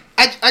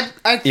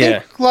 I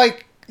think,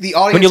 like... The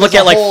audience when you look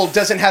as at, a whole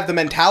doesn't have the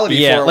mentality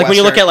for a Western. Like, when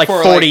you look at, like,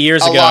 40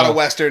 years ago. A lot of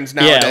Westerns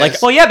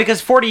nowadays. Because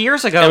 40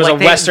 years ago, there was a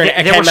Western.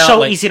 They were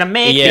so easy to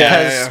make.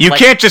 Because you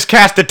can't just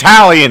cast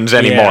Italians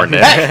anymore,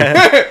 Nick.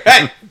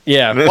 Hey!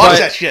 Yeah. Watch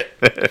that shit.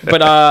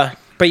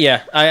 But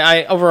yeah,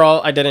 I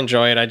overall, I did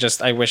enjoy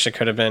it. I wish it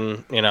could have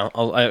been,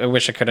 I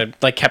wish it could have,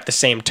 like, kept the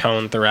same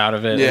tone throughout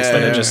of it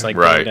instead of just, like,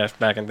 going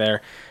back and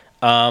there.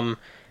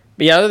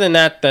 But yeah, other than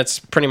that, that's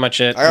pretty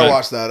much it. I gotta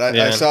watch that.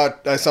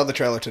 I saw the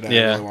trailer today.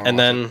 Yeah, I really and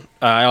then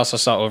I also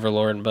saw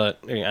Overlord, but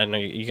I know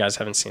you guys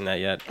haven't seen that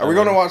yet. Are we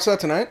going to watch that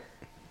tonight?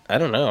 I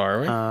don't know. Are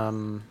we?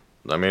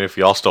 I mean, if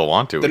y'all still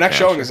want to. The next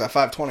showing is at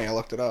 5:20. I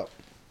looked it up.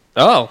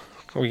 Oh,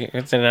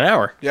 it's in an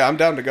hour. Yeah, I'm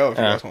down to go if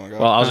you guys want to go.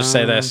 Well, I'll just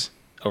say this: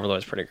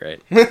 Overlord's pretty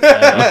great. I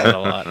liked it a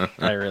lot.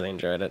 I really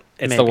enjoyed it.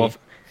 It's the Wolf.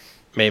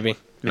 Maybe.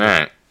 All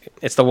right.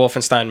 It's the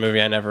Wolfenstein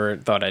movie I never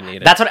thought I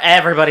needed. That's what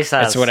everybody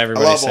says. That's what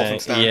everybody's saying.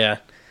 Wolfenstein. Yeah.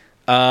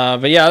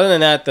 But yeah, other than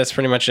that, that's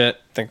pretty much it.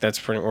 I think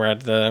we're at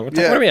the... What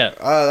are we at?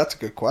 That's a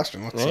good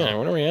question. What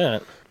are we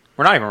at?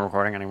 We're not even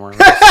recording anymore.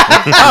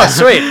 Oh,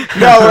 sweet.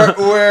 No,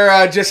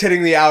 we're just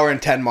hitting the hour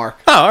and 10 mark.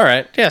 Oh, all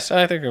right. Yes,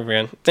 I think we're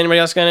good. Anybody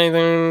else got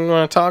anything you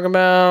want to talk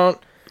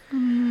about?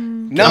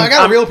 No, I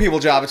got a real people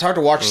job. It's hard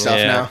to watch stuff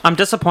now. I'm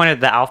disappointed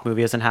the Alf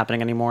movie isn't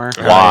happening anymore.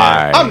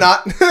 Why? I'm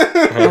not.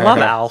 I love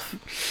Alf.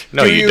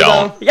 No, you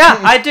don't. Yeah,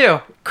 I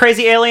do.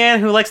 Crazy alien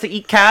who likes to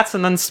eat cats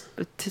and then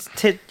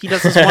he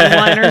does his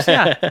one-liners.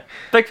 Yeah,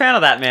 big fan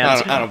of that, man.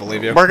 I don't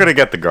believe you. We're gonna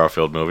get the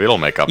Garfield movie. It'll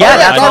make up. Yeah,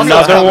 that's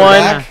another one.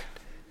 Back.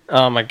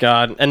 Oh my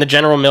god! And the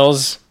General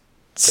Mills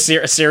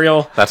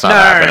cereal. That's not No,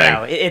 happening.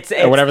 no. It's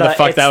Or whatever the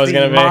fuck that was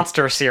gonna be.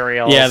 Monster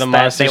cereal. Yeah, the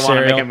monster they want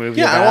to make cereal. a movie.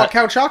 Yeah, I about. want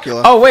Count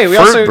Chocula. Oh wait,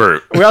 Fruit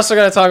Brute. we also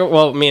got to talk.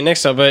 Well, me and Nick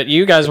so, but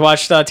you guys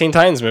watched Teen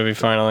Titans movie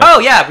finally. Oh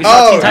yeah, we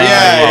saw Oh, Teen Titans.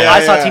 yeah, yeah,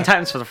 I saw yeah. Teen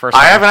Titans for the first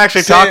time. I haven't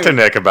actually Same. talked to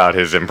Nick about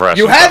his impression.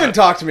 You of haven't it.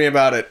 talked to me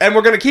about it, and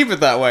we're gonna keep it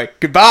that way.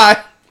 Goodbye.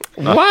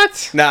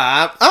 What?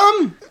 Nah,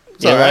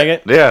 it's You all right. like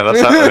it? Yeah,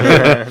 that's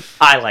not.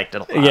 I liked it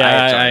a lot.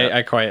 Yeah,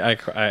 I quite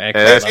it's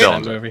like still-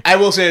 that movie. I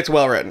will say it's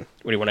well written.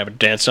 What do you want to have a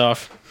dance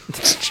off? The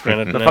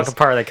fucking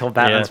part where they killed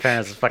Batman's Yeah.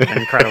 parents is fucking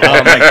incredible.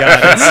 Oh my god,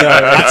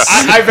 it's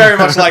I very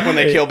much like when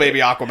they kill baby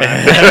Aquaman.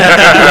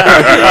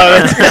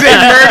 Because they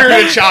murdered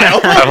a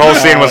child. That whole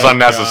scene was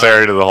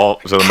unnecessary to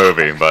the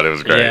movie, but it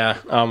was great. yeah.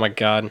 Oh my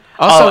god.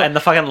 Also, Also, and the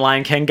fucking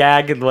Lion King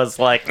gag was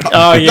like,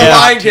 oh The yeah.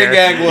 Lion King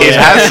gang was It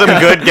has some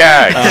good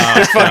gags.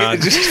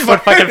 just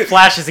fucking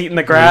Flash is eating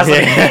the grass.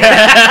 Like,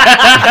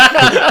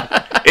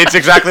 It's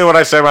exactly what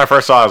I said when I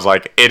first saw it. I was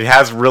like, it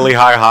has really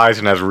high highs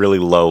and has really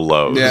low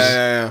lows.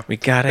 yeah. We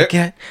gotta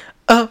get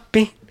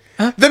upbeat.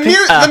 The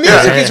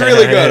music is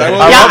really good. I will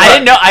yeah, love I that.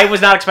 didn't know. I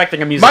was not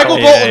expecting a musical. Michael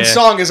Yeah, Bolton's yeah.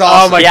 song is Oh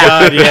awesome. my Yeah.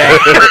 god,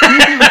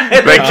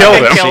 yeah. They killed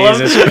him. kill him.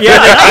 Jesus. Yeah,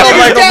 they Oh, killed my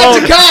Michael dad's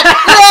a Bolton. cop!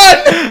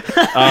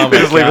 Run! Oh They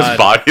my just leave his god.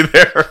 body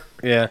there.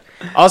 Yeah.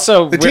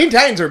 Also, The Teen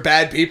Titans are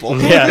bad people.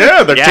 yeah.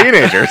 Yeah, they're Yeah.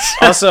 teenagers.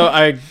 Also,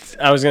 I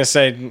was gonna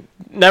say,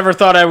 never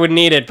thought I would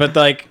need it, but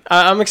like,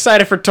 I'm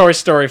excited for Toy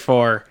Story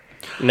 4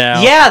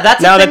 now. Yeah,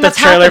 that's the now thing that the that's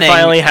trailer happening.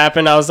 finally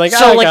happened. I was like,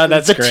 So oh like god,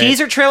 that's the great.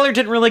 teaser trailer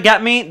didn't really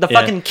get me. The Yeah.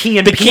 fucking Key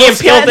and The Peele Key and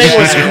Peele sketch. thing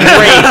was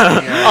great.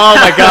 Oh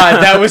my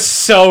god, that was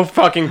so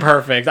fucking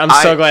perfect. I'm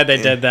so glad they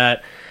did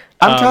that.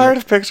 I'm tired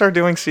of Pixar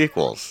doing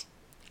sequels.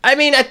 I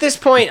mean, at this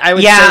point, I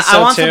would Yeah, say so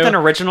I want too. something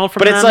original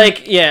from But them. it's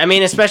like, yeah, I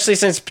mean, especially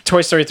since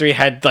Toy Story 3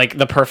 had like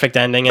the perfect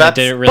ending and it That's-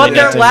 didn't really. But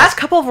their get to- last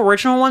couple of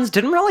original ones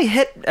didn't really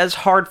hit as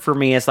hard for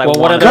me as I Well,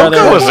 what are wanted. their other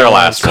Coco was their ones?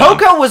 last one.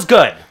 Coco was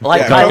good.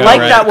 Like Yeah, I Coco, like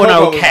right. that one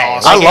Coco was okay.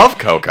 awesome. I Like, love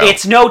Coco.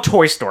 It's no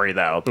Toy Story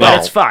though, but No.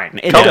 it's fine.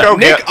 It's Coco- good.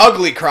 Nick Yeah.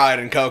 Ugly cried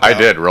in Coco. I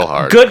did real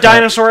hard. Good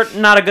dinosaur,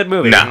 not a good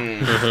movie.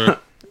 No.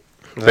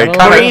 They all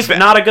kind Brave, of.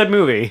 not a good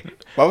movie.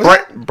 What was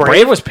it?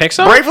 Brave was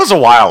Pixar. Brave was a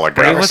while ago.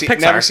 Brave was Pixar.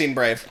 Never seen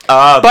Brave.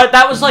 But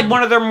that was like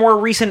one of their more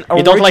recent.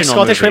 You don't like original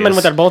Scottish women movies.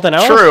 with their both an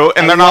L? True,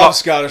 and they're I love not.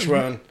 Scottish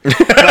women. But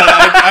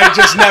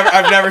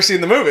I've never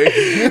seen the movie.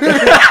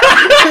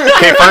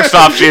 Okay, first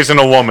off, she isn't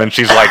a woman.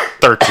 She's like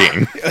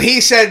 13.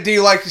 He said, "Do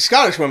you like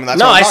Scottish women?" That's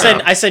No, what I'm I talking said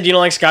about. I said you don't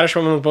like Scottish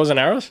women with bows and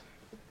arrows.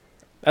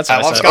 That's what I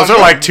I, love said. Scottish Those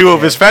are like two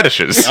of his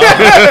fetishes.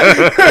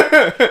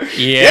 Yeah.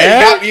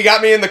 Yeah, you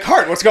got me in the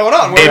cart. What's going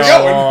on? Where are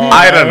we going?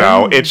 I don't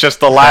know. It's just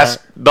the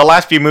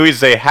last few movies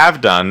they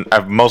have done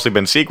have mostly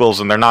been sequels,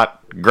 and they're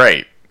not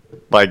great.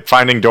 Like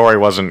Finding Dory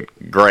wasn't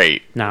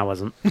great. No, I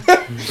wasn't.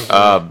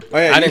 Oh, yeah,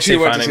 I you didn't two see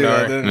went to Finding see that,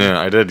 Dory. didn't you?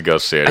 Yeah, I did go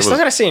see it. I It still was,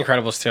 gotta see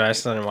Incredibles too. I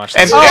still didn't watch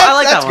And- that. Oh, Yeah, I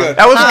like that's that one. good.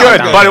 that was I good, like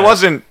that but one. it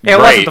wasn't It great.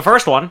 wasn't the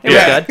first one. It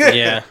Yeah. was good.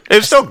 Yeah. It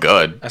was still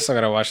good. I still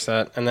gotta watch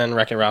that, and then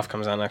Wreck-It Ralph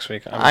comes out next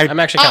week. I'm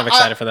actually kind of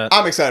excited for that.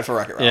 I'm excited for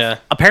Wreck-It Ralph. Yeah,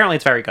 Apparently,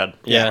 it's very good.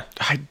 yeah.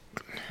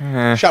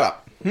 Shut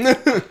up.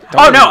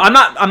 Oh no,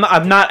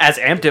 I'm not as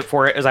amped it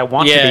for it as I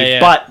want to Yeah, be. yeah.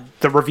 But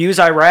the reviews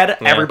I read,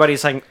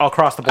 everybody's saying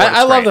across the board.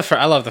 I love it's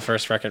I love the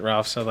first Wreck-It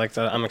Ralph, so like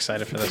I'm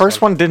excited for this.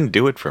 First one didn't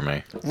do it for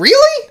me.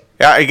 Really?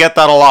 Yeah, I get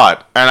that a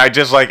lot, and I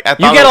just like at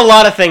You get a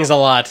lot of things a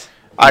lot.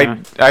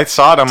 I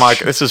saw it. I'm like,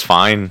 this is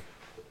fine.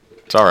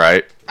 It's all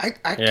right. I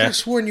could Yeah. have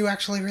sworn you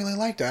actually really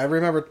liked it. I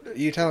remember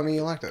you telling me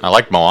you liked it. I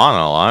like Moana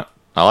a lot.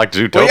 I like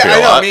Zootopia Well, yeah, I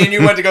a know. lot. Me and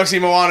you went to go see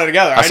Moana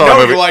together. I saw the know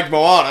movie- you liked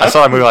Moana. I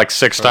saw that movie like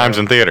 6 times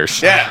in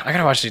theaters. Yeah. I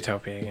gotta watch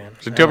Zootopia again.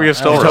 Zootopia is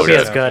still I love really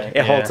Zootopia is good. good.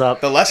 It holds up.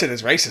 The lesson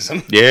is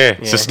racism.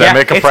 Yeah,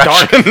 systemic Yeah, it's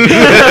oppression.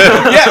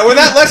 Yeah, when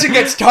that lesson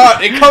gets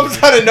taught, it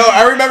comes out of nowhere.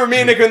 I remember me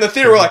and Nick in the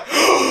theater were like,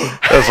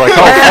 I was like,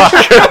 oh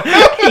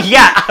fuck.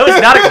 Yeah, I was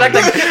not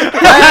expecting.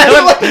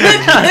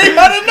 came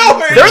out of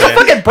nowhere. There's a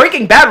fucking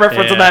Breaking Bad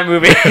reference in Yeah. that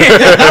movie.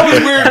 That was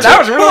weird. That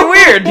was really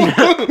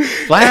weird.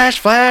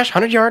 Flash,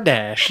 100-yard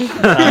dash.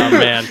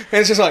 Oh man. And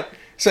it's just like,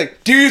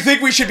 do you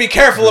think we should be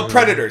careful of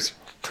predators?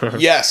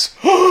 Yes.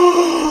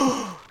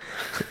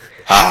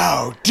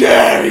 How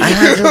dare you?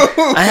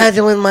 I had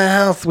you in my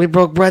house. We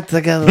broke bread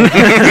together.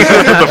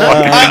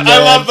 I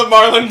love the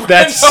Marlon Brando.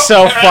 That's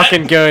so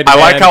fucking good. I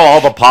like man. how all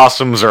the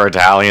possums are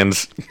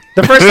Italians.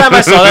 The first time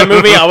I saw that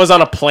movie, I was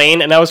on a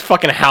plane and I was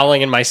fucking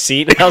howling in my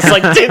seat. And I was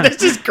like, dude,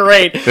 this is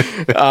great.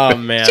 Oh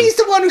man. He's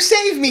the one who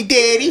saved me,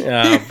 Daddy.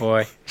 Oh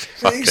boy.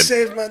 He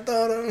saved my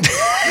daughter.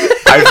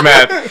 I've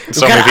met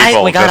so many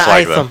people just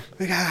like them.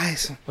 We got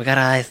ice. We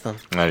gotta ice them.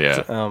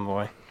 Yeah. Oh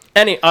boy.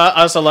 I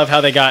also love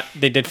how they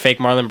did fake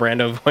Marlon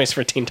Brando voice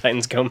for Teen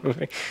Titans Go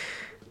movie.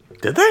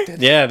 Did they?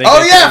 Yeah. They Oh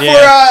did,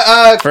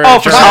 yeah,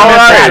 for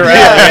Solitude.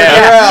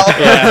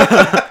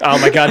 yeah. Oh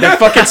my god, that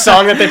fucking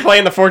song that they play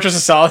in the Fortress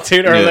of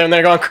Solitude earlier when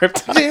they're going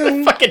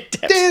Krypton. Fucking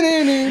dips.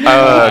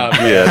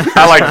 Yeah.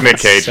 I like Nick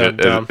Cage So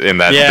dumb. in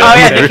that. Yeah. Oh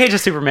yeah, Yeah. Nick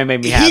Cage's Superman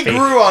made me He happy.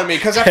 grew on me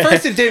because at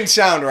first it didn't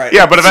sound right.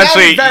 Yeah, but It sounded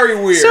eventually- very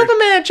weird.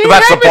 Superman, Gene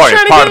That's the Hackman's point.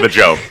 It's trying to part get of the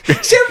joke.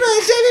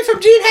 Superman, save me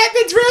from Gene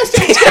Hackman's wrist.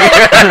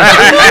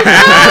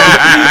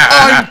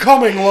 I'm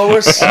coming,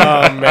 Lois.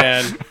 Oh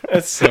man,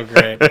 that's so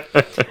great.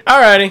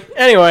 Alrighty.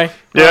 Anyway,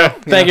 Yeah.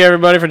 thank you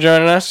everybody for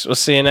joining us. We'll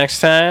see you next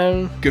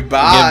time.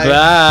 Goodbye.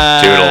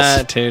 Goodbye.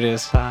 Toodles.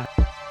 Toodles. Bye.